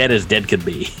 It's dead as dead could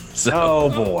be. So. Oh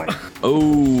boy.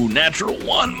 Oh, natural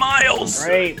 1, Miles.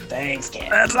 Great, thanks, Kaz.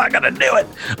 That's not gonna do it.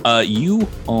 You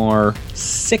are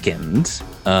sickened.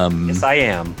 Yes, I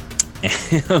am.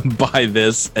 By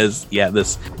this, as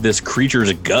this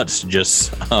creature's guts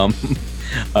just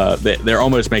they're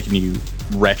almost making you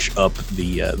retch up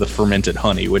the fermented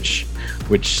honey, which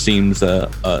seems a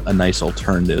nice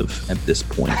alternative at this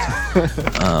point.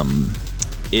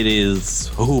 It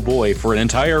is, oh boy, for an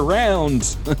entire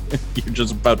round, you're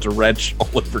just about to retch all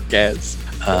over Kaz.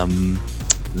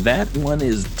 That one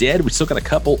is dead. We still got a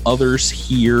couple others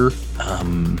here.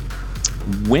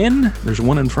 There's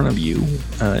one in front of you,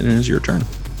 and it is your turn.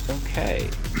 Okay.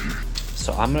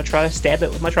 So I'm going to try to stab it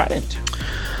with my trident.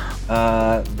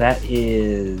 That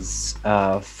is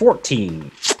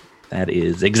 14. That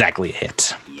is exactly a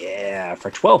hit. Yeah, for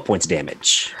 12 points of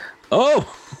damage. Oh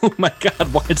my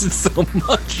god, why is it so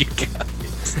much, you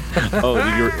guys?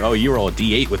 You roll a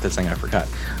D8 with this thing, I forgot.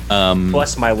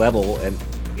 Plus my level, and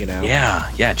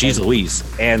Yeah, geez Louise.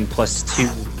 And plus 2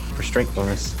 for strength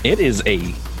bonus. It is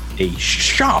a a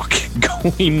shock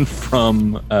going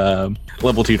from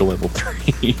level 2 to level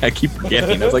 3. I keep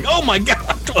forgetting. I was like, oh my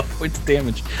god, 12 points of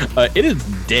damage. It is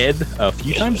dead a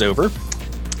few times over.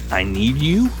 I need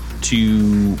you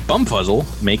to Bumfuzzle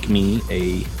make me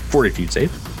a fortitude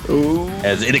save. Ooh.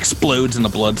 As it explodes in the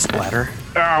blood splatter.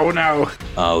 Oh no.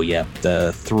 Oh yeah,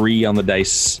 the 3 on the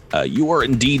dice. You are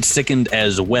indeed sickened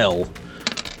as well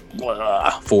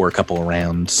for a couple of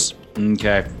rounds.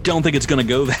 Okay. Don't think it's going to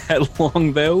go that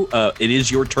long, though. It is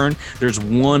your turn. There's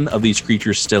one of these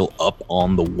creatures still up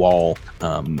on the wall,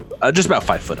 just about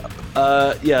 5 foot up.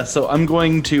 Yeah. So I'm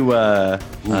going to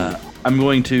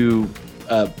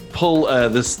pull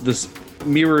this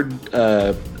mirrored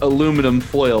aluminum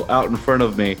foil out in front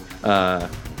of me, and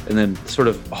then sort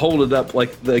of hold it up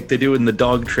like they do in the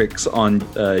dog tricks on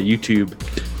YouTube,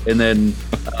 and then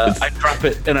I drop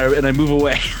it and I move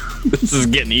away. This is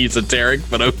getting esoteric,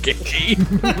 but okay.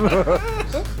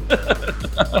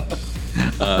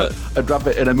 I drop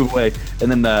it and I move away,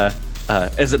 and then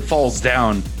as it falls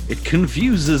down, it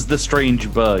confuses the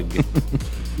strange bug,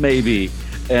 maybe,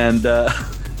 and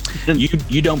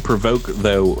you don't provoke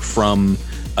though from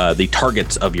the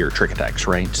targets of your trick attacks,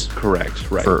 right? Correct,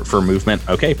 right. For movement.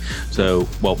 Okay, so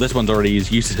well, this one's already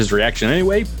used his reaction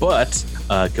anyway, but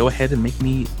go ahead and make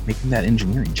me that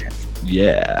engineering check.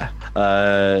 Yeah.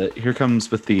 Here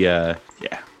comes with the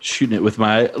shooting it with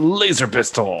my laser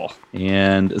pistol.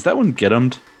 And is that one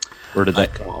get-emmed? Or did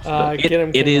that come off?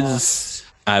 It is.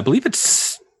 I believe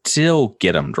it's still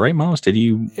get-emmed, right, Miles? Did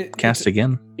you cast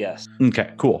again? Yes.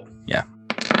 Okay, cool. Yeah.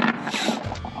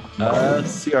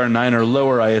 CR9 or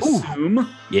lower, I assume.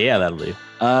 Yeah, that'll do.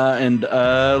 And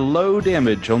low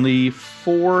damage, only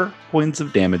 4 points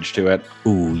of damage to it.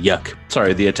 Ooh, yuck.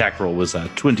 Sorry, the attack roll was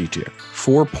 22.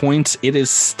 4 points. It is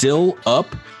still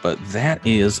up, but that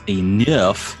is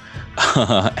enough.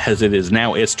 As it is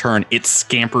now its turn, it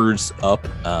scampers up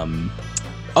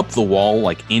the wall,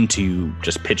 like into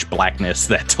just pitch blackness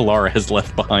that Talara has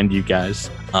left behind you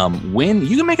guys. When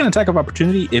you can make an attack of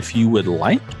opportunity if you would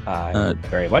like. I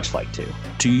very much like to.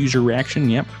 To use your reaction,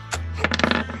 yep.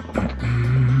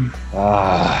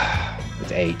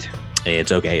 It's 8.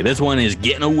 It's okay. This one is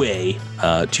getting away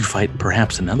to fight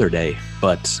perhaps another day,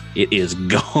 but it is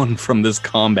gone from this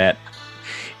combat.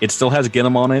 It still has Get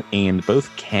 'em on it, and both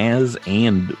Kaz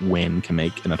and Win can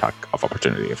make an attack of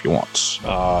opportunity if you want.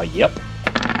 Yep.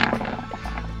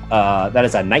 That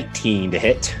is a 19 to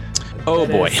hit. Oh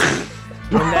boy.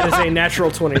 And that is a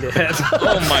natural 20 to hit.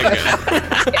 Oh my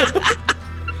god.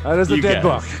 That is a dead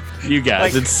buck. You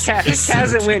guys, Like, it's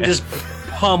Kaz and Win just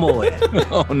pummel it.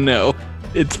 Oh no.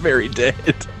 It's very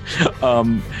dead.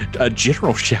 A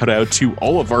general shout out to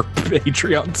all of our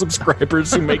Patreon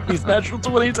subscribers who make these natural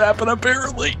 20s happen,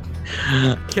 apparently.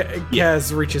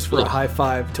 Kaz reaches for a high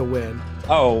five to Win.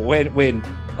 Oh, Win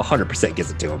 100%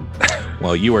 gives it to him.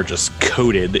 Well, you are just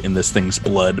coated in this thing's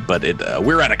blood, but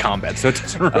we're out of combat, so it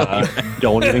doesn't really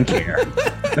don't even care.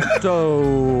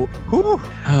 So, So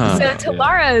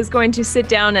Talara is going to sit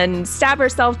down and stab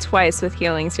herself twice with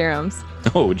healing serums.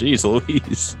 Oh, geez,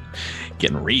 Louise.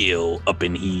 Getting real up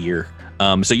in here.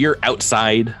 So you're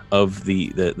outside of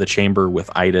the chamber with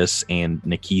Idis and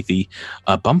Nikithi.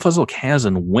 Bumfuzzle, Kaz,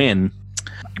 and Win.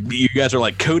 You guys are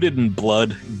like coated in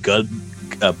blood,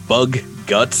 bug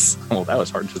guts. Oh, that was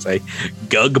hard to say.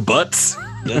 Gug butts.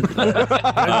 Bug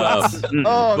Sounds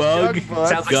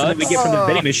like something we get from the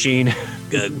vending machine.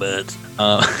 Gug butts.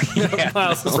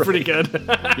 Miles is pretty good.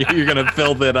 You're gonna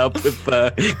fill that up with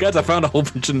guys. I found a whole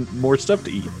bunch of more stuff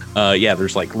to eat.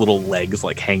 There's like little legs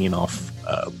like hanging off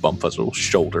Bumfuzzle's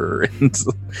shoulder, and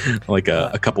like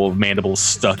a couple of mandibles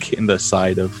stuck in the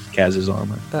side of Kaz's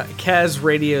armor. Kaz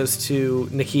radios to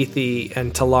Nikithi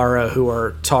and Talara, who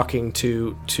are talking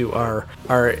to our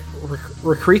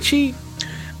Rikrichi.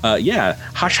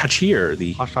 Hashashir,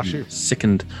 the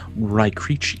sickened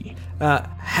Rikrichi.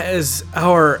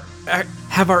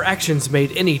 Have our actions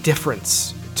made any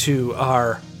difference to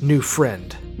our new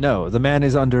friend? no, the man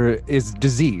is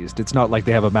diseased. It's not like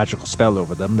they have a magical spell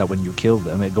over them that when you kill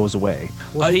them, it goes away.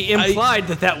 Well, he implied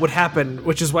that would happen,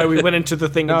 which is why we went into the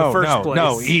thing in the first place.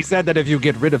 No, he said that if you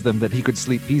get rid of them, that he could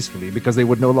sleep peacefully because they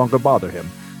would no longer bother him.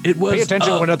 It was, pay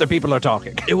attention when other people are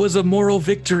talking. It was a moral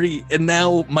victory, and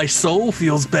now my soul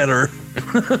feels better.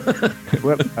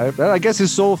 Well, I guess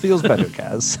his soul feels better,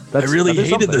 Kaz. I really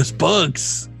hated those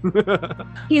bugs.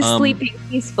 He's sleeping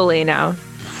peacefully now.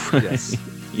 Yes.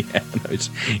 Yeah, no,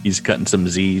 he's cutting some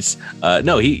Z's.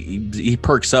 No, he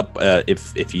perks up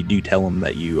if you do tell him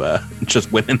that you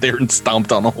just went in there and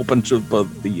stomped on a whole bunch of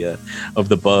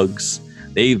the bugs.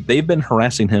 They've been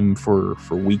harassing him for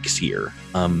weeks here.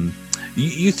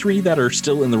 You three that are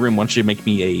still in the room, why don't you make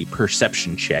me a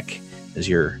perception check as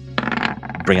you're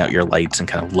bring out your lights and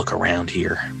kind of look around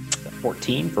here.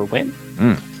 14 for win.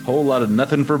 Whole lot of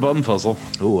nothing for Bumfuzzle.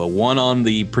 Oh, a 1 on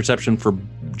the perception for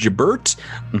Jabert.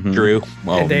 Drew.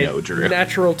 Oh, And a no, Drew.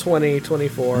 Natural 20,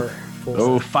 24.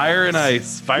 Oh, fire and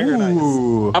ice. Fire and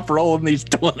ice. I'm rolling these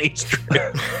 20s,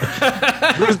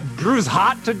 Drew. Drew's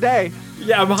hot today.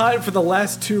 Yeah, I'm hot for the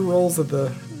last 2 rolls of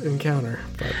the encounter.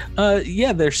 But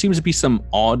Yeah, there seems to be some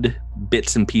odd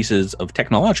bits and pieces of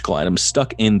technological items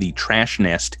stuck in the trash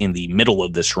nest in the middle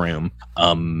of this room.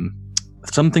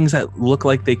 Some things that look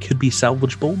like they could be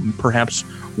salvageable, perhaps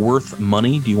worth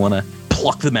money. Do you want to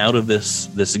pluck them out of this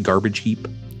garbage heap?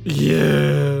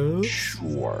 yeah.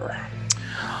 Sure.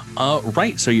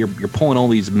 Right. So you're pulling all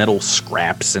these metal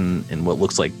scraps and what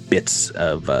looks like bits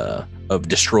of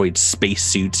destroyed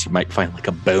spacesuits. You might find like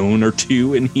a bone or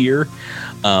 2 in here.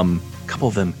 A couple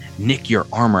of them nick your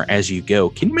armor as you go.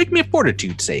 Can you make me a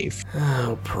fortitude save?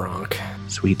 Oh, pronk.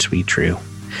 Sweet True.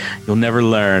 You'll never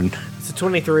learn. It's a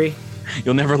 23.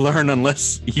 You'll never learn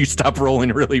unless you stop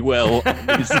rolling really well.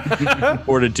 These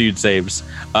fortitude saves.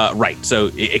 Right.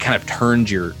 So it kind of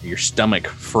turns your stomach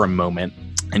for a moment,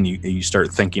 and you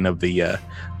start thinking of the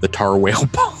tar whale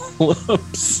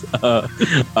polyps.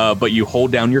 But you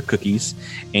hold down your cookies,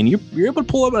 and you're able to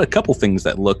pull out a couple things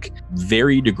that look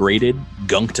very degraded,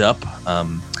 gunked up.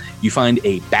 You find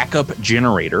a backup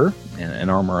generator, an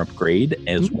armor upgrade,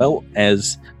 as well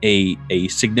as a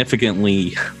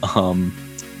significantly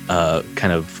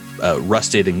kind of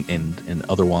rusted and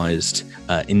otherwise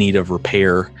in need of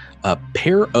repair, a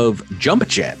pair of jump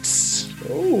jets.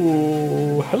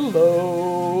 Oh,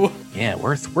 hello. Yeah,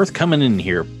 worth coming in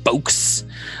here, folks.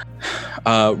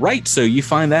 Right, so you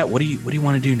find that. What do you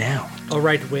want to do now? All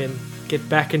right, Win. Get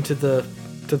back into the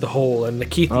hole, and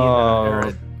Nikiti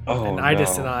and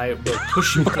Idis and I will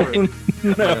push you through.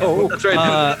 No, That's right.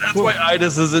 That's why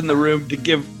Idis is in the room to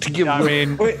give. I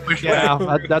mean,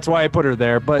 that's why I put her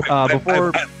there. But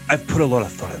before, I've put a lot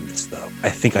of thought in this, though. I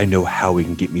think I know how we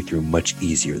can get me through much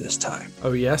easier this time.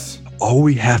 Oh, yes? All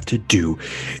we have to do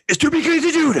is to be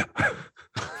crazy, dude.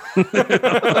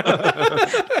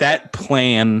 That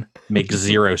plan makes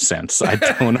 0 sense. I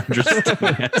don't understand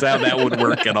that's how that would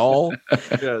work at all.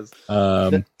 yes.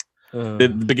 The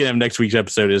beginning of next week's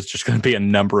episode is just going to be a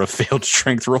number of failed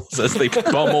strength rolls as they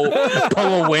pummel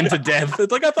Win to death.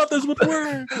 It's like, I thought this would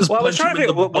work. Well, I was trying to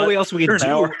think what else we could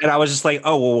do, and I was just like,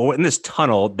 oh, well, in this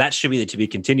tunnel, that should be the to be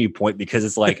continued point, because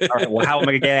it's like, all right, well, how am I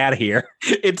going to get out of here?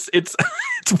 It's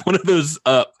one of those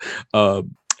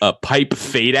pipe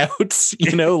fade outs,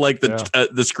 like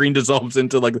the screen dissolves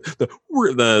into like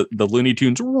the Looney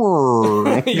Tunes.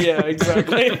 Yeah,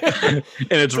 exactly. And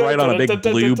it's right on a big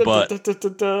blue butt.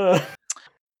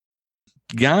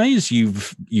 Guys,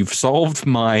 you've solved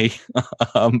my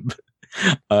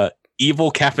evil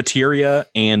cafeteria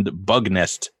and bug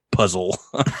nest puzzle.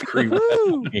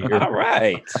 All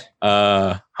right.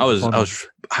 I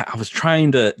was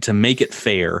trying to make it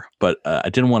fair, but I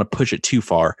didn't want to push it too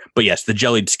far. But yes, the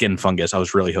jellied skin fungus, I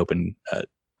was really hoping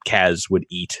Kaz would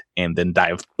eat and then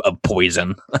die of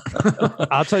poison.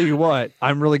 I'll tell you what,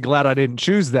 I'm really glad I didn't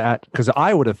choose that, because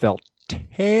I would have felt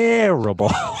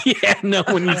terrible. Yeah, no,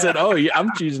 when you said, oh, yeah,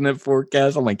 I'm choosing it for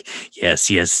Kaz, I'm like, yes,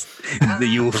 you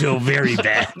will feel very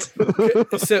bad.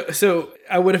 So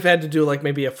I would have had to do like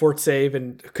maybe a fort save,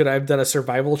 and could I have done a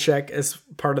survival check as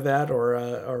part of that,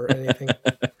 or anything?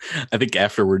 I think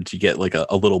afterwards you get like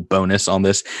a little bonus on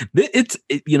this.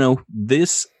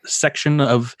 This section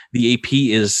of the AP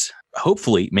is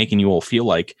hopefully making you all feel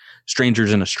like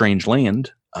strangers in a strange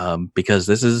land. Because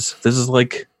this is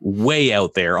like way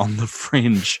out there on the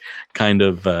fringe kind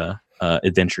of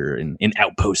adventure in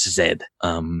Outpost Z.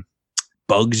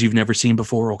 Bugs you've never seen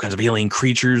before, all kinds of alien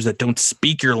creatures that don't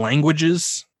speak your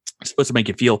languages. It's supposed to make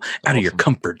you feel out of your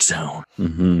comfort zone.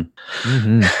 Mm-hmm.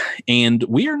 Mm-hmm. And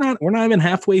we're not even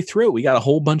halfway through it. We got a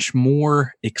whole bunch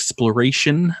more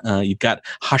exploration. You've got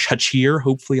Hashachir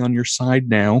hopefully on your side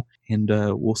now. And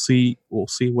we'll see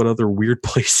what other weird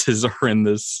places are in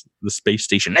the space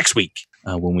station next week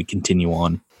when we continue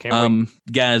on.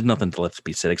 Guys, nothing left to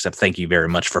be said except thank you very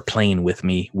much for playing with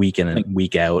me week in and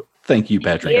week out. Thank you,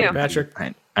 Patrick. Yeah. Patrick,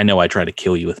 I know I try to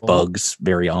kill you with bugs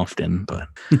very often, but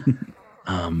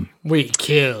we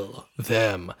kill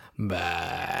them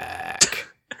back.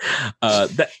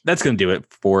 That's going to do it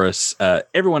for us.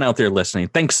 Everyone out there listening,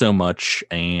 thanks so much,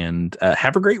 and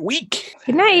have a great week.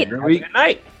 Good night. Good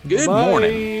night. Good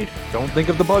morning. Don't think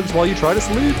of the bugs while you try to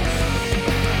sleep.